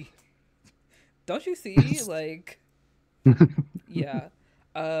 baby, don't you see? Like, yeah.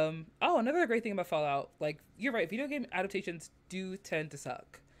 Oh, another great thing about Fallout, like you're right, video game adaptations do tend to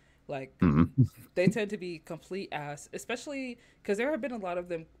suck. Like mm. they tend to be complete ass, especially because there have been a lot of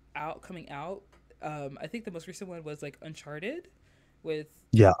them coming out. I think the most recent one was like Uncharted with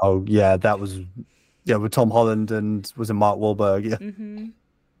Yeah. Oh, yeah. That was with Tom Holland and was it Mark Wahlberg? Yeah, mm-hmm.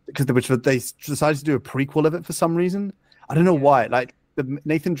 because they decided to do a prequel of it for some reason. I don't know Yeah. why. Like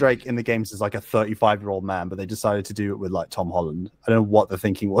Nathan Drake in the games is like a 35-year-old man, but they decided to do it with like Tom Holland. I don't know what the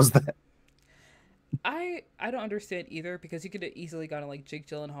thinking was there. I don't understand either because you could have easily gotten like Jake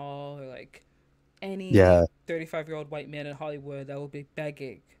Gyllenhaal or like any Yeah. 35-year-old white man in Hollywood that would be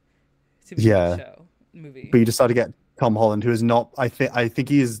begging to be in the Yeah. show movie. But you decided to get Tom Holland, who is not. I think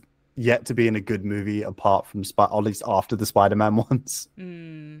he is yet to be in a good movie apart from or at least after the Spider-Man ones.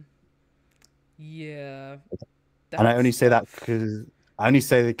 Mm, yeah, And I only that's say that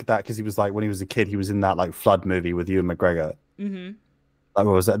because he was like when he was a kid, he was in that like Flood movie with Ewan McGregor. mm-hmm. Like,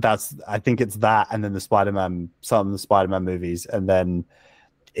 what was that? I think it's that, and then some of the Spider-Man movies, and then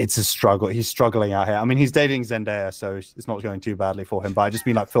it's a struggle. He's struggling out here. I mean, he's dating Zendaya, so it's not going too badly for him. But I just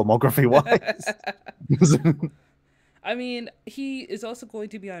mean like filmography wise. I mean, he is also going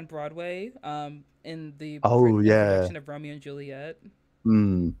to be on Broadway, in the Oh yeah. production of Romeo and Juliet.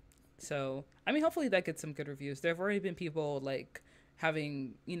 Mm. So, I mean, hopefully that gets some good reviews. There have already been people like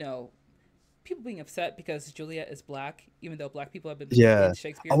having, people being upset because Juliet is black, even though black people have been in Yeah.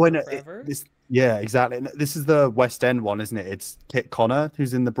 Shakespeare Oh, wait, no, forever. yeah, exactly. And this is the West End one, isn't it? It's Kit Connor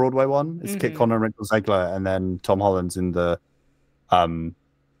who's in the Broadway one. It's Kit Mm-hmm. Connor and Rachel Zegler, and then Tom Holland's in the um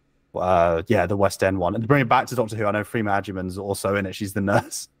the West End one. And to bring it back to Doctor Who, I know Freema Agyeman's also in it. She's the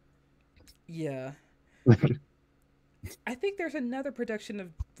nurse. Yeah. I think there's another production of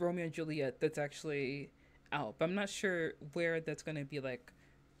Romeo and Juliet that's actually out, but I'm not sure where that's going to be like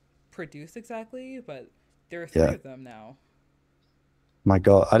produced exactly, but there are three Yeah. of them now. My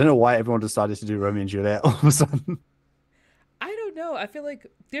God, I don't know why everyone decided to do Romeo and Juliet all of a sudden. I don't know. I feel like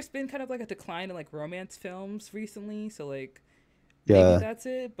there's been kind of like a decline in like romance films recently, so like maybe Yeah. that's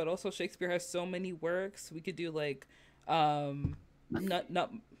it, but also Shakespeare has so many works. We could do like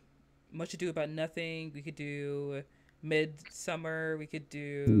not Much Ado About Nothing. We could do Midsummer. We could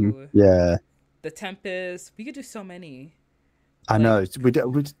Mhm. do Yeah, The Tempest. We could do so many. I Like, know. We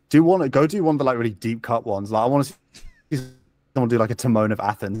do want to go do one of the like really deep cut ones. Like I want to see someone do like a Timon of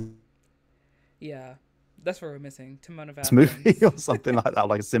Athens yeah, that's what we're missing. Timon of movie Athens. or something like that,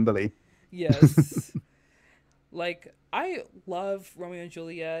 like a Cymbeline. Yes. Like, I love Romeo and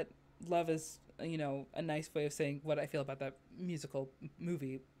Juliet. Love is, a nice way of saying what I feel about that musical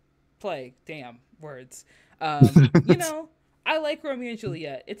movie play. Damn, words. You know, I like Romeo and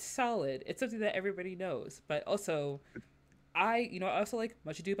Juliet. It's solid. It's something that everybody knows. But also, I also like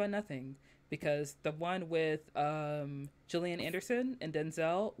Much Ado About Nothing because the one with Gillian Anderson and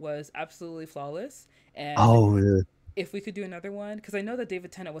Denzel was absolutely flawless. And Oh yeah. if we could do another one, because I know that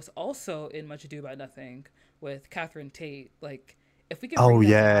David Tennant was also in Much Ado About Nothing with Catherine Tate. Like, if we could Oh bring that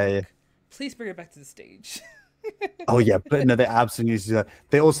yeah, yeah. back, please bring it back to the stage. Oh yeah, but no, they absolutely need to do that.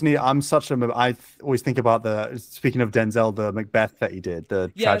 They also need. Always think about the. Speaking of Denzel, the Macbeth that he did,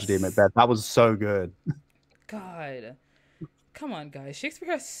 the tragedy of Yes. Macbeth, that was so good. God. Come on, guys.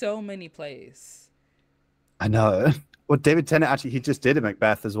 Shakespeare has so many plays. I know. Well, David Tennant actually, he just did a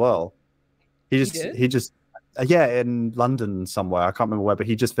Macbeth as well. He did? He just, yeah, in London somewhere. I can't remember where, but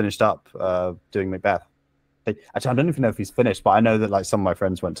he just finished up doing Macbeth. Actually, I don't even know if he's finished, but I know that like some of my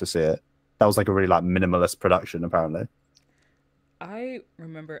friends went to see it. That was like a really like minimalist production, apparently. I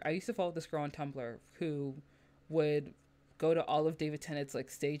remember I used to follow this girl on Tumblr who would go to all of David Tennant's like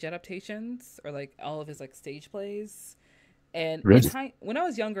stage adaptations or like all of his like stage plays. And Really? when I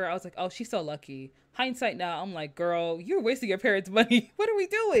was younger, I was like, "Oh, she's so lucky." Hindsight now, I'm like, "Girl, you're wasting your parents' money. What are we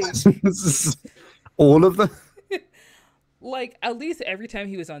doing?" All of them. Like, at least every time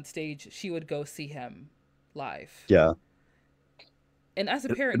he was on stage, she would go see him live. Yeah. And as a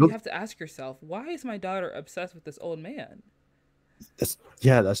It, parent, you it, have to ask yourself, "Why is my daughter obsessed with this old man?"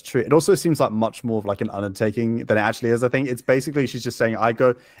 yeah, that's true. It also seems like much more of like an undertaking than it actually is. I think it's basically she's just saying I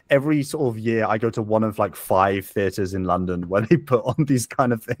go every sort of year. I go to one of like 5 theaters in London where they put on these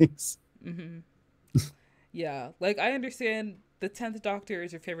kind of things. Mm-hmm. Yeah, like I understand the 10th Doctor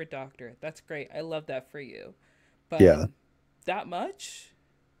is your favorite Doctor. That's great. I love that for you. But Yeah, that much?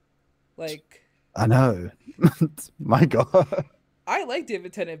 Like, I know. My God. I like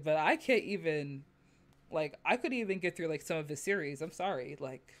David Tennant, but I can't even like I couldn't even get through like some of his series. I'm sorry.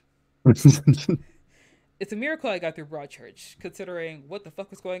 Like, it's a miracle I got through Broadchurch, considering what the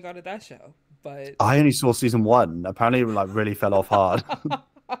fuck was going on in that show. But I only saw season one. Apparently, it like really fell off hard.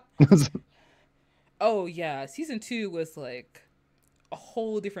 oh yeah, season 2 was like a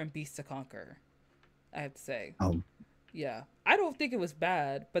whole different beast to conquer, I have to say. Oh, Yeah. I don't think it was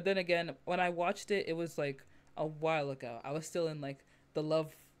bad, but then again, when I watched it, it was like a while ago. I was still in like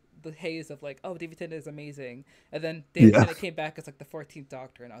the haze of like, oh, David Tennant is amazing. And then David yeah. Tennant came back as like the 14th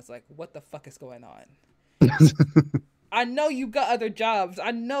Doctor, and I was like, what the fuck is going on? I know you got other jobs.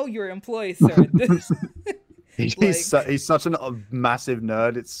 I know you're employed, sir. Like, He's such a massive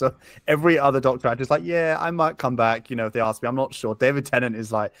nerd. It's so every other Doctor actor's like, yeah, I might come back. You know, if they ask me, I'm not sure. David Tennant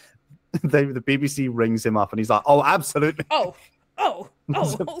is like, the BBC rings him up and he's like, oh, absolutely. oh, oh,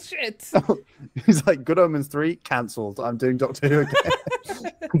 shit. He's like, Good Omens 3 cancelled. I'm doing Doctor Who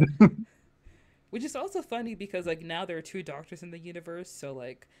again. Which is also funny because like now there are two doctors in the universe, so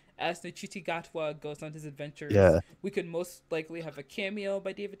like as Nchuti Gatwa goes on his adventures, Yeah, we could most likely have a cameo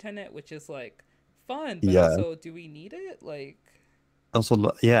by David Tennant, which is like fun, but yeah. also do we need it? Like,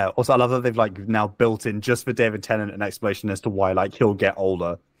 Also, yeah. Also, I love that they've like now built in just for David Tennant an explanation as to why like he'll get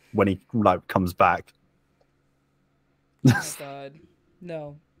older when he like comes back. oh my god,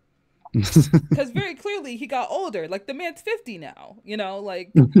 no. Because very clearly he got older. Like the man's 50 now,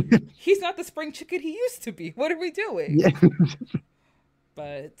 like he's not the spring chicken he used to be. What are we doing? Yeah.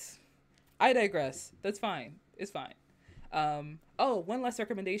 But I digress. That's fine. It's fine. Oh, one last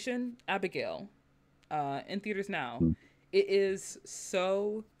recommendation: Abigail, in theaters now. It is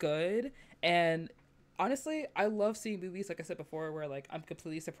so good, and honestly, I love seeing movies like I said before, where like I'm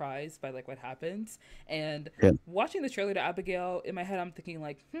completely surprised by like what happens. And Yeah. watching the trailer to Abigail in my head, I'm thinking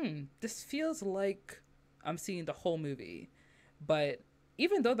like, this feels like I'm seeing the whole movie. But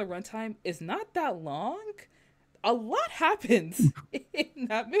even though the runtime is not that long, a lot happens in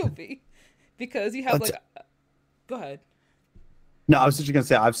that movie because you have like go ahead. No, I was just gonna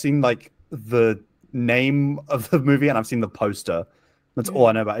say I've seen like the name of the movie and I've seen the poster. That's all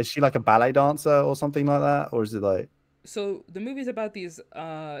I know about. Is she like a ballet dancer or something like that, or is it like? So the movie's about these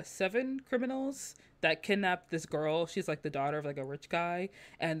 7 criminals that kidnap this girl. She's like the daughter of like a rich guy,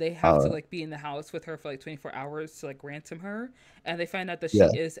 and they have to like be in the house with her for like 24 hours to like ransom her. And they find out that she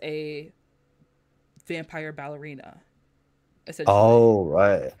Yeah. is a vampire ballerina, essentially. Oh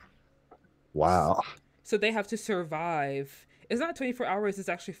right. Wow. So they have to survive. It's not 24 hours, it's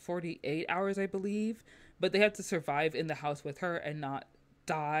actually 48 hours, I believe. But they have to survive in the house with her and not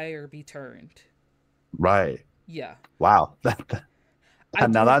die or be turned. Right. Yeah. Wow. I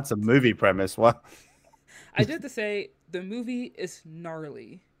Now do that's a movie premise. What? I do have to say the movie is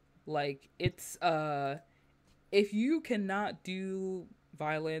gnarly. Like it's if you cannot do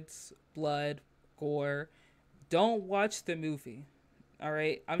violence, blood, gore, don't watch the movie. All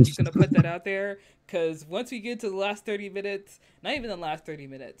right, I'm just gonna put that out there because once we get to the last 30 minutes, not even the last 30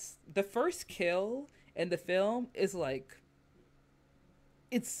 minutes, the first kill in the film is like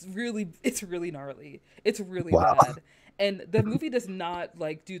it's really gnarly. It's really Wow. bad. And the movie does not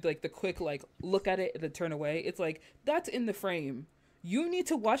like do like the quick like look at it and then turn away. It's like that's in the frame. You need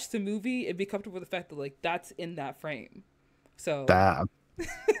to watch the movie and be comfortable with the fact that like that's in that frame. So Damn.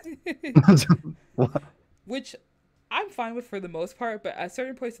 What? which I'm fine with for the most part, but at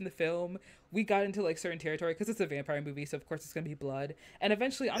certain points in the film, we got into like certain territory because it's a vampire movie, so of course it's gonna be blood. And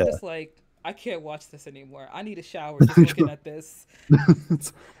eventually, I'm Yeah. just like, I can't watch this anymore. I need a shower just looking at this.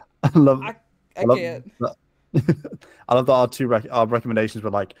 I love, I I I love, can't. I love that our recommendations were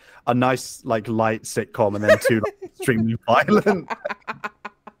like a nice like light sitcom and then two like, extremely violent.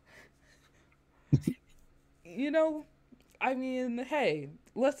 You know, I mean, hey,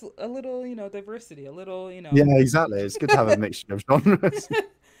 let's a little, diversity, a little, Yeah, exactly. It's good to have a mixture of genres.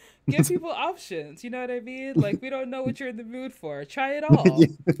 give people options. You know what I mean? Like we don't know what you're in the mood for. Try it all. Yeah,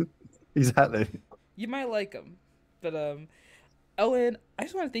 exactly. You might like them, but Owen, I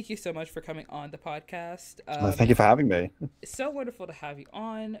just want to thank you so much for coming on the podcast. Well, thank you for having me. It's so wonderful to have you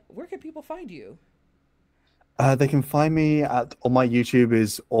on. Where can people find you? They can find me at on my YouTube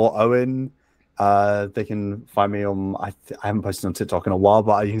is or Owen. They can find me on. I haven't posted on TikTok in a while,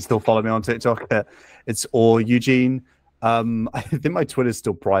 but you can still follow me on TikTok. It's or Eugene. I think my Twitter's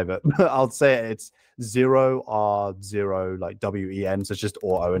still private. I'll say it's 0R0 like WEN. So it's just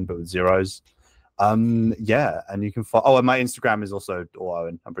or Owen, but with zeros. Yeah, and you can follow. Oh, and my Instagram is also or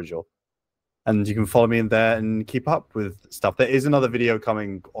Owen. I'm pretty sure. And you can follow me in there and keep up with stuff. There is another video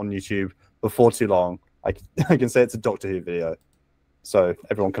coming on YouTube before too long. I can say it's a Doctor Who video, so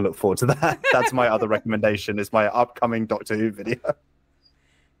everyone can look forward to that. That's my other recommendation. Is my upcoming Doctor Who video.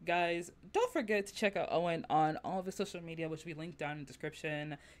 Guys, don't forget to check out Owen on all of his social media, which will be linked down in the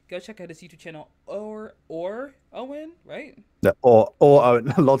description. Go check out his YouTube channel or Owen, right? No, or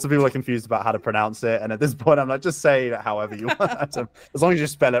Owen. Lots of people are confused about how to pronounce it, and at this point, I'm like, just say it however you want. As long as you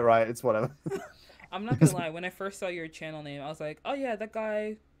spell it right, it's whatever. I'm not gonna lie, when I first saw your channel name, I was like, oh yeah, that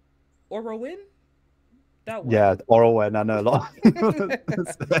guy Orowin? That one. Yeah, or Owen. I know a lot.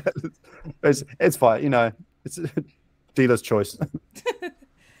 It's fine. It's a dealer's choice.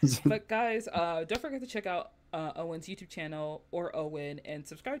 But guys, don't forget to check out Owen's YouTube channel or Owen and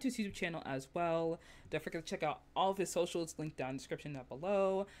subscribe to his YouTube channel as well. Don't forget to check out all of his socials linked down in the description down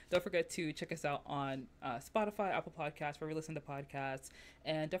below. Don't forget to check us out on Spotify, Apple Podcasts, where we listen to podcasts.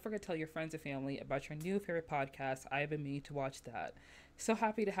 And don't forget to tell your friends and family about your new favorite podcast. I have been meaning to watch that. So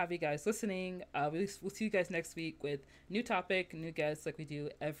happy to have you guys listening. We'll see you guys next week with new topic, new guests like we do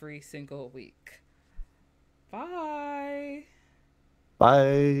every single week. Bye.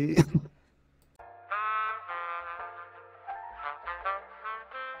 Bye.